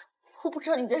小，我不知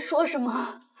道你在说什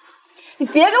么。你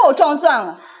别给我装蒜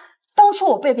了！当初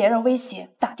我被别人威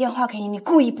胁，打电话给你，你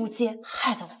故意不接，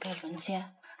害得我被轮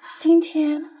奸。今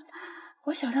天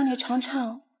我想让你尝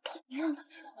尝同样的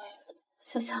滋味。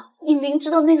小小，你明知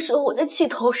道那个时候我在气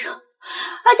头上，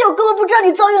而且我根本不知道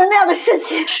你遭遇了那样的事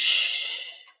情。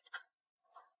嘘，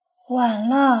晚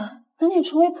了，等你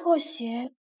成为破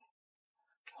鞋，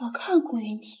我看顾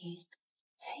云霆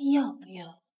还要不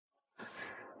要。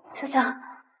小小，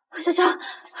小小，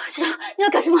小小，你要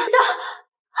干什么？小小，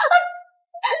放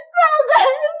开！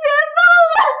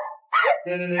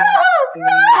别碰我！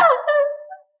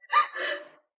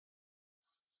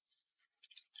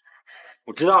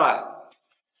我知道了，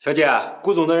小姐，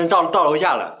顾总的人到楼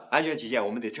下了，安全起见，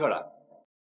我们得撤了。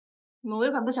你们尾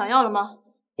款不想要了吗？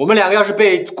我们两个要是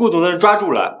被顾总的人抓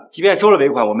住了，即便收了尾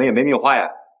款，我们也没命花呀。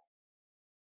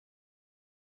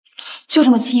就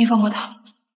这么轻易放过他？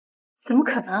怎么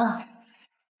可能啊！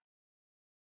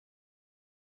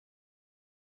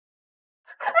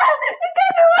你干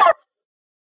什么？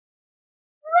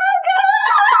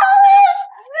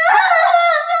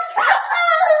放开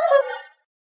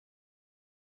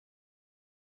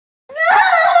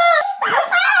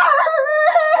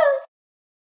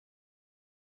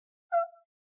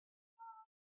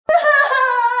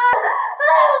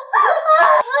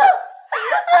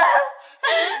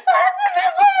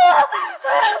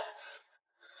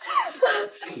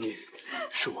你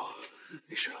是我，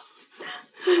没事了。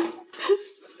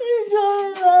你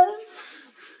终于来了。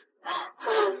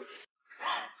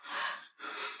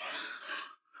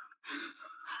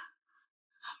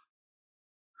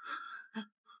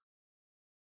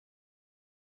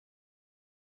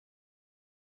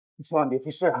你千万别提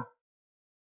示啊！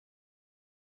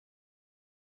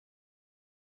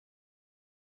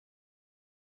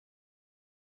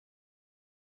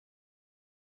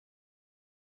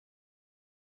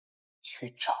去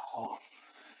找，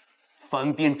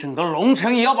翻遍整个龙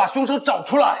城也要把凶手找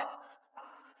出来，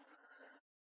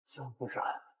要不然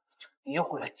就别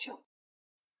回来见我。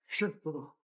是，多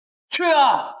多，去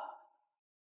啊！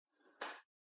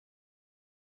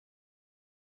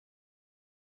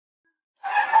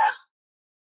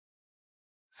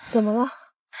怎么了？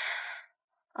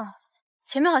啊，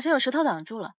前面好像有石头挡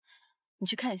住了，你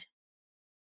去看一下。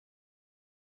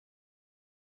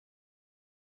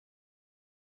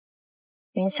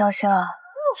林瀟瀟，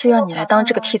就让你来当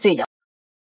这个替罪羊。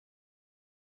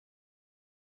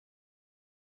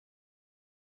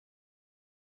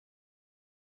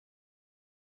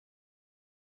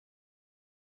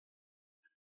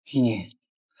依宁，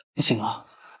你醒了，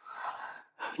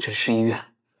这是医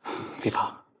院，别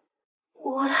怕。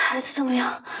我的孩子怎么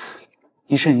样？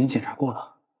医生已经检查过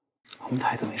了，我们的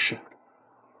孩子没事。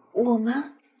我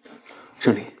们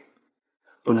这里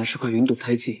本来是块云朵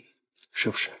胎记，是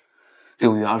不是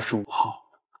？6月25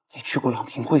号，你去过朗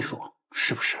廷会所，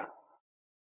是不是？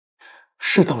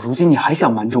事到如今，你还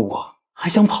想瞒着我，还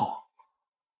想跑？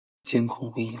监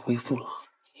控已经恢复了，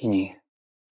依宁，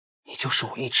你就是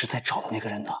我一直在找的那个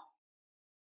人呢。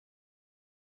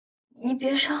你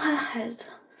别伤害孩子。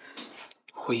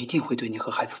我一定会对你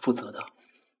和孩子负责的。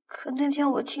可那天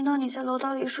我听到你在楼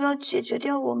道里说要解决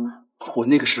掉我们。我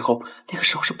那个时候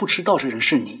是不知道这人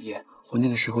是你，我那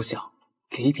个时候想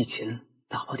给一笔钱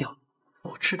打包掉。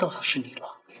我知道他是你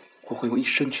了，我会用一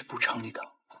生去补偿你的。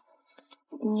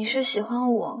你是喜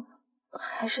欢我，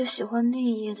还是喜欢那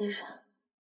一夜的人？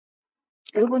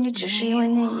如果你只是因为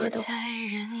那一夜的话，在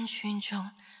人群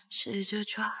中试着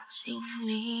抓紧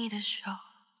你的手，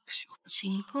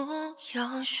请不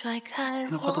要甩开我，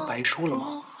那话都白说了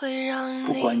吗？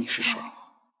不管你是谁，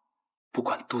不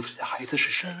管肚子里的孩子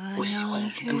是谁，我喜欢的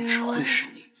人都只会是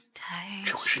你，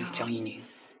只会是你江依宁。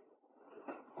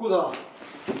顾总，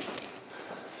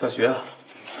小徐，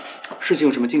事情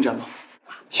有什么进展吗？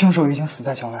凶手已经死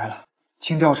在郊外了，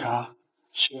经调查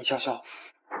是林瀟瀟。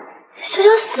瀟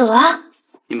瀟死了？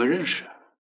你们认识？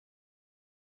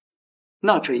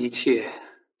那这一切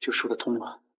就说得通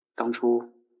了。当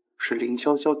初是林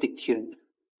瀟瀟顶替了你。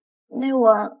那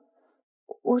晚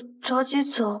我着急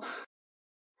走，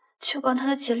就把他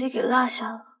的简历给落下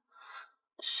了。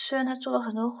虽然他做了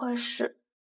很多坏事，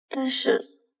但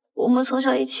是我们从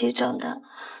小一起长大，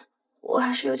我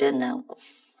还是有点难过。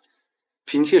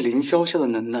凭借林瀟瀟的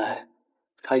能耐，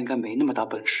他应该没那么大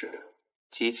本事，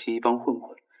集齐一帮混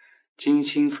混，精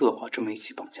心策划这么一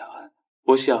起绑架案。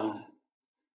我想，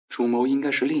主谋应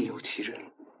该是另有其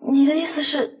人。你的意思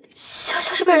是，瀟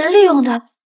瀟是被人利用的？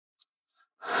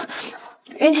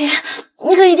云婷，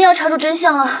你可一定要查出真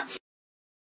相啊！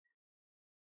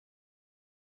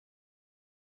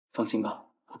放心吧，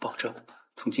我保证，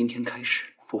从今天开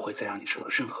始不会再让你受到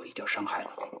任何一点伤害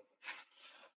了。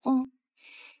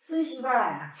孙媳妇儿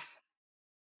来了，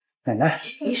奶奶，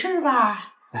没事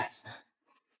吧？来，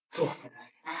坐。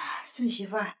哎，孙媳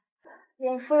妇儿，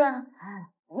袁夫人，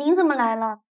您怎么来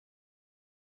了？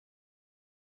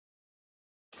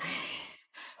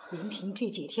云婷这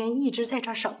几天一直在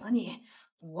这儿守着你，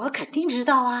我肯定知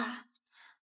道啊。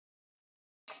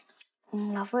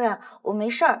老夫人，我没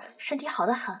事儿，身体好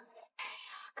得很。哎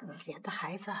呀，可怜的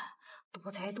孩子，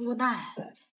多灾多难。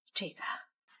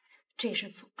这是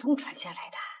祖宗传下来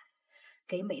的，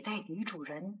给每代女主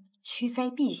人驱灾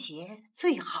辟邪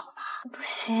最好了。不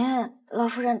行，老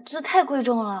夫人，这太贵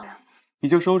重了。你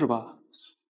就收着吧，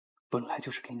本来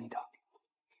就是给你的。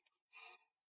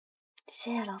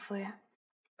谢谢老夫人。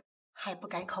还不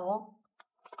改口？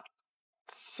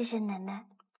谢谢奶奶。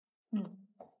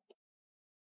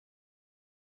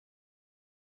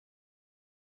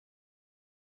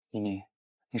妮妮，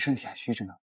你身体还虚着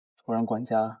呢，我让管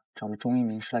家找了中医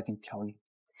名师来给你调理。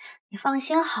你放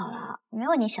心好了，没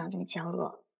有你想的这么娇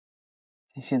弱。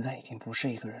你现在已经不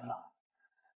是一个人了，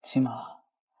起码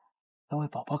要为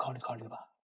宝宝考虑考虑吧。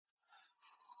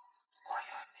我有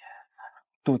一天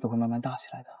肚子会慢慢大起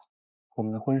来的，我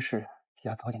们的婚事也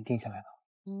要早点定下来了。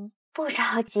不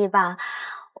着急吧，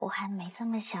我还没这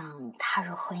么想踏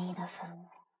入婚姻的坟墓。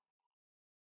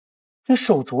这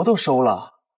手镯都收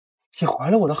了，你怀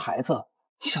了我的孩子，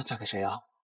你想嫁给谁啊？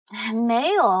没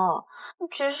有，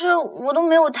只是我都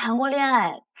没有谈过恋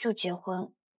爱就结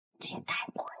婚，这也太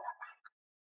快了吧。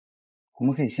我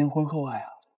们可以先婚后爱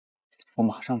啊，我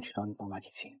马上去找你爸妈提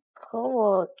亲。可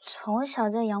我从小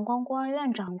在阳光孤儿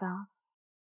院长大，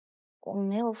我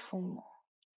没有父母。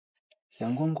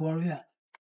阳光孤儿院？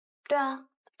对啊，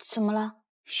怎么了？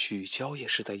许娇也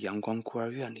是在阳光孤儿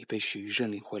院里被许玉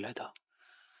认领回来的，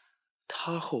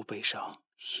她后背上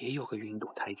也有个云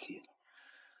朵胎记，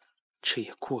这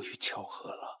也过于巧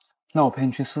合了。那我陪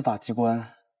你去司法机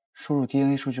关输入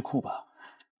DNA 数据库吧，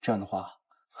这样的话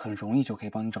很容易就可以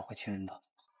帮你找回亲人的。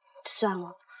算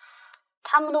了，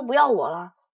他们都不要我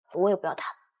了，我也不要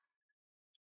他们。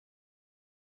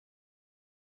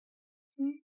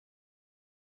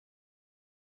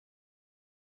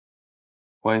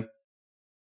喂，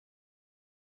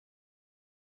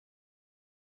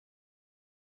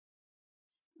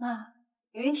妈，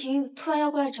云婷突然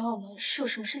要过来找我们，是有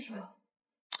什么事情吗？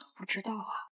不知道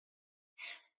啊。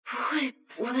不会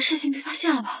我的事情被发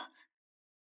现了吧？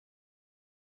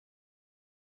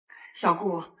小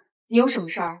顾，你有什么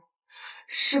事儿？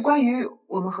是关于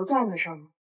我们合作案的事儿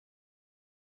吗？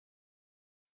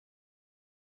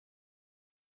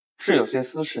是有些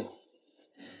私事。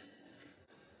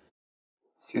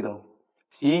徐董，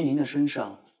依您的身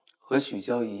上和许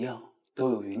娇一样，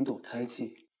都有云朵胎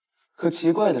记。可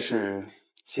奇怪的是，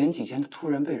前几天他突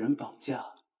然被人绑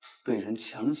架，被人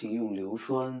强行用硫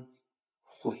酸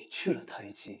毁去了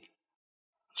胎记。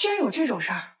居然有这种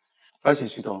事儿！而且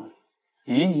徐董，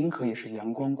怡宁可也是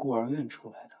阳光孤儿院出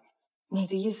来的。你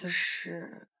的意思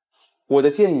是？我的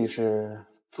建议是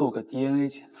做个 DNA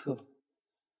检测，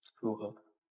如何？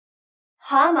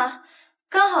好啊，妈。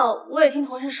刚好我也听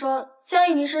同事说，江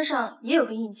怡宁身上也有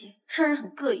个印记，让人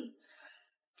很膈应。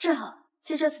正好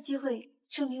借这次机会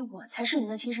证明我才是你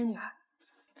的亲生女儿。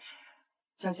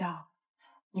娇娇，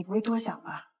你不会多想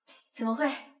吧？怎么会？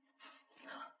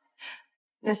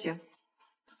那行。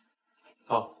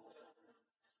好，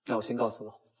那我先告辞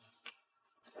了。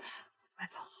慢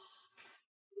走。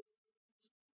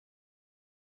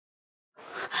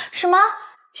什么？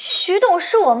徐董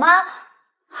是我妈？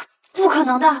不可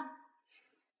能的。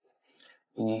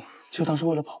你就当是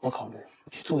为了宝宝考虑，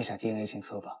去做一下 DNA 检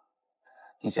测吧。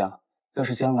你想，要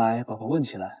是将来宝宝问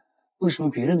起来，为什么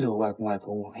别人都有外公外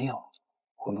婆，我没有，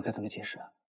我们该怎么解释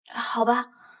啊？好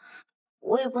吧，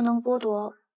我也不能剥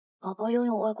夺宝宝拥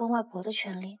有外公外婆的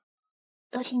权利，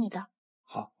都听你的。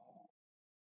好。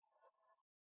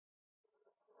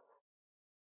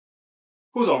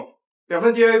顾总，2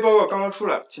份 DNA 报告刚刚出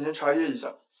来，请您查阅一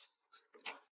下。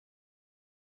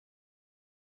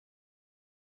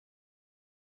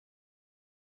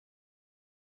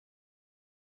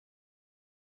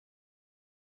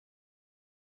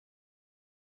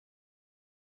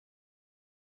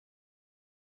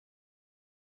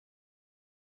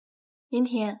云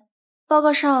婷，报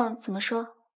告上怎么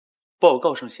说？报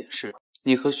告上显示，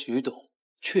你和徐董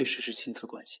确实是亲子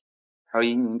关系，而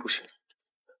怡宁不是。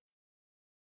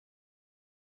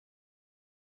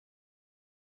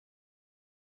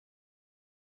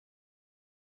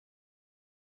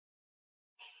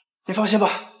你放心吧，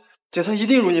检测一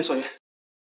定如你所愿。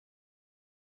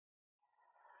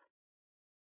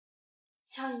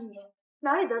江怡宁，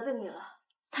哪里得罪你了？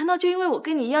难道就因为我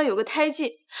跟你一样有个胎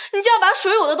记，你就要把属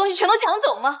于我的东西全都抢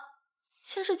走吗？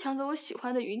先是抢走我喜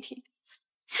欢的云婷，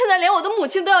现在连我的母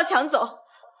亲都要抢走。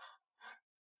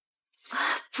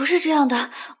不是这样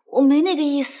的，我没那个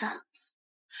意思。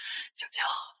娇娇，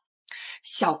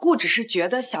小顾只是觉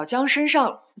得小江身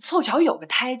上凑巧有个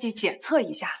胎记，检测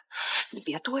一下，你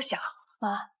别多想。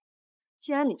妈，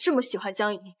既然你这么喜欢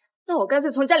江怡宁，那我干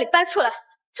脆从家里搬出来，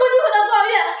重新回到孤儿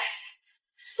院。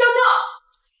娇娇，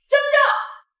娇娇。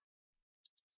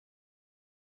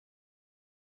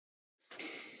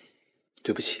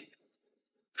对不起，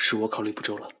是我考虑不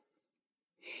周了。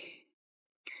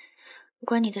不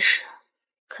关你的事，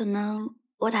可能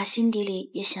我打心底里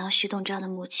也想要徐董这样的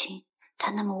母亲，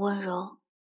她那么温柔，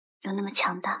又那么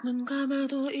强大。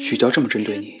许娇这么针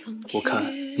对你，我看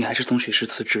你还是从许氏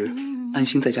辞职，安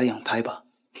心在家养胎吧。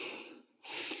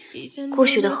顾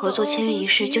许的合作签约仪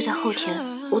式就在后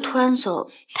天，我突然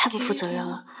走太不负责任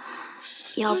了，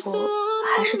要不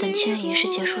还是等签约仪式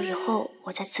结束以后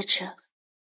我再辞职。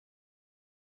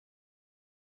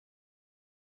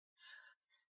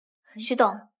徐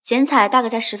董，剪彩大概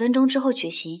在10分钟之后举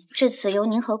行，至此由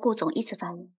您和顾总依次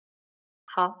发言。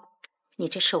好，你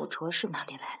这手镯是哪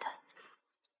里来的？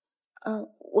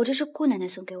我这是顾奶奶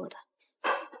送给我的。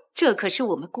这可是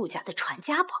我们顾家的传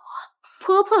家宝啊！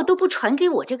婆婆都不传给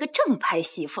我这个正牌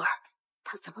媳妇儿，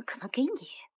她怎么可能给你？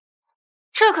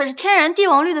这可是天然帝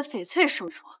王绿的翡翠手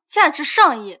镯，价值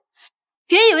上亿。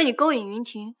别以为你勾引云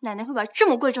婷，奶奶会把这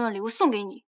么贵重的礼物送给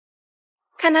你。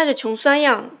看他这穷酸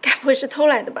样，该不会是偷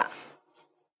来的吧？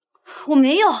我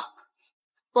没有。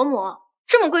伯母，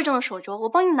这么贵重的手镯，我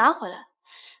帮你拿回来。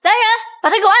来人，把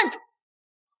他给我按住。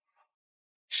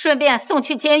顺便送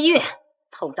去监狱，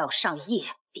偷盗上亿，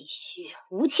必须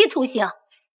无期徒刑。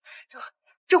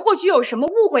这或许有什么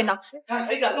误会呢？看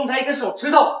谁敢动他一根手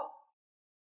指头！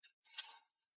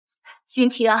云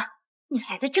婷，你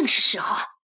来的正是时候。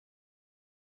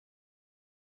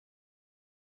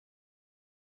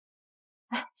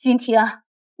云婷，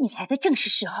你来的正是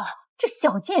时候。这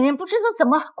小贱人不知道怎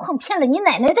么诓骗了你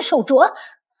奶奶的手镯。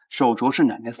手镯是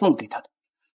奶奶送给她的。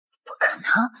不可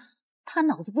能，她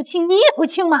脑子不清，你也不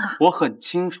清嘛。我很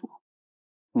清楚，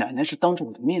奶奶是当着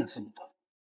我的面送的。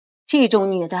这种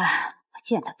女的我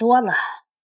见得多了，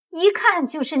一看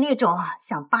就是那种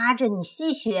想扒着你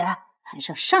吸血，攀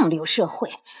上上流社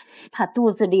会。她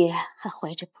肚子里还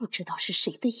怀着不知道是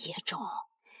谁的野种。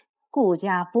顾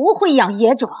家不会养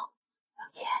野种，而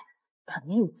且她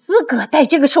没有资格戴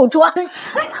这个手镯。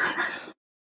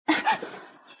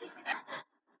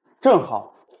正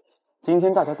好，今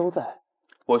天大家都在，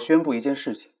我宣布一件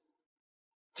事情：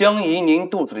江怡宁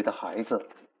肚子里的孩子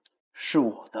是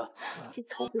我的。这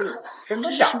怎么可能？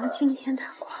这是什么惊天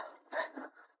大瓜？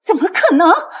怎么可能？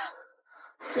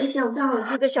没想到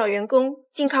一个小员工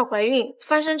竟靠怀孕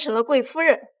翻身成了贵夫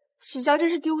人。许家真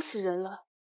是丢死人了，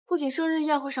不仅生日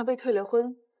宴会上被退了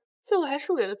婚，最后还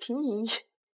输给了平民。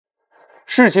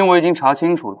事情我已经查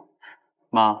清楚了，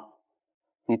妈，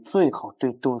你最好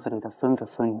对肚子里的孙子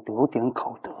孙女留点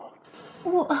口德。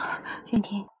云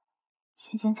婷，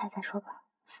先剪彩再说吧。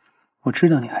我知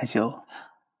道你害羞，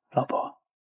老婆。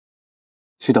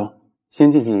徐董，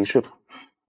先进行仪式吧。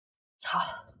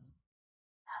好。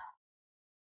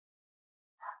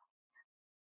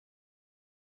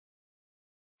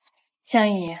江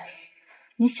怡，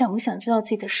你想不想知道自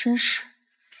己的身世？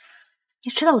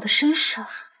你知道我的身世？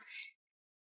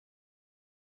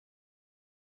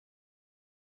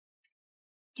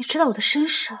你知道我的身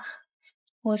世？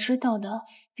我知道的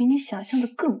比你想象的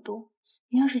更多。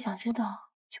你要是想知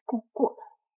道，就跟我过来。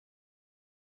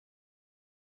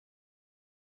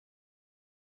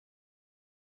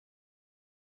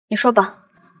你说吧。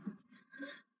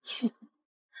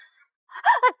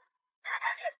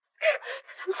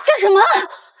干什么？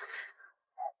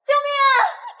救命啊！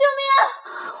救命啊！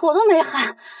我都没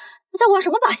喊，你在玩什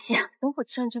么把戏？等会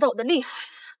居然知道我的厉害！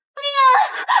救命啊！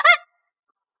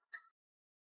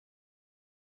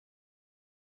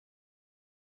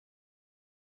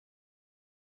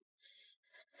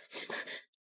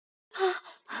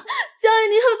江怡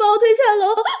宁会把我推下楼，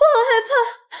我好害怕。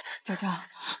娇娇，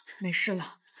没事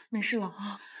了，没事了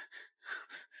啊！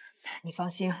你放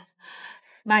心，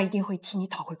妈一定会替你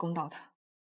讨回公道的。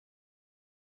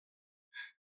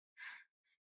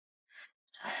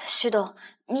徐董，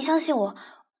你相信我，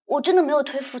我真的没有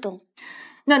推副董。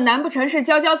那难不成是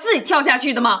娇娇自己跳下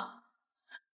去的吗？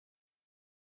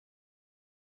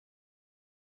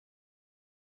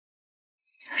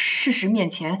事实面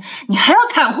前，你还要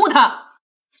袒护他？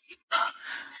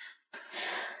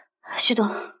徐董，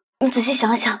你仔细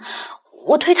想想，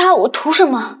我推他，我图什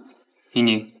么？怡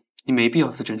宁，你没必要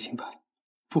自证清白。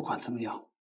不管怎么样，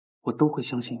我都会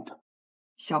相信你的。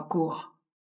小顾，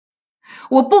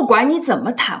我不管你怎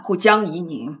么袒护江怡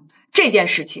宁，这件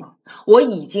事情我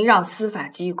已经让司法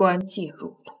机关介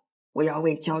入了，我要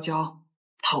为娇娇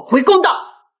讨回公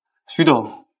道。徐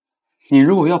董，你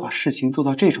如果要把事情做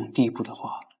到这种地步的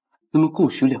话，那么顾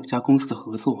徐2家公司的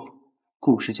合作，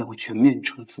顾氏将会全面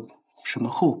撤资，什么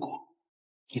后果，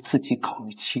你自己考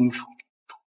虑清楚。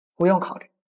不用考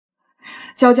虑，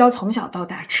娇娇从小到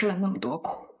大吃了那么多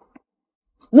苦，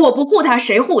我不护她，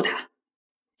谁护她？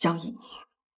江怡宁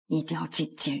一定要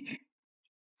进监狱。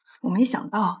我没想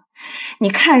到你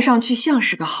看上去像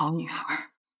是个好女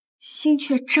孩，心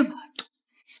却这么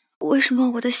毒。为什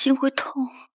么我的心会痛？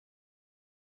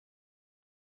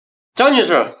江女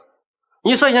士，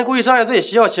你涉嫌故意伤害罪，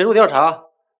需要协助调查，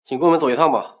请跟我们走一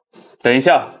趟吧。等一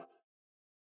下，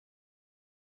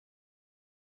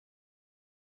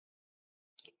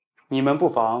你们不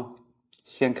妨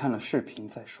先看了视频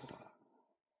再说。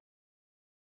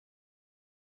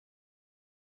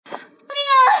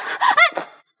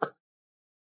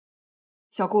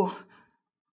小顾，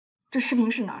这视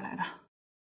频是哪儿来的？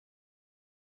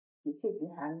喜事集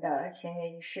团的签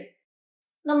约仪式。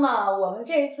那么我们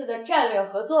这一次的战略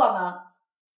合作呢？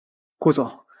顾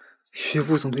总，徐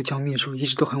副总对江秘书一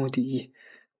直都很有敌意，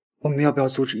我们要不要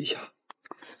阻止一下？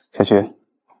小徐，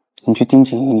你去盯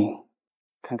紧怡宁，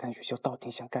看看学校到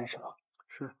底想干什么。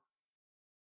是。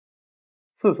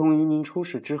自从怡宁出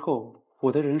事之后，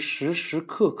我的人时时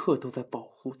刻刻都在保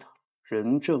护她，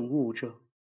人证物证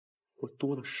我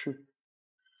多的是。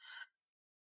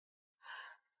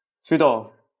徐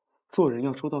董，做人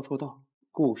要说到做到，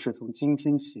顾氏从今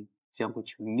天起将会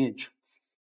全面撤资。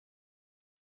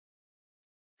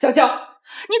娇娇，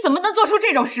你怎么能做出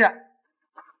这种事？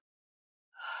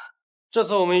这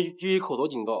次我们予以口头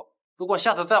警告，如果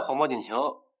下次再谎报警情，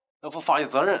要负法律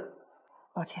责任。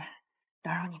抱歉，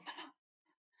打扰你们了。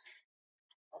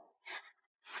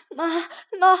妈，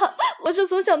我是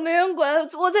从小没人管，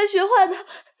我才学坏的，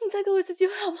你再给我一次机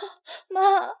会好不好？妈，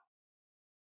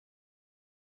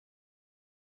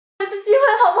一次机会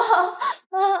好不好？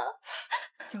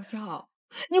妈，娇娇，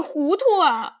你糊涂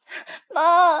啊！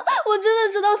妈，我真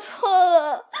的知道错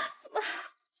了。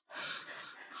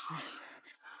好，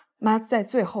妈再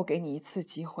最后给你一次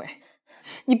机会，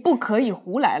你不可以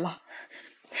胡来了。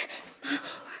妈，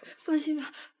放心吧，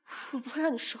我不会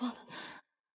让你失望的。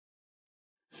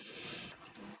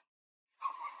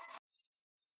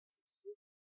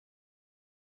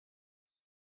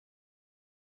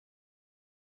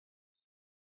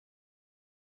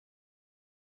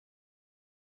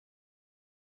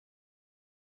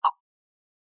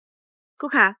顾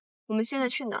凯，我们现在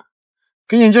去哪？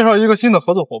给你介绍一个新的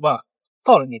合作伙伴，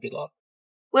到了你知道了。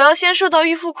我要先收到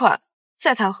预付款，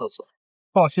再谈合作。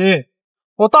放心，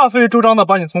我大费周章的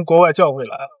把你从国外叫回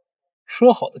来，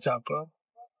说好的价格，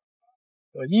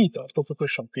我一点都不会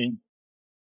少给你。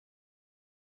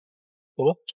走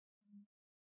吧。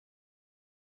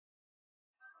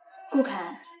顾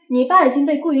凯，你爸已经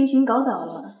被顾云霆搞倒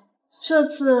了，这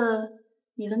次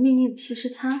你的命运其实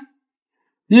他。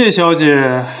叶小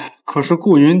姐可是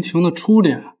顾云霆的初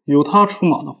恋，由她出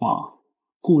马的话，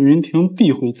顾云霆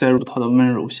必会栽入她的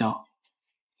温柔乡。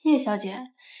叶小姐，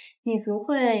你不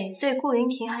会对顾云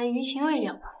霆还余情未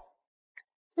了吧？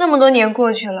那么多年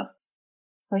过去了，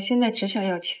我现在只想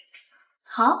要钱。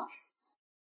好，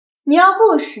你要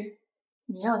故事，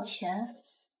你要钱，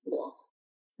我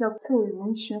要顾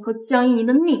云霆和江怡宁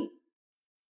的命。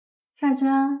大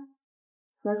家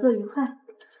合作愉快。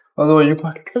合作愉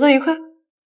快。合作愉快。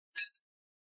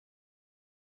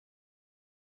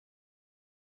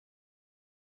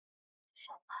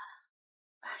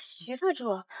徐特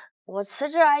助，我辞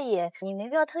职而已，你没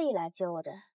必要特意来接我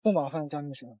的。不麻烦江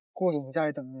秘书，顾总在家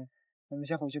里等你，我们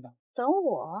先回去吧。等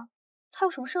我？他有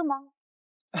什么事吗？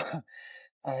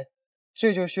哎，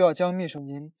这就需要江秘书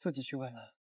您自己去问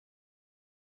了。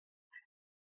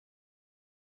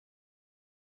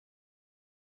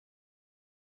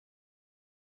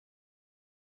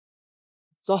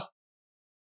走。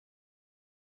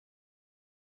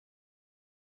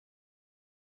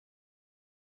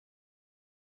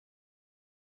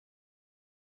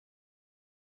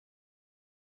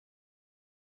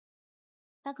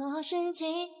把口号寻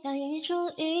迹，要一注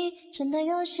意，真的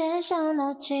有些伤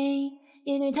脑筋。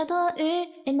疑虑太多余，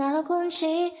别拿了空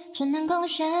气，趁弹空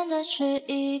选择迟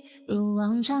疑，如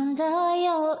往常的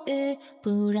犹豫，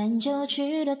不然就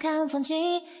去多看风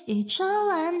景，宇宙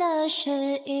玩的失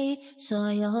意，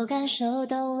所有感受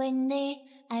都为你，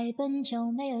爱本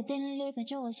就没有定律，反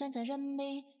正我选择认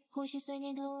命，呼吸随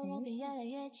念头让别越来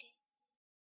越近。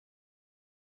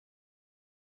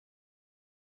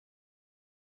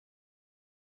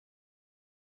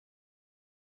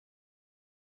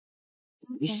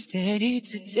We steady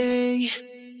today,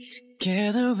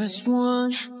 together as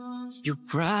one. You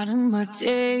brighten my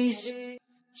days,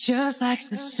 just like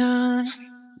the sun.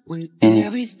 When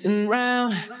everything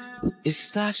round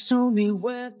is like stormy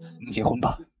weather. 你结婚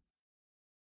吧。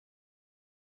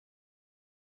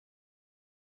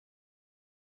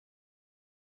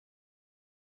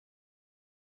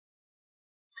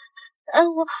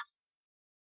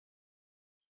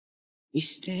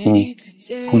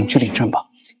我们去领证吧。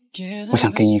我想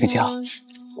给你一个家。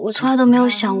我从来都没有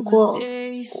想过，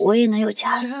我也能有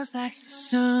家人。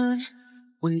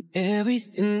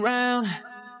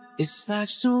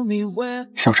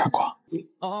小傻瓜，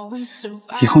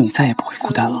以后你再也不会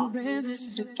孤单了。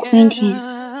云婷，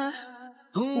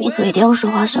你可一定要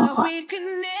说话算话。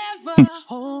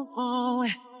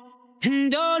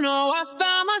And oh no, I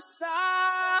found my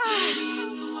side.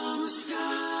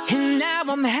 And now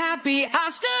I'm happy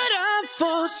I stood up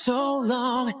for so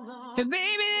long. And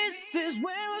baby, this is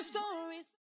where our stories.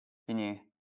 依宁，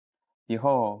以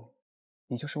后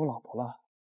你就是我老婆了。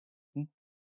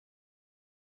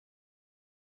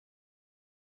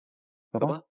走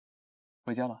吧，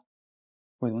回家了。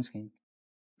我有东西给你。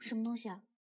什么东西啊？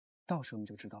到时候你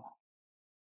就知道了。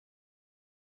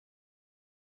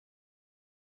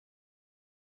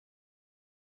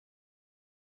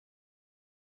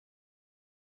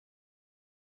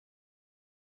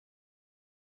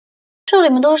这里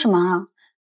面都是什么啊？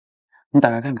你打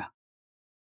开看看。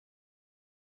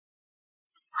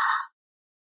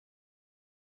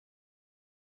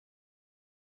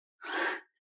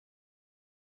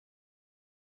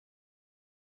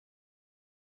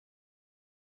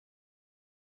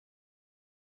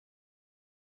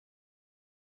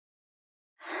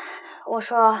我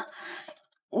说，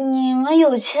你们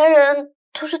有钱人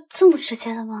都是这么值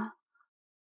钱的吗？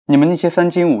你们那些3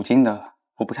金5金的，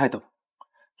我不太懂。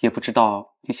也不知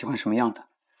道你喜欢什么样的，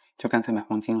就干脆买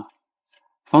黄金了。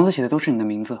房子写的都是你的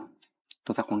名字，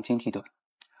都在黄金地段，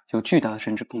有巨大的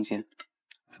升值空间。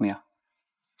怎么样？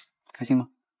开心吗？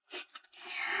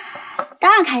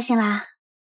当然开心啦！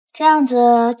这样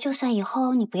子，就算以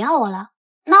后你不要我了，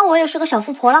那我也是个小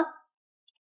富婆了。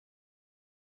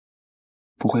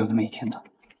不会有那么一天的。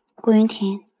顾云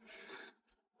婷，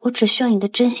我只需要你的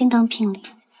真心当聘礼。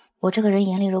我这个人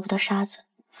眼里揉不得沙子。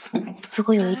如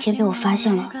果有一天被我发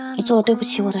现了你做了对不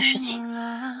起我的事情，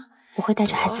我会带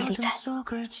着孩子离开。我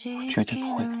绝对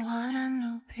不会的。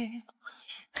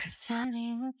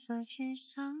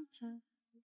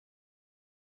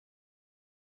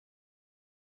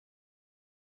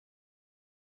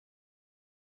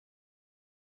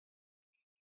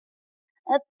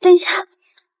等一下，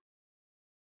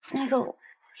那个，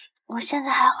我现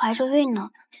在还怀着孕呢，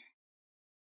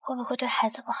会不会对孩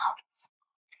子不好？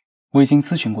我已经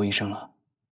咨询过医生了，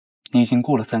你已经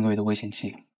过了3个月的危险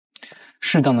期，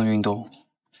适当的运动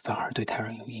反而对胎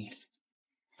儿有益。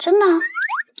真的？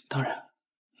当然。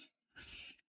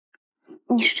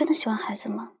你是真的喜欢孩子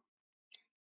吗？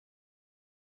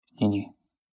妮妮，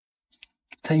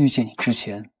在遇见你之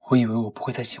前，我以为我不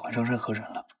会再喜欢上任何人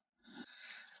了，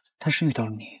但是遇到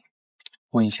了你，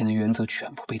我以前的原则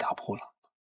全部被打破了。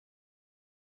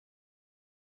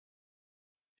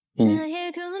妮妮，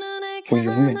我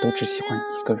永远都只喜欢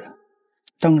你一个人，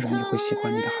当然也会喜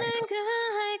欢你的孩子。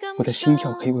我的心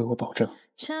跳可以为我保证。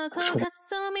我说的。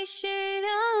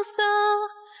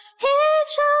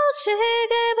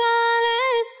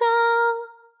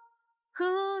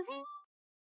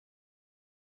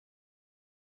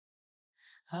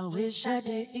我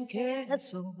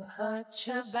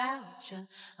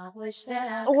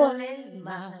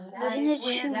今天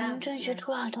去民政局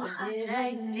吐了很多汗。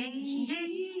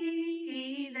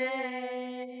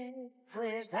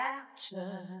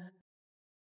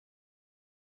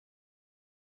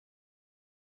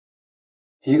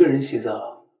一个人洗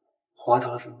澡，滑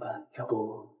倒了怎么办？要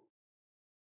不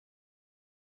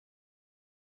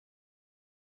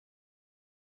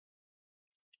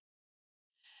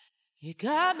？You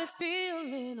got me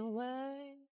feeling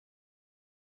away.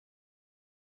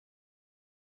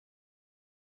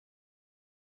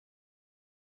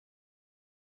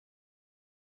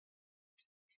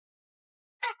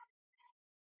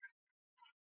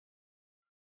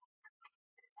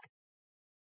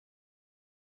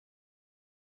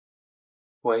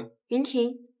 喂，云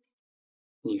婷，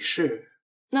你是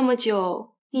那么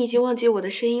久，你已经忘记我的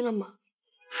声音了吗？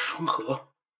双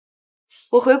河？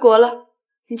我回国了，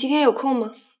你今天有空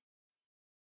吗？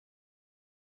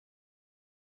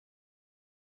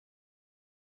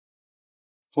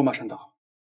我马上到。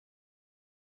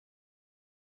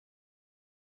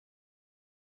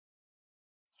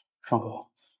双河，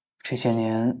这些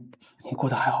年你过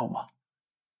得还好吗？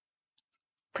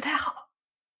不太好。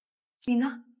你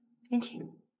呢，云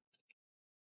婷？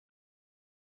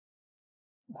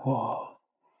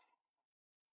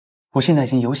我现在已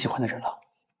经有喜欢的人了，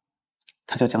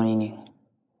他叫姜怡宁。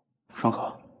双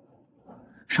河，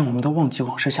让我们都忘记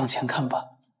往事，向前看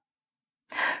吧。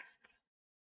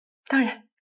当然，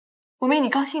我为你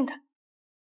高兴的。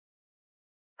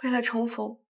为了重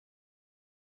逢，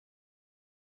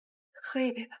喝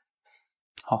一杯吧。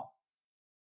好。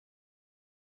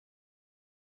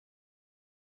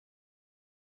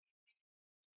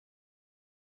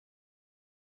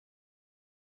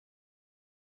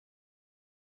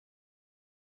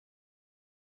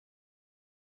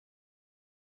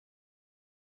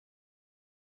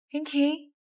云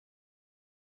婷，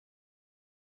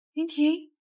云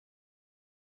婷，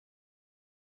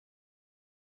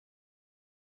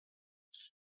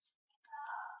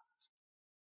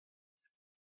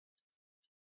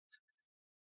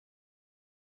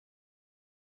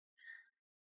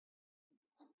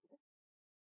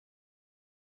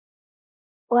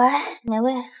喂，哪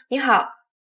位？你好，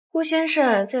顾先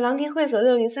生在郎亭会所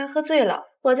603喝醉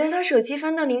了，我在他手机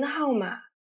翻到您的号码，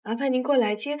麻烦您过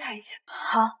来接他一下。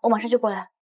好，我马上就过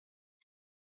来。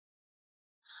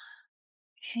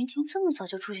云婷这么早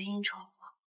就出去应酬了吗？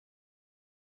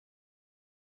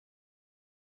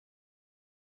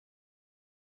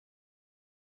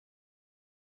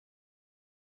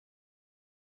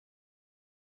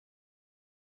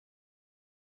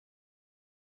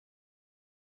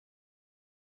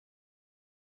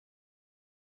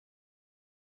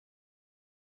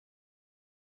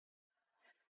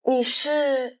你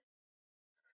是？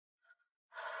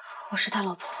我是他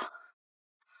老婆。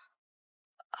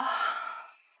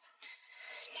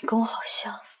你跟我好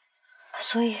像，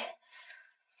所以你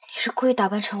是故意打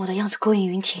扮成我的样子勾引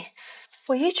云婷？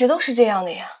我一直都是这样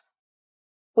的呀。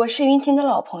我是云婷的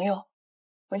老朋友，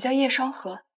我叫叶双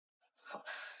河。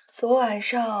昨晚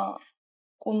上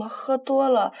我们喝多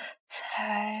了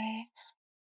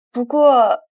不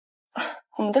过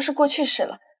我们都是过去式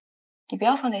了，你不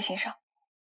要放在心上。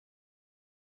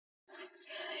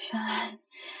原来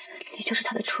你就是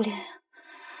他的初恋呀！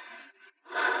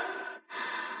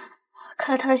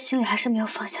看来他的心里还是没有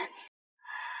放下你。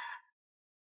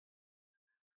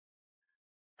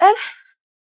哎，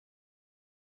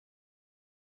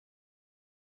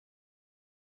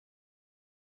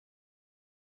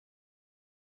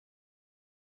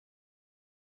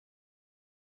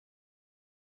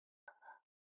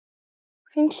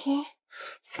云婷，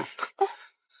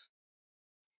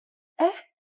哎，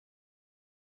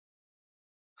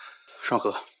双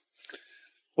河，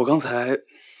我刚才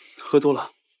喝多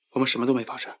了，我们什么都没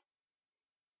发生。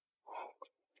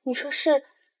你说是，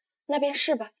那便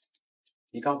是吧。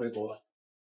你刚回国，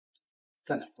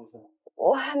在哪工作？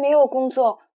我还没有工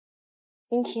作。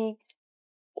云婷，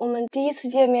我们第一次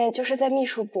见面就是在秘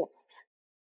书部，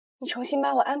你重新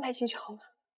把我安排进去好吗？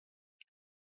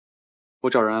我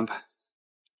找人安排。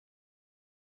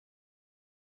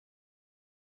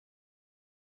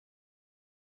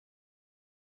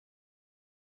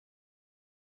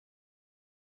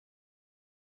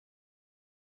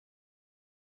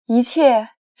一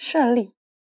切顺利。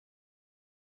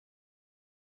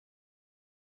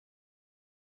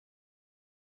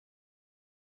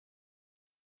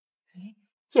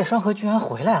叶双河居然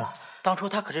回来了！当初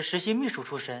他可是实习秘书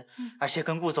出身，而且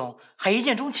跟顾总还一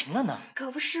见钟情了呢。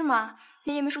可不是嘛，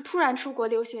叶秘书突然出国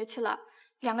留学去了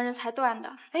，2个人才断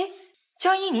的。哎，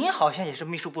姜怡宁好像也是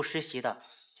秘书部实习的，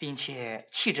并且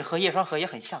气质和叶双河也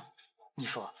很像。你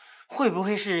说会不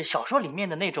会是小说里面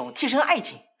的那种替身爱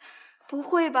情？不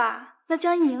会吧？那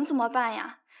姜怡宁怎么办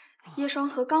呀？叶双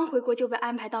河刚回国就被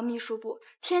安排到秘书部，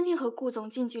天天和顾总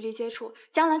近距离接触，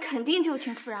将来肯定旧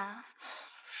情复燃啊。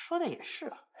说的也是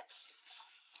啊。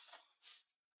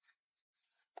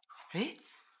哎，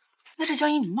那是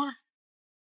姜怡宁吗？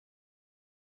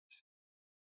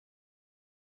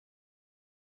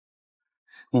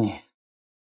妮妮，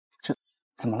这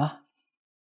怎么了？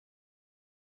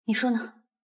你说呢？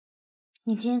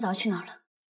你今天早上去哪儿了？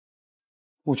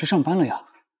我去上班了呀。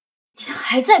你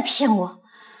还在骗我！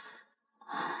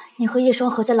你和叶双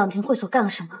河在朗廷会所干了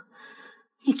什么？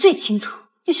你最清楚，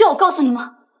你需要我告诉你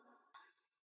吗？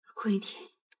顾云婷，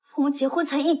我们结婚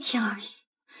才1天而已，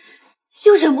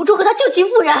又忍不住和他旧情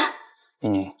复燃。依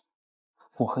宁，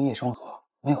我和叶双河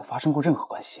没有发生过任何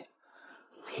关系。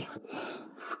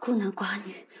孤男寡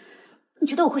女，你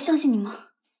觉得我会相信你吗？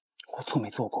我错没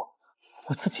做过，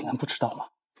我自己能不知道吗？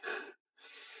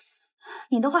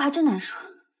你的话还真难说。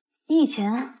你以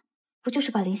前不就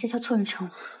是把林瀟瀟错认成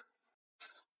我？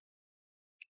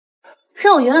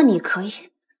让我原谅你也可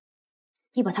以，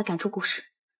你把他赶出顾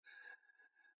氏。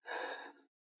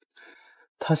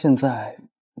他现在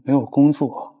没有工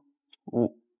作，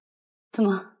我怎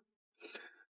么？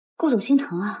顾总心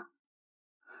疼啊？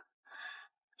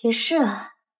也是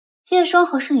啊，叶双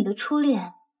河是你的初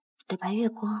恋，对白月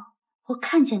光，我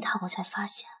看见他，我才发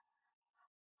现，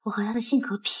我和他的性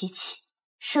格脾气、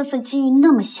身份境遇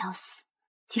那么相似，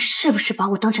你是不是把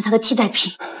我当成他的替代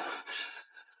品？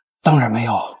当然没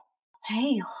有。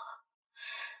没有，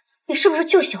你是不是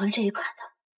就喜欢这一款的？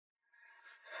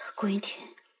顾云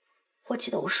婷，我记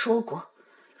得我说过，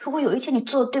如果有一天你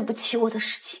做了对不起我的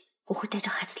事情，我会带着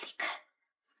孩子离开。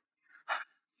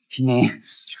依宁，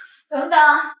等等，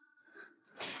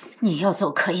你要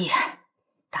走可以，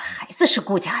但孩子是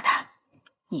顾家的，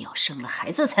你要生了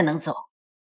孩子才能走。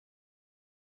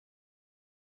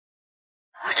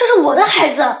这是我的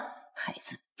孩子，孩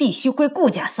子必须归顾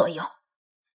家所有，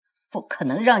不可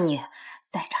能让你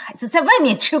带着孩子在外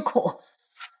面吃苦。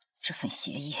这份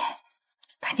协议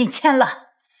赶紧签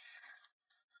了。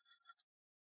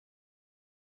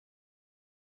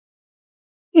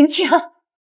云婷，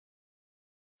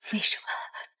为什么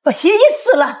把协议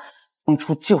撕了？当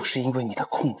初就是因为你的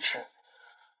控制，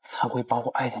才会把我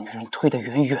爱的女人推得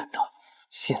远远的。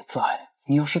现在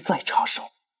你要是再插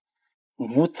手，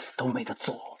母子都没得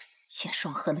做。叶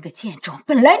双河那个贱种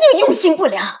本来就用心不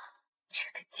良，这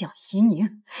个江怡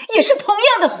宁也是同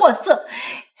样的货色，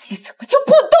你怎么就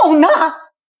不懂呢？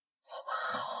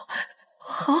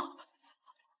好，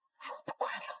我不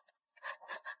管了，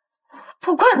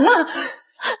不管了。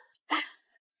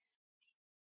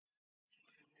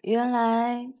原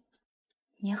来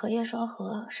你和叶双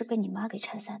河是被你妈给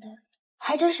拆散的，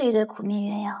还真是一对苦命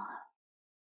鸳鸯啊！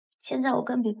现在我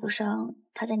更比不上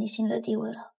他在你心里的地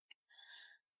位了。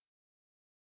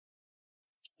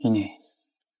依宁，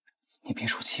你别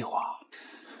说气话。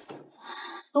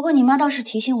不过你妈倒是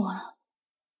提醒我了，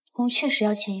我们确实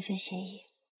要签一份协议。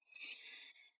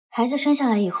孩子生下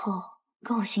来以后，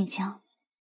跟我姓姜，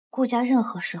顾家任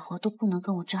何时候都不能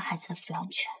跟我争孩子的抚养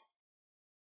权。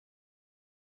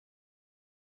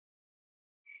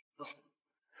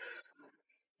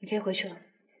你可以回去了。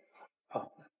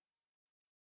好。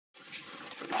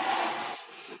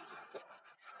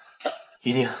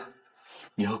依宁，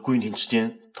你和顾云婷之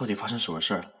间到底发生什么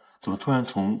事儿了？怎么突然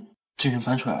从这边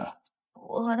搬出来了？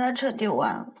我和他彻底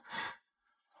完了，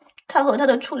他和他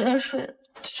的初恋睡了。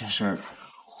这件事儿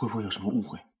会不会有什么误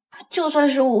会？就算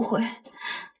是误会，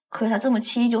可是他这么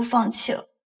轻易就放弃了，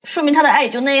说明他的爱也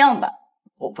就那样吧。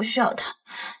我不需要他，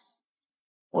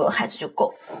我有孩子就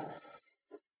够。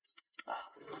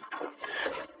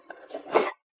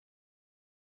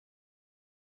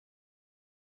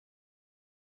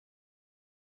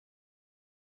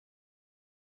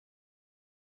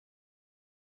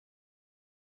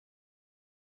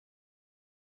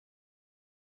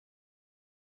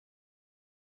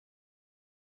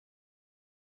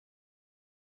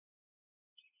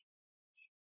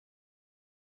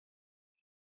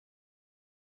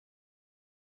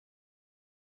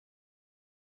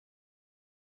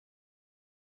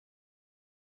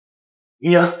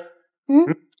云阳，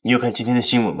你有看今天的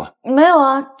新闻吗？没有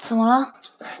啊，怎么了？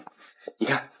你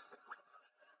看，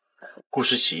顾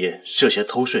氏企业涉嫌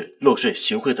偷税、漏税、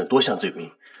行贿等多项罪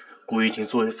名，顾云婷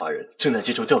作为法人正在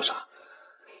接受调查。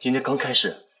今天刚开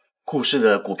始，顾氏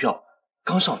的股票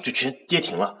刚上就全跌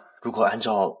停了。如果按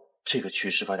照这个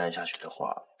趋势发展下去的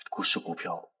话，顾氏股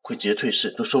票会直接退市，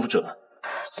都说不准了。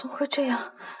怎么会这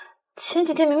样？前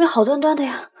几天明明好端端的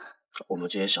呀。我们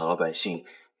这些小老百姓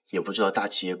也不知道大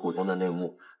企业股东的内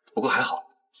幕，不过还好，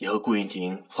也和顾云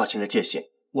婷划清了界限。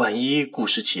万一顾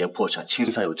氏企业破产，清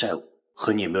算有债务，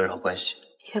和你也没有任何关系。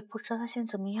也不知道他现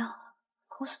在怎么样了，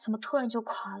公司怎么突然就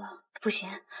垮了？不行，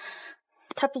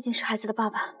他毕竟是孩子的爸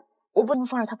爸，我不能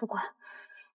放任他不管。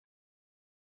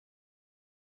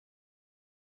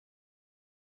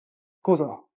顾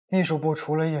总，秘书部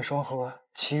除了叶双河，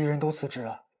其余人都辞职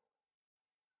了。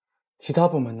其他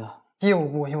部门呢？业务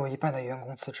部也有一半的员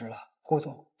工辞职了。顾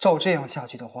总，照这样下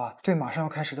去的话，对马上要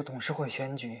开始的董事会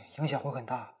选举影响会很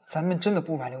大。咱们真的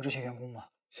不挽留这些员工吗？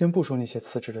先不说那些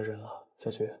辞职的人了，小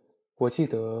雪，我记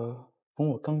得从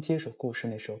我刚接手顾氏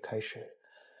那时候开始，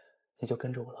你就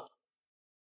跟着我了。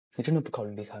你真的不考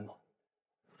虑离开吗？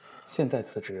现在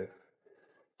辞职，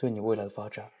对你未来的发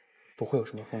展不会有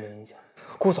什么负面影响。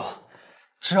顾总，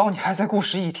只要你还在顾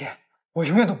氏一天，我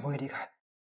永远都不会离开。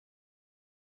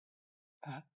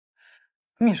哎，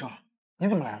秘书，你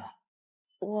怎么来了？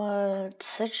我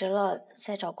辞职了，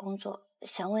在找工作，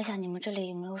想问一下你们这里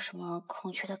有没有什么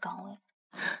空缺的岗位？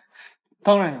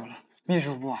当然有了，秘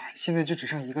书部啊，现在就只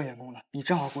剩1个员工了，你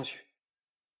正好过去。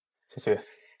小徐，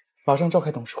马上召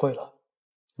开董事会了，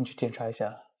你去检查一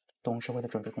下董事会的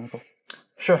准备工作。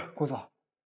是，顾总。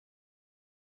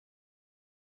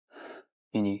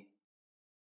依妮，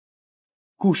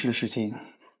顾氏的事情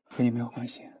和你没有关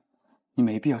系，你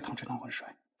没必要趟这趟浑水。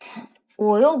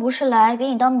我又不是来给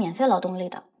你当免费劳动力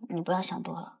的，你不要想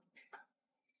多了。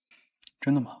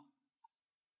真的吗？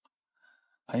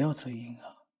还要嘴硬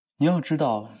啊？你要知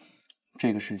道，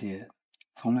这个世界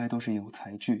从来都是有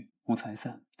财聚无财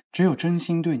散，只有真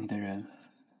心对你的人，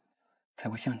才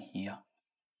会像你一样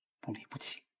不离不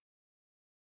弃。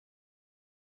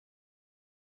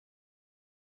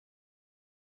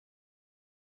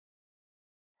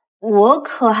我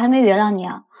可还没原谅你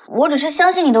啊！我只是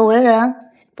相信你的为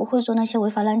人，不会做那些违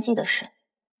法乱纪的事。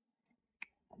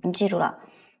你记住了，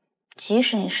即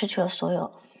使你失去了所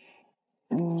有，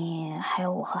你还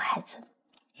有我和孩子。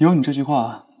有你这句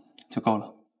话就够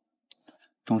了。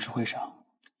董事会上，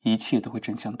一切都会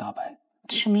真相大白。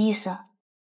什么意思啊？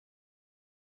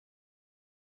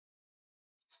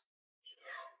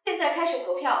现在开始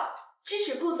投票，支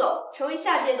持顾总成为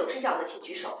下届董事长的请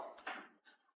举手。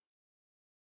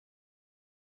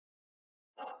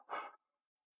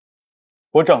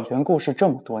我掌权顾氏这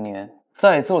么多年，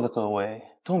在座的各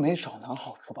位都没少拿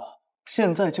好处吧？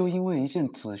现在就因为一件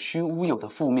子虚乌有的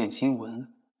负面新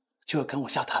闻，就要赶我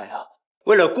下台啊？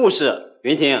为了顾氏，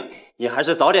云婷，你还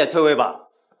是早点退位吧。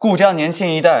顾家年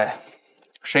轻一代，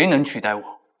谁能取代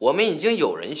我？我们已经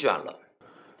有人选了。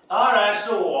当然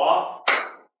是我，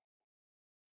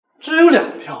只有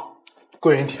2票。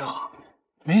顾云婷，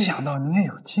没想到你也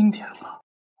有今天了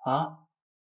啊！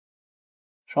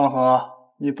双河。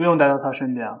你不用待到他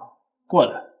身边了，过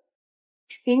来。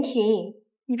云婷，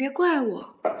你别怪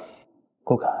我。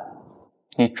顾凯，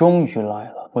你终于来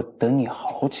了，我等你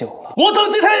好久了。我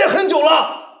等今天也很久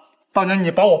了。当年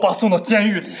你把我爸送到监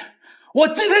狱里，我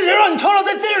今天也让你尝尝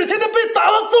在监狱里天天被打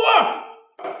的滋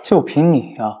味。就凭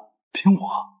你呀？凭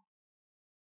我？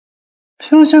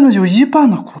凭现在有1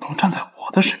半的股东站在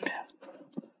我的身边，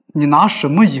你拿什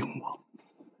么赢我？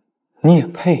你也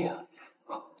配呀？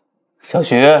小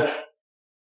徐。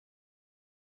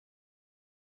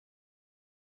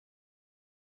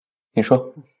你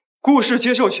说，顾氏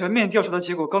接受全面调查的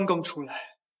结果刚刚出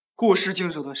来，顾氏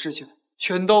经手的事情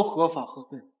全都合法合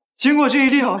规。经过这一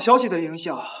利好消息的影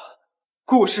响，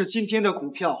顾氏今天的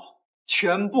股票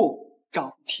全部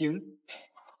涨停。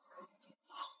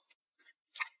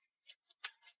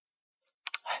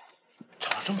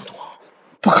涨了这么多，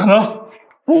不可能！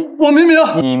我明明……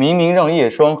你明明让叶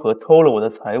双河偷了我的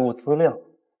财务资料，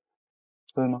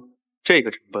对吗？这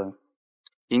个成本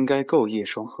应该够叶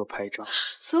双河拍照。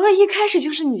所以一开始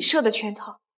就是你设的圈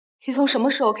套，你从什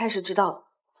么时候开始知道的？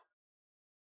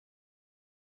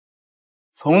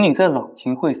从你在朗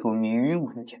廷会所迷晕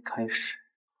我那天开始，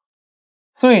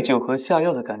醉酒和下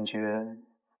药的感觉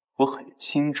我很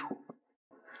清楚。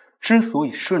之所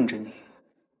以顺着你，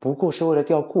不过是为了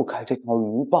钓顾凯这条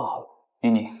鱼罢了。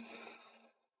妮妮，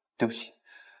对不起，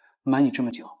瞒你这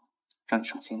么久，让你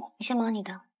伤心了。你先忙你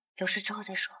的，有事之后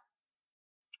再说。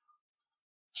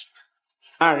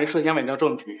2人涉嫌伪造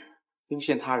证据，诬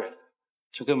陷他人，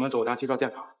请给我们走张介绍调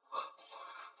查。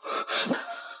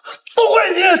都怪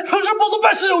你，成事不足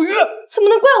败事有余。怎么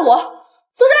能怪我？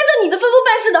都是按照你的吩咐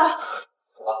办事的。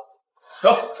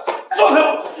走，放开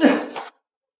我！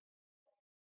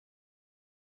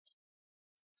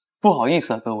不好意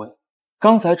思啊，各位，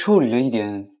刚才处理了一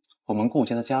点我们顾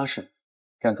家的家事，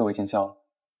让各位见笑了。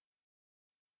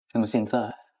那么现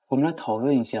在，我们来讨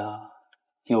论一下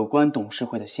有关董事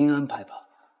会的新安排吧。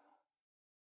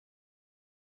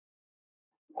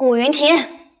顾云婷，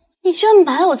你居然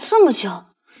瞒了我这么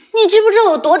久，你知不知道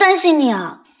我有多担心你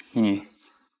啊？妮妮，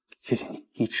谢谢你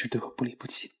一直对我不离不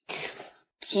弃。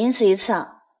仅此一次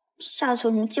啊，下次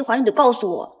有什么计划你得告诉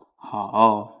我。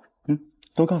好，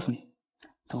都告诉你，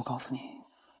都告诉你。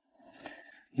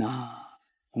那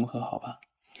我们和好吧。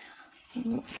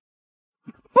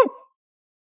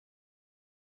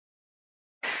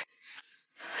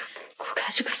顾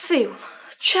凯这个废物，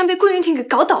居然被顾云婷给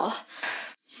搞倒了。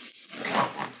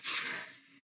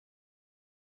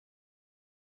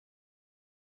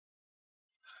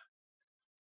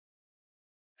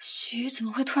徐宇怎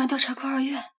么会突然调查孤儿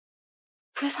院？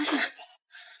不会发现什么？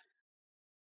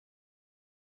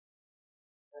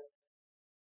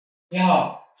你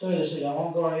好，这里是阳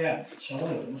光孤儿院，请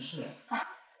问有什么事？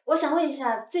我想问一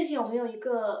下，最近有没有一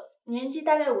个年纪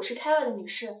大概50开外的女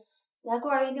士来孤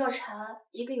儿院调查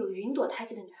一个有云朵胎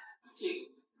记的女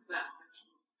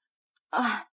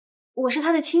孩？我是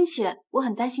她的亲戚，我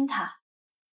很担心她。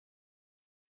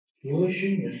有位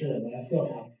徐女士来调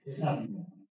查不下的女孩。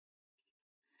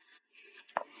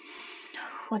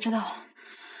我知道了。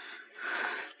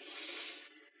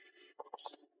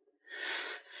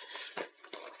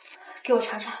给我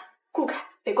查查，顾凯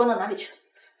被关到哪里去了？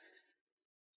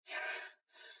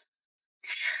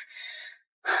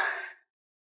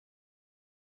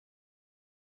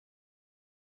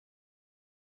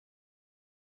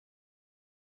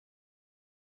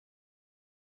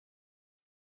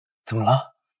怎么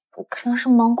了？我可能是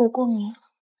芒果过敏。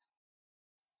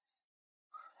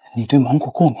你对芒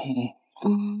果过敏？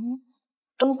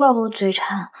都怪我嘴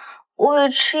馋，我以为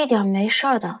吃一点没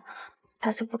事的，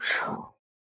他就不吃了。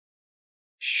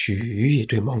许瑜也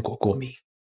对芒果过敏，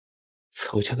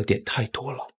凑巧的点太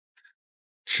多了。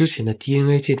之前的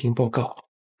DNA 鉴定报告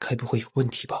该不会有问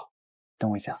题吧？等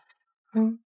我一下。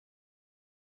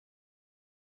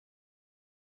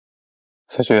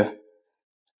小许，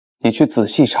你去仔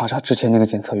细查查之前那个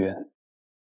检测员。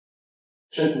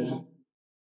是主任。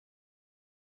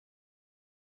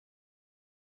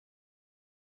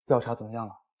调查怎么样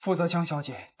了？负责姜小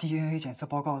姐 DNA 检测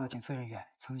报告的检测人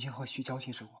员曾经和徐娇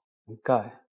接触过。一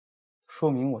概，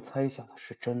说明我猜想的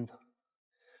是真的。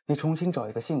你重新找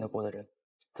一个信得过的人，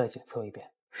再检测一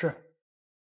遍。是。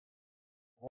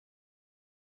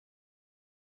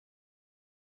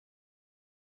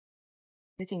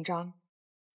别紧张，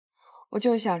我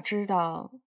就想知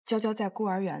道娇娇在孤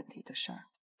儿院里的事儿，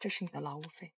这是你的劳务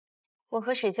费。我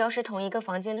和许娇是同一个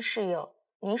房间的室友，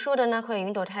您说的那块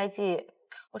云朵胎记，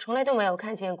我从来都没有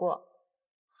看见过。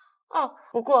哦，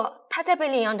不过她在被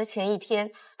领养的前一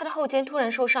天，她的后肩突然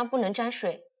受伤，不能沾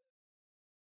水。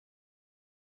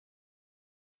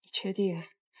你确定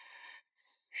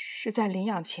是在领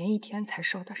养前一天才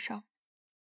受的伤？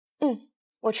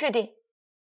我确定。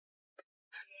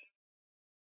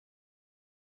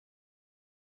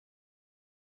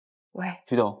喂，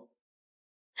徐董，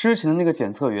之前的那个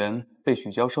检测员被许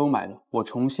娇收买了，我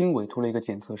重新委托了一个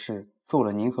检测师做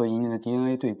了您和怡宁的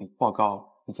DNA 对比，报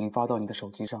告已经发到你的手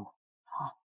机上了。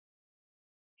好。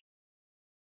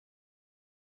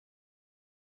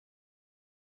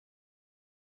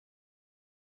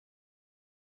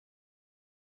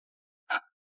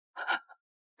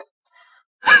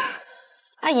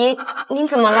阿姨，您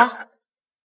怎么了？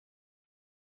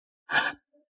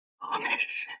我没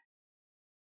事。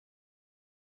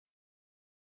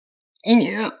怡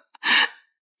宁，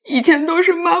以前都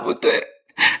是妈不对，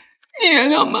你原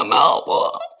谅妈妈好不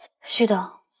好？是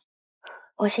的，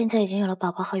我现在已经有了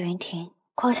宝宝和云婷，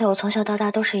况且我从小到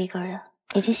大都是一个人，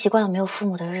已经习惯了没有父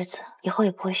母的日子，以后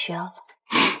也不会需要了。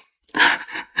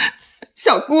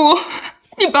小姑，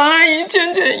你帮阿姨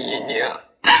劝劝怡宁，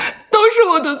都是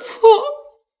我的错，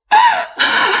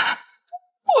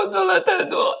我做了太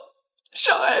多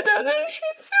伤害她的事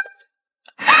情。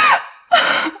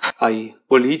阿姨，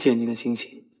我理解您的心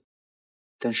情，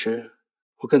但是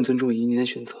我更尊重怡宁的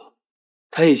选择。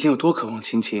她以前有多渴望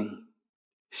亲情，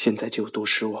现在就有多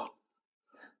失望。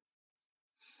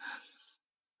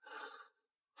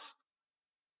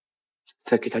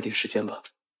再给她点时间吧。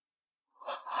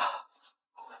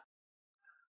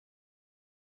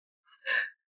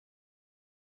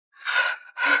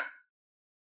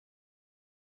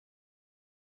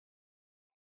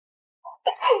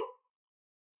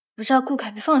不知道顾凯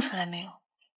被放出来没有？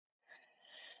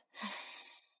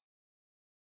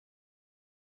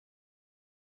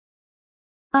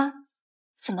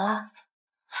怎么了？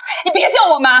你别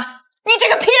叫我妈！你这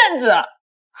个骗子！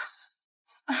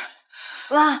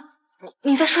妈，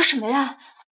你在说什么呀？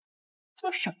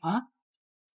说什么？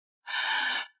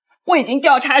我已经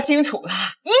调查清楚了，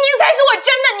怡宁才是我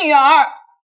真的女儿！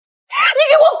你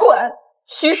给我滚！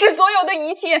许氏所有的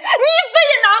一切，你一分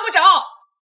也拿不着！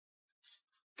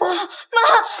妈！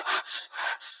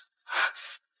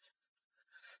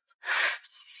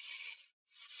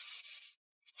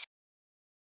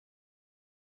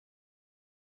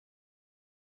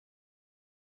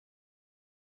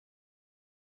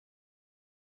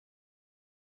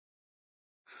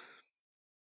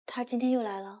他今天又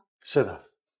来了。是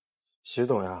的，徐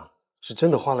董呀，是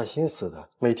真的花了心思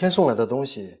的，每天送来的东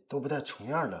西都不带重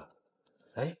样的。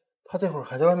哎，他这会儿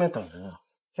还在外面等着呢，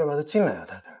要不要他进来啊，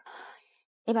太太？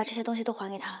你把这些东西都还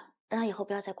给他，让他以后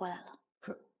不要再过来了。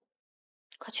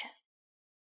快去。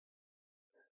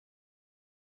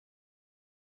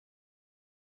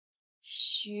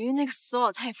徐那个死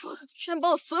老太婆居然把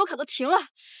我所有卡都停了，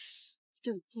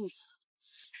对我不了，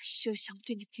休想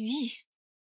对你不义。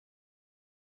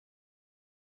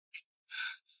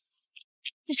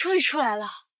你终于出来了。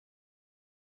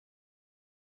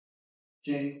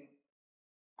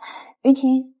云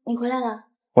婷，你回来了。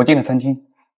我订了餐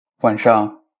厅，晚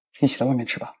上一起在外面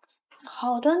吃吧。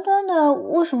好端端的，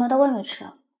为什么要到外面吃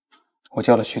啊？我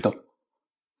叫了徐董。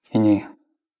怡宁，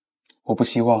我不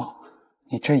希望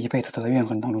你这一辈子都在怨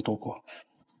恨当中度过。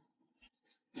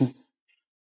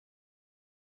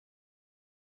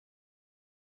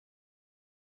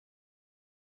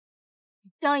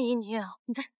江怡宁，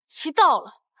你这气到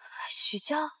了。许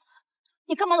江，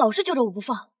你干嘛老是揪着我不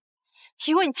放？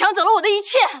因为你抢走了我的一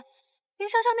切。林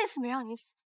瀟瀟那次没让你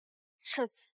死，这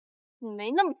次你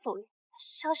没那么走运。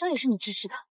潇潇也是你指使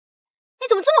的，你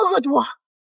怎么这么恶毒啊？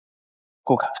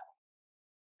顾凯，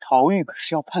逃狱可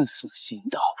是要判死刑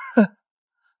的。哼，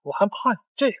我还怕你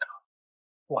这个？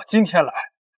我今天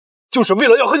来就是为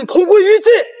了要和你同归于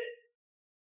尽。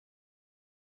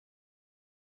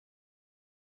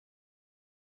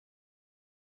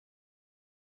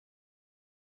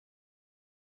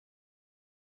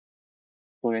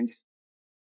多远点。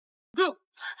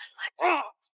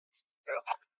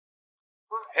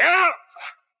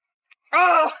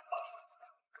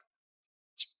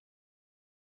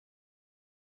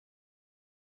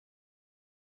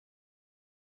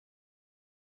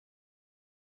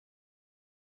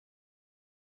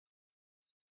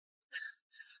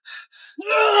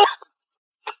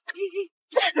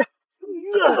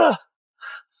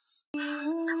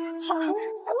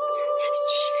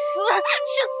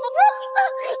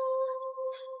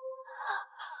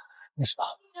没事吧？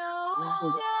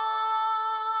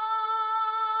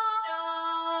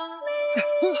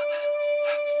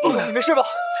你没事吧？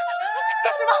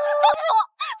没事吧？放开我！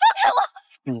放开我！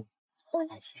我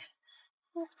来接。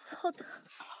好的。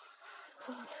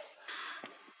好的。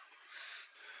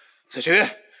小徐，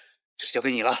这事交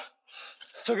给你了。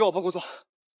交给我吧，顾总。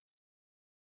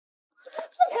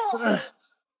放开我！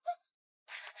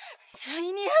江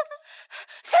怡宁，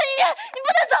江怡宁，你不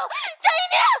能走！江怡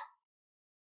宁。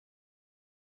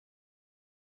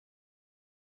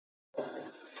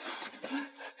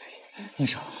医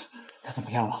生，他怎么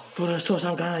样了？多人受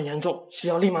伤感染严重，需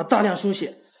要立马大量输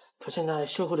血。可现在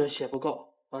修复的血不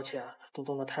够，而且肚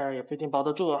中的胎儿也不一定保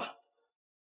得住啊。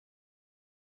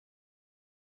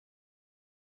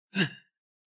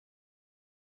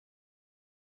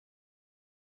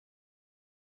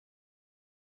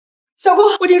小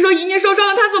郭，我听说怡宁受伤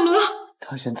了，她怎么了？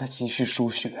她现在急需输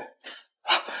血。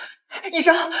医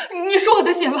生，你输我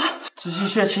的血吧。急性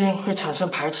血清会产生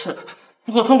排斥，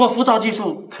如果通过辅导技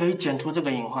术，可以减除这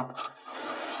个隐患。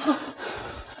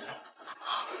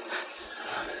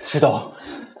徐董，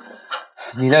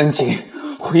你冷静，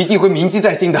我一定会铭记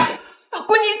在心的。小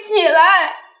郭，你起来，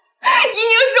怡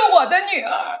宁是我的女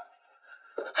儿，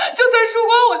就算输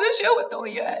光我的血，我都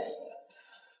愿意。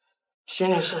徐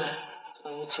女士，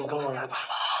你请跟我来吧。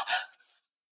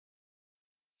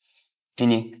怡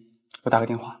宁，我打个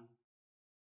电话。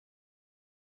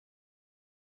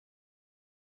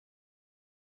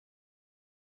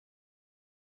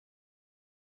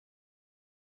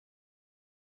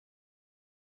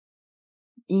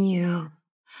怡宁，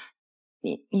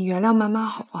你原谅妈妈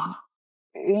好不好？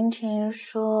云婷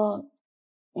说，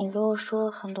你给我输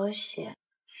了很多血，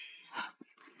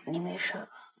你没事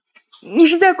吧？你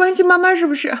是在关心妈妈是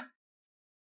不是？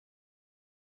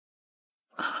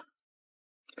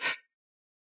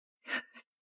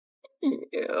怡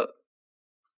宁，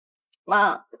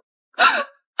妈，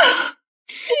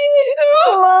怡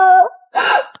宁，妈。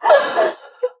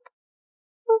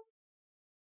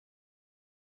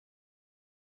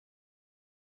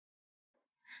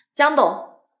江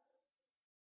董，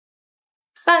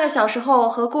半个小时后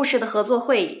和顾氏的合作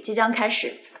会议即将开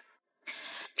始，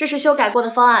这是修改过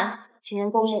的方案，请您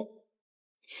公布。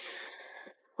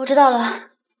我知道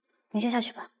了，你先下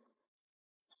去吧。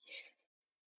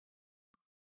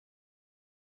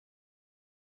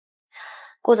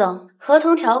顾总，合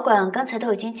同条款刚才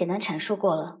都已经简单阐述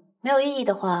过了，没有异议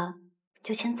的话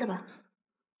就签字吧。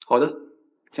好的，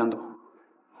江董。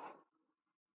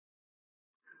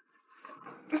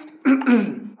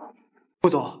顾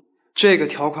总，这个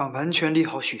条款完全利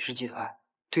好许氏集团，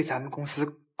对咱们公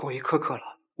司过于苛刻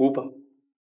了。无妨。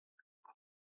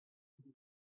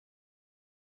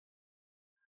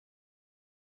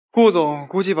顾总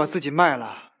估计把自己卖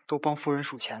了，都帮夫人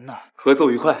数钱呢。合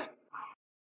作愉快，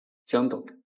江董。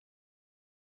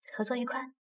合作愉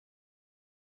快。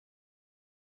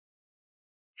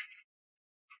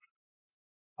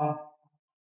宝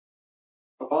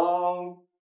宝。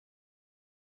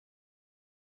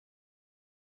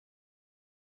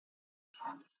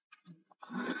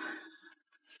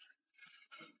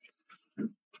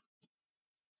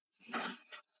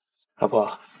老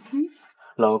婆，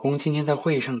老公今天在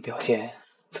会议上的表现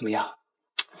怎么样？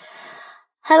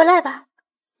还不赖吧？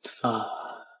啊，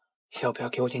要不要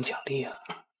给我点奖励啊？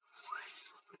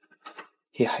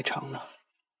夜还长呢，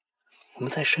我们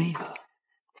再生一个。